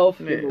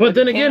himself. Yeah. But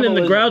then again, in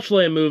the Cannibalism.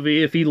 Grouchland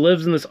movie, if he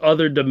lives in this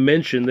other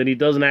dimension, then he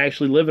doesn't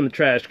actually live in a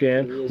trash He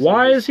can. lives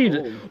Why in is his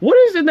he? home. What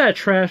is in that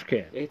trash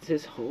can? It's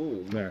his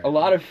home. All right. A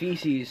lot of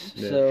feces,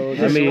 Yeah. so I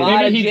there's mean, a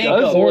lot Maybe of he Jacob.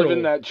 does live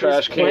in that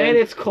trash His can,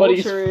 planet's but culture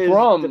he's is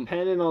from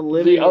dependent on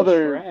living in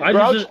other-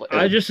 trash.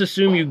 I just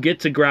assume you get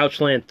to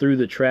Grouchland through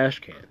the trash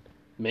can.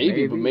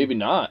 maybe, but maybe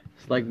not.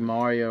 It's like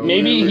Mario.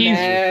 Maybe he's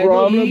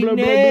from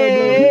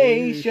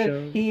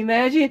Imagination.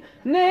 Imagination.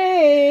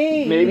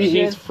 maybe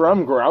he's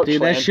from Grouchland.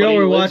 Dude, that but show he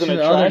we were lives in watching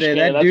a the other trash day, can,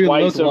 that that's dude why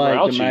he's looked so like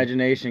grouchy. the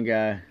Imagination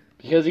guy.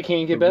 Because he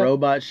can't The get back.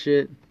 robot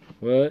shit.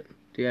 What?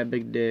 Dude had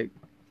big dick.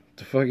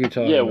 The fuck are you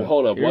talking Yeah, about? well,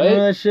 hold up. You remember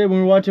What? that shit when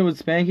we were watching with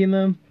Spanking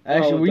them?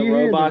 Actually, with were the you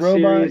here? robot The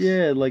robot? series?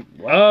 Yeah, like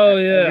Oh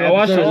yeah, Every I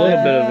watched a episode little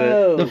is bit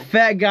of it. the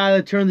fat guy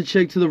that turned the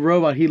chick to the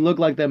robot. He looked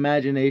like the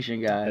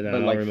Imagination guy, I but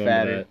don't like remember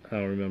fatter. that. I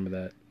don't remember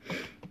that.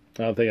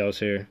 I don't think I was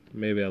here.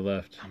 Maybe I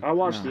left. I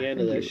watched Nah, the end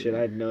I of that think shit. I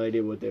had no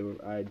idea what they were.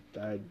 I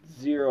had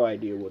zero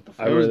idea what the I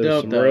fuck. It was remember there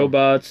was dope, some though.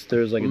 robots. There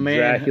was like a My man-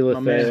 Dracula my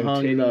man thing.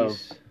 hung low.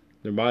 Titties.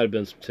 There might have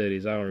been some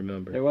titties. I don't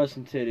remember. There was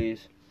some titties.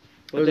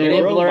 But They they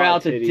didn't were blur robot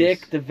out the titties.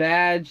 dick, the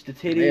vag, the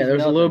titties. Yeah, there's a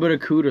nothing. little bit of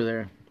cooter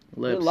there.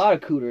 There's Lips. a lot of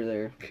cooter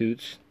there.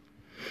 Cooch.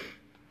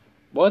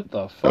 What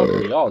the fuck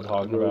are y'all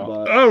talking about?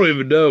 Robot. I don't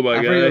even know, my I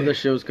forget what guy. the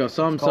show's called.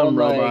 Some called,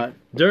 like- robot.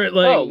 During,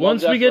 like Oh,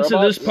 once Love, we Death, get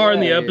to this Robots? part in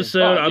the Yeah.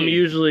 episode, Oh, I'm dude.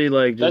 usually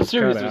like That just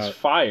series kind is of out.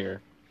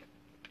 fire.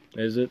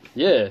 Is it?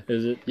 Yeah,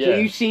 Is it? yeah. So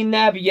you've seen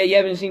that, but yet you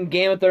haven't seen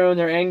Game of Thrones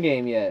or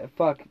Endgame yet.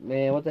 Fuck,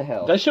 man, what the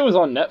hell? That show was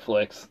on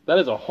Netflix. That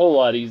is a whole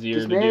lot easier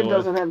This to man deal with.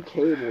 doesn't have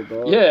cable,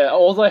 dog. Yeah,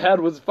 all I had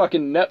was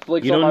fucking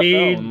Netflix You on don't my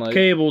need phone. Like,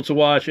 cable to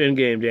watch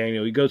Endgame,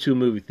 Daniel. You go to a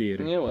movie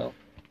theater. yeah, well.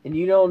 And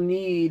you don't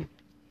need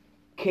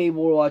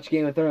cable to watch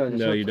Game of Thrones.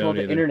 That's No, what you it's called don't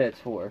the either. internet's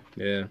for.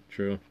 Yeah,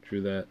 true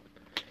that.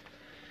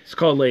 It's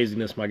called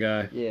laziness, my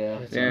guy. Yeah.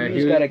 Yeah, you he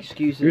just was- got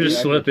excuses. You're just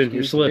after slipping.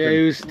 You're excuses. slipping. Yeah,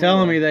 he was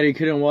telling me that he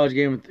couldn't watch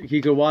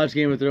he could watch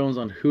Game of Thrones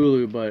on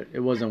Hulu, but it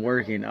wasn't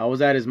working. I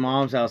was at his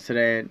mom's house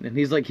today, and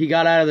he's like, he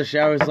got out of the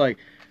shower. He's like,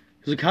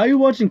 how you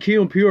watching Key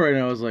and Peele right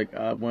now? I was like,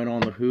 I went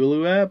on the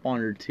Hulu app on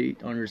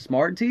your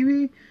smart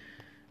TV.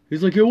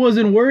 He's like, it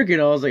wasn't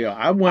working. I was like,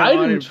 I went I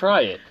on didn't it.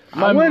 try it. I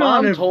My went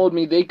mom on it- told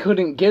me they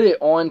couldn't get it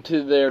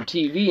onto their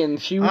TV, and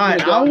she was Alright, going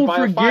to go I out and will buy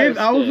a forgive-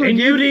 Fire I will Stick. And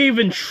you didn't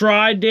even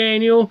try,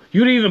 Daniel.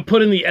 You didn't even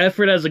put in the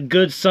effort as a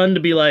good son to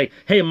be like,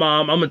 "Hey,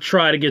 mom, I'm gonna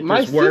try to get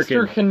My this working."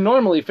 sister can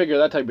normally figure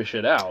that type of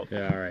shit out.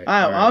 Yeah, all right.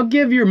 I'll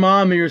give your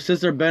mom and your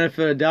sister a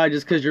benefit of the doubt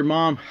just because your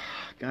mom,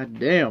 god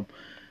damn.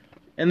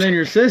 And then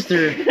your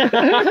sister,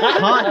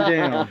 hot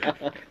damn.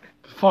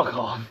 Fuck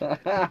off.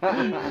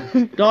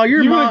 Dog,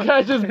 your You mom. would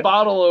catch this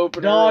bottle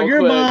opener Dog, real your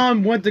quick.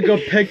 mom went to go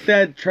pick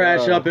that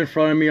trash up in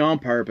front of me on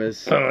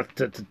purpose. Dun,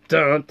 dun, dun,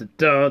 dun,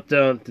 dun,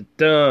 dun, dun,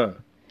 dun.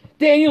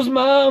 Daniel's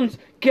mom's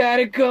got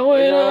it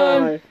going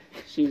on.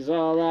 She's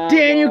all out.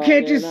 Daniel,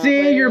 can't you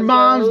see your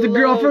mom's the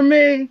girl for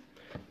me?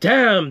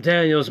 Damn,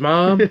 Daniel's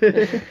mom.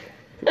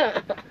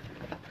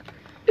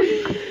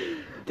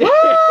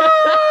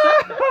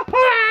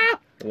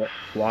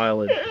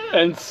 Wildin'.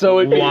 And so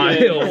it Wild,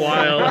 begins.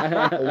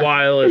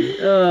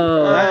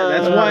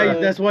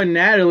 wildin'. That's why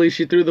Natalie,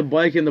 she threw the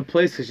bike in the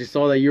place because she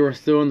saw that you were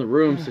still in the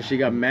room, so she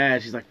got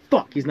mad. She's like,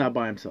 fuck, he's not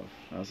by himself.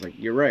 I was like,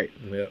 you're right.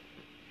 Yep.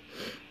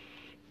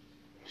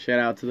 Shout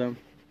out to them.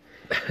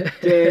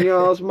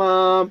 Daniel's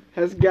mom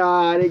has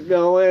got it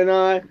going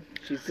on.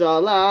 She's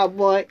all out,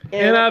 boy.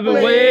 And I've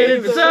been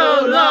waiting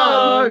so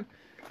long.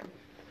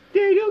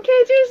 Daniel,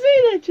 can't you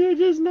see that you're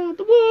just not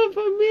the one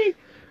for me?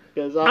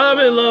 'Cause I'm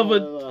in love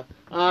with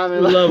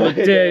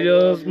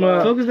Daniel's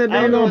mom. Fuck was that I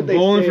don't band know on what they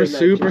Bowling say for in that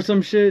Soup shit. or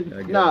some shit? I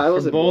guess. No, it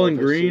wasn't Bowling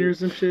for Green Soup. or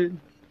some shit?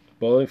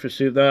 Bowling for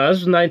Soup. No, this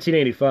was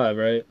 1985,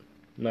 right?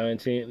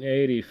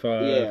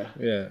 1985.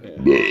 Yeah.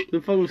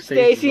 The fuck was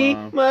Stacy, Stacy's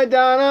mom?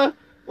 Madonna,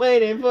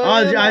 waiting for.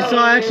 I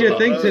saw actually a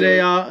thing today.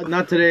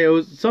 Not today. It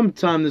was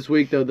sometime this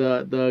week though.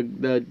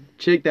 The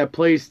chick that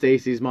plays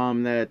Stacy's mom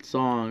in that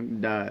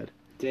song died.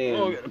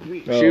 Damn.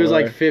 She was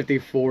like right.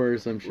 54 or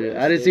some shit.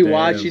 I didn't see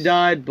why Damn. she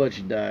died, but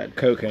she died.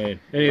 Cocaine.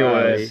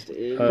 Anyway,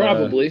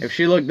 Probably. If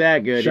she looked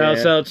that good,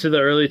 shouts yeah. out to the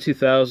early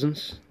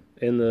 2000s.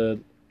 In the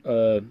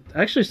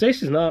actually,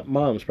 Stacy's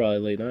mom's probably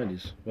late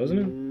 90s, wasn't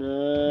it? No,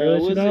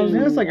 Early 2000s?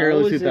 Yeah, it's like early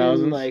I was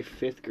 2000s. in like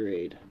 5th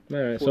grade. All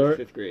right, 4th, so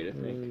 5th grade, I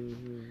think.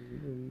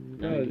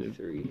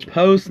 93.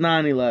 Post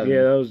 9/11.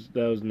 yeah,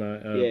 that was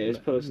not. Yeah, it's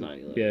post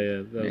 9/11.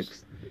 Yeah, that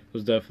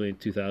was definitely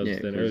 2000s Yeah,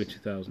 then, early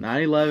 2000s.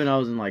 9/11. I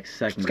was in like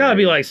second. It's gotta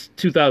be grade. like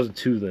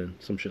 2002 then,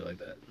 some shit like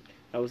that.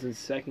 I was in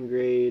 2nd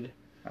grade.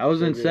 I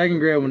was in second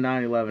grade when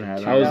 9/11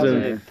 happened. I was in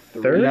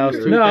 2003. third. That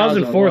was No, I was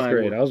in 4th 2001.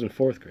 grade. I was in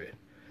 4th grade.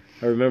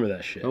 I remember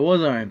that shit. It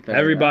wasn't in third.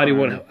 Everybody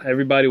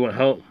Alright. went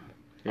home.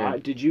 Yeah.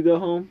 Did you go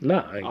home?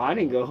 Nah, I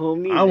didn't go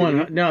home either. I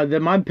went. No,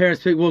 my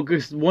parents picked. Well,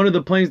 'cause one of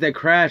the planes that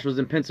crashed was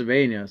in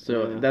Pennsylvania,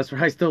 so Yeah. that's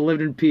where I still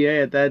lived in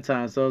PA at that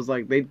time. So it was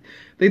like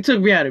they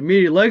took me out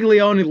immediately. Luckily,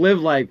 I only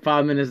lived like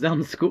 5 minutes down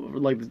the school,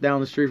 like down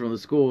the street from the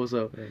school.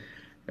 So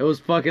it was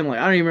fucking like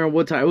I don't even remember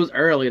what time. It was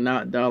early, and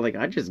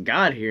I just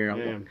got here. I'm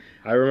Damn.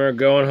 I remember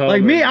going home.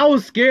 like me, and- I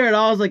was scared.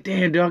 I was like,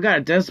 damn, dude, I got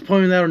a dentist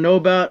appointment that I don't know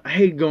about. I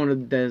hate going to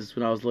the dentist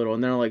when I was little,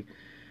 and they're like,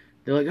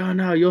 oh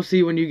no, you'll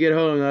see when you get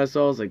home. And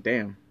so I was like,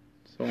 damn.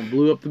 Someone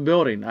blew up the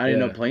building. I didn't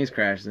Yeah. know planes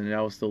crashed, and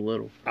I was still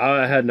little.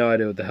 I had no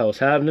idea what the hell was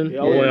happening. Yeah,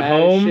 I went mad as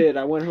home. Shit.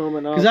 I went home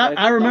and I was 'Cause I- like,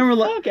 I remember, what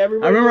the like- fuck?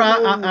 Everybody I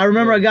went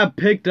remember home. I got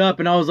picked up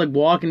and I was like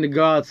walking to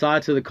go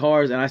outside to the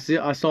cars and I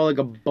saw like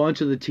a bunch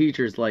of the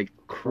teachers like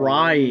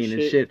crying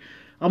and shit. shit.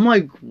 I'm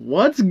like,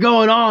 what's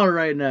going on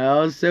right now?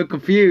 I was so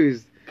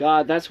confused.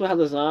 God, that's how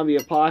the zombie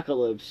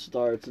apocalypse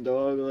starts,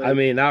 dog. Like, I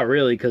mean, not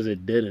really, because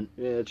it didn't.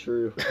 yeah,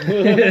 true.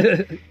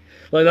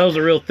 Like, that was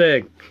a real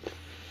thing.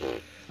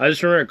 I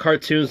just remember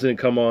cartoons didn't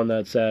come on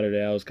that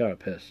Saturday. I was kind of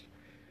pissed.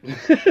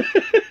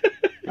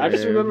 I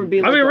just remember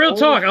being. I like, mean, the real only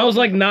talk. I was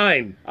fucking- like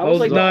 9. I was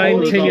like the 9,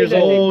 only 10 kid years that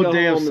didn't old. go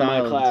Day of home in my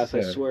silence. class. I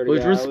Yeah. swear to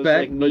With God. respect, it was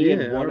like but me yeah,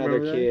 and I one other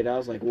remember that. kid. I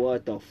was like,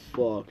 what the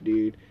fuck,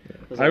 dude? I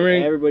was I like,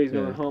 mean- everybody's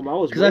going yeah. home. I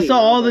was Because I waiting. saw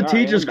all was the like, all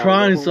right, teachers I'm down to crying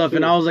go and home, stuff,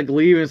 and too. I was like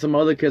leaving some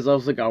other kids. I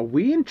was like, are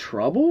we in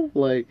trouble?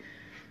 Like,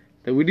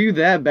 did we do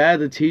that bad?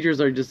 The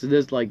teachers are just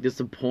this like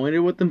disappointed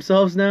with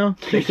themselves now.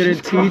 They couldn't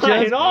teach us.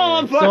 Crying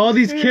all So all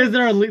these kids that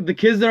are the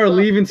kids that are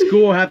leaving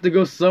school have to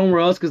go somewhere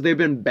else because they've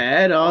been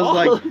bad. I was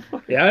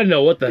like, Yeah, I didn't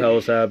know what the hell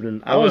was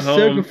happening. I was went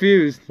so home.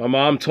 confused. My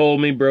mom told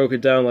me, broke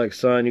it down like,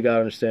 son, you gotta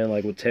understand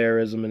like what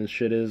terrorism and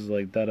shit is,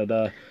 like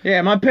da-da-da.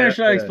 Yeah, my parents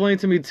tried to Yeah. explain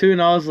to me too,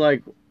 and I was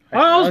like,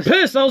 I was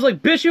pissed. I was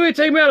like, bitch, you ain't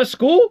take me out of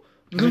school?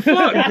 What the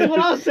fuck? That's what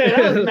I was saying.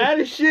 I was mad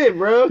as shit,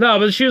 bro. No,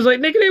 but she was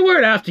like, nigga, they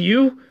weren't after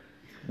you.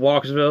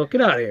 Walkersville,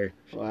 get out of here.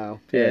 Wow.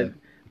 yeah.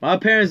 My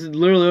parents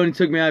literally only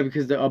took me out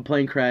because a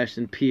plane crashed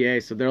in PA,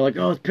 so they're like,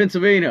 oh, it's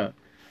Pennsylvania.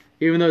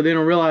 Even though they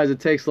don't realize it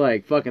takes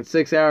like fucking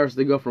 6 hours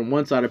to go from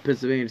one side of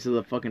Pennsylvania to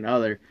the fucking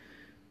other.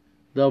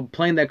 The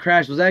plane that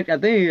crashed was I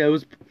think it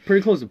was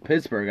pretty close to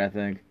Pittsburgh, I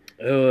think.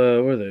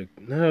 Where they?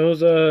 No, it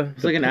was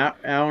It's like an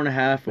hour and a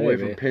half away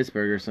Maybe. from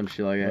Pittsburgh or some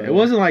shit like that. Yeah. It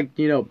wasn't like,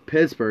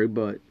 Pittsburgh,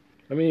 but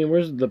I mean,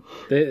 where's the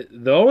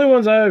only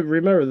ones I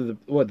remember?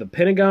 The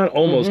Pentagon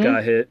almost Mhm.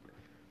 got hit,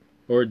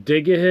 or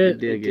did get hit. It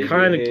did get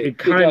Kind of, hit. it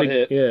got kind of,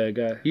 hit. yeah, it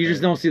got. you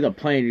just don't see the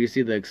plane, you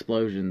see the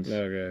explosions.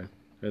 Okay,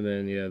 and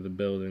then the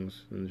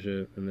buildings and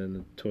shit, and then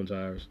the Twin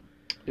Towers.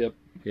 Yep.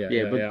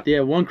 Yeah,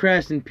 One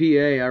crashed in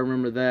PA, I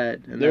remember that.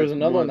 And There was that's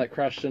another one that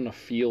crashed in a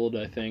field,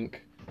 I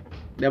think.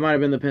 That might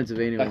have been the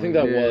Pennsylvania one. I think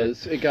that yeah.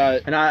 was. It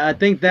got. And I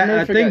think that I don't know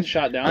I if it think got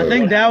shot down. I or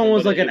think what that happened, one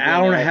was but like an it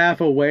hour and a went out.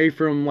 half away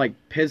from like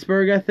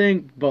Pittsburgh, I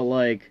think, but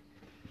like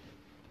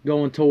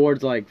going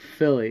towards like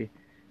Philly.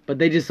 But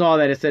they just saw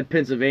that it said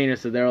Pennsylvania,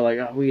 so they were like,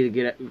 "Oh, we need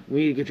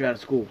to get you out of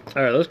school."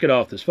 All right, let's get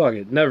off this. Fuck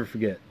it, never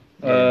forget.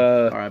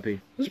 R.I.P.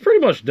 It's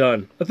pretty much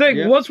done. I think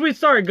Yeah. once we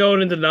started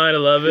going into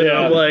 9/11, Yeah.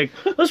 I'm like,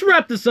 let's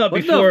wrap this up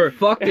What before. the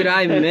fuck did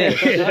I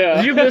miss?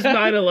 Did you miss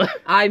 9/11?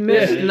 I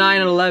missed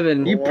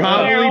 9/11. You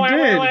probably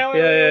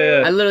did.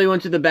 Yeah. I literally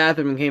went to the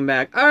bathroom and came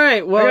back. All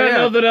right, well, I got yeah.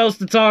 nothing else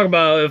to talk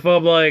about if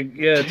I'm like,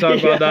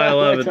 talk about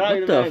 9/11.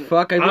 What the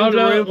fuck? I don't moved the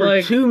know, room for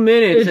like, 2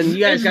 minutes, and it's- you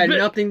guys it's got been-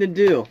 nothing to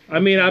do. I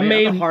mean, I I'm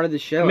made the heart of the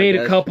show. made I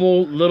a guess.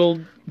 couple little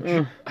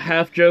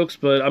half jokes,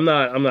 but I'm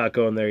not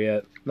going there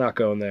yet. Not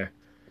going there.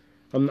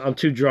 I'm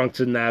too drunk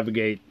to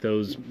navigate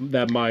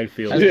that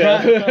minefield.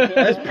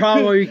 That's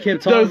probably why you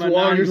kept talking Those about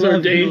waters are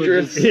 9/11.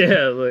 dangerous. Yeah,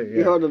 like, yeah.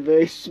 You're on a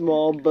very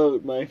small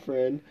boat, my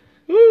friend.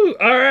 Woo,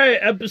 all right,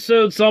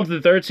 episode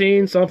something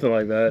 13, something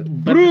like that.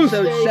 Bruce.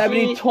 Episode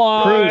 70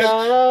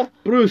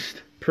 Bruce.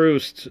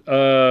 Proust.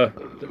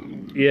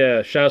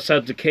 Yeah. Shouts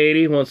out to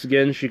Katie once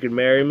again. She could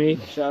marry me.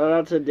 Shout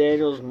out to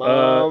Daniel's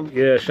mom.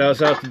 Yeah.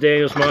 Shouts out to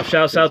Daniel's mom.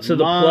 Shouts out to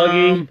the Mom,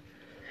 pluggy.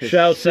 his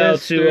Shouts out to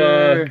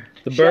sister,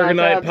 the Burger Shouts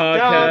Night out to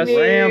podcast. Dominic.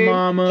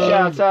 Grandmama.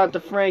 Shouts out to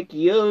Frank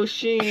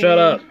Yoshi. Shut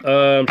up.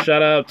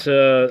 Shout out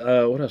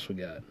to what else we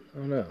got? I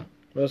don't know.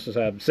 What else has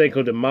happened?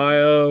 Cinco de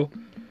Mayo.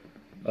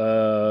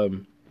 I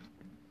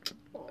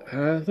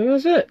think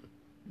that's it.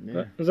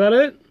 Yeah. Is that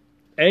it?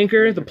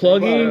 Anchor, the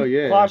pluggy, Oh,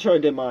 yeah. Quattro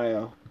de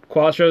Mayo.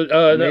 Quattro,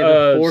 May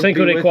the fourth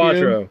Cinco be de with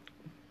Quattro.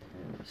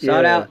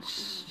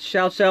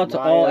 Shouts out to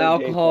all Mayo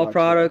alcohol J.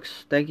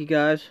 products. Thank you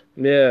guys.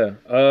 Yeah.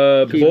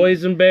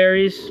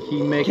 Boysenberries.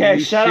 Keep making Okay,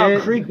 me shout shit.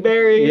 out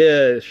Creekberries.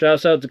 Yeah.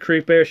 Shouts out to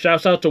Creek Bear.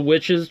 Shouts out to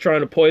witches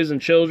trying to poison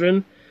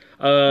children.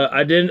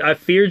 I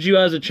feared you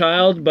as a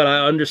child, but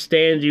I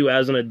understand you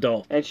as an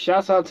adult. And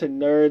shouts out to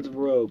Nerds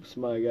Ropes,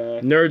 my guy.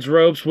 Nerds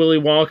Ropes, Willy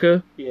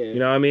Wonka. Yeah. You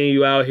know what I mean?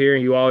 You out here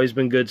and you always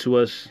been good to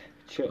us.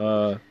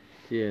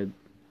 Yeah.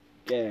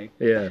 Gang.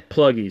 Yeah.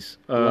 Pluggies.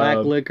 Black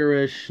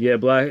licorice. Yeah,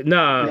 black.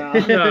 Nah.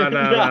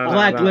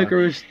 Black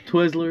licorice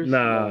Twizzlers.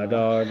 Nah,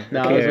 dog.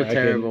 No, I those can't- were I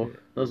terrible. can't-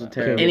 Those were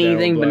terrible.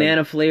 Anything Black.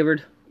 banana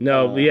flavored.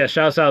 No, but yeah,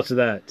 shouts out to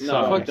that.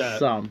 No, fuck that.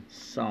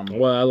 Some.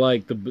 Well, I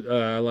like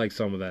I like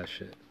some of that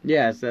shit.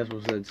 Yes, that's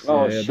what it's.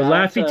 Oh, Yeah, the shout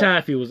out Laffy to-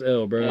 Taffy was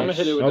ill, bro. I'm gonna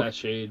hit it with Oh, that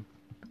shade.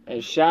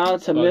 And shout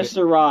out to Fuck it.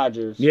 Mr.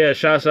 Rogers. Yeah,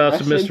 shouts out to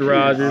Rest in Mr. peace.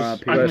 Rogers.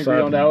 R.I.P. I can agree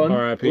on that one.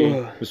 R.I.P.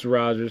 Ugh. Mr.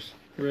 Rogers.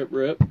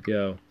 Rip.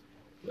 Yo.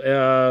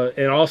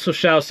 And also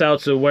shouts out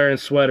to wearing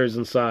sweaters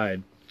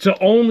inside. To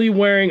only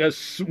wearing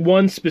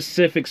one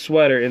specific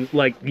sweater in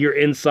like your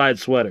inside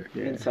sweater.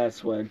 Inside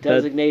sweater.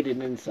 Designated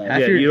inside.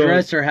 Half Yeah, your you don't-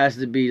 dresser has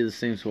to be the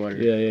same sweater.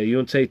 Yeah, you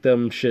don't take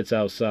them shits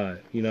outside.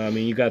 You know what I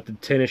mean? You got the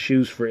tennis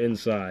shoes for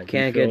inside.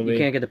 You feel me?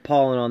 can't get the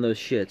pollen on those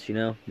shits, you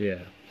know. Yeah.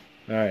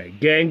 All right.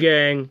 Gang.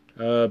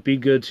 Be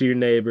good to your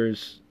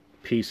neighbors.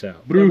 Peace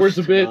out. Where's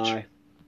the bitch? Bye.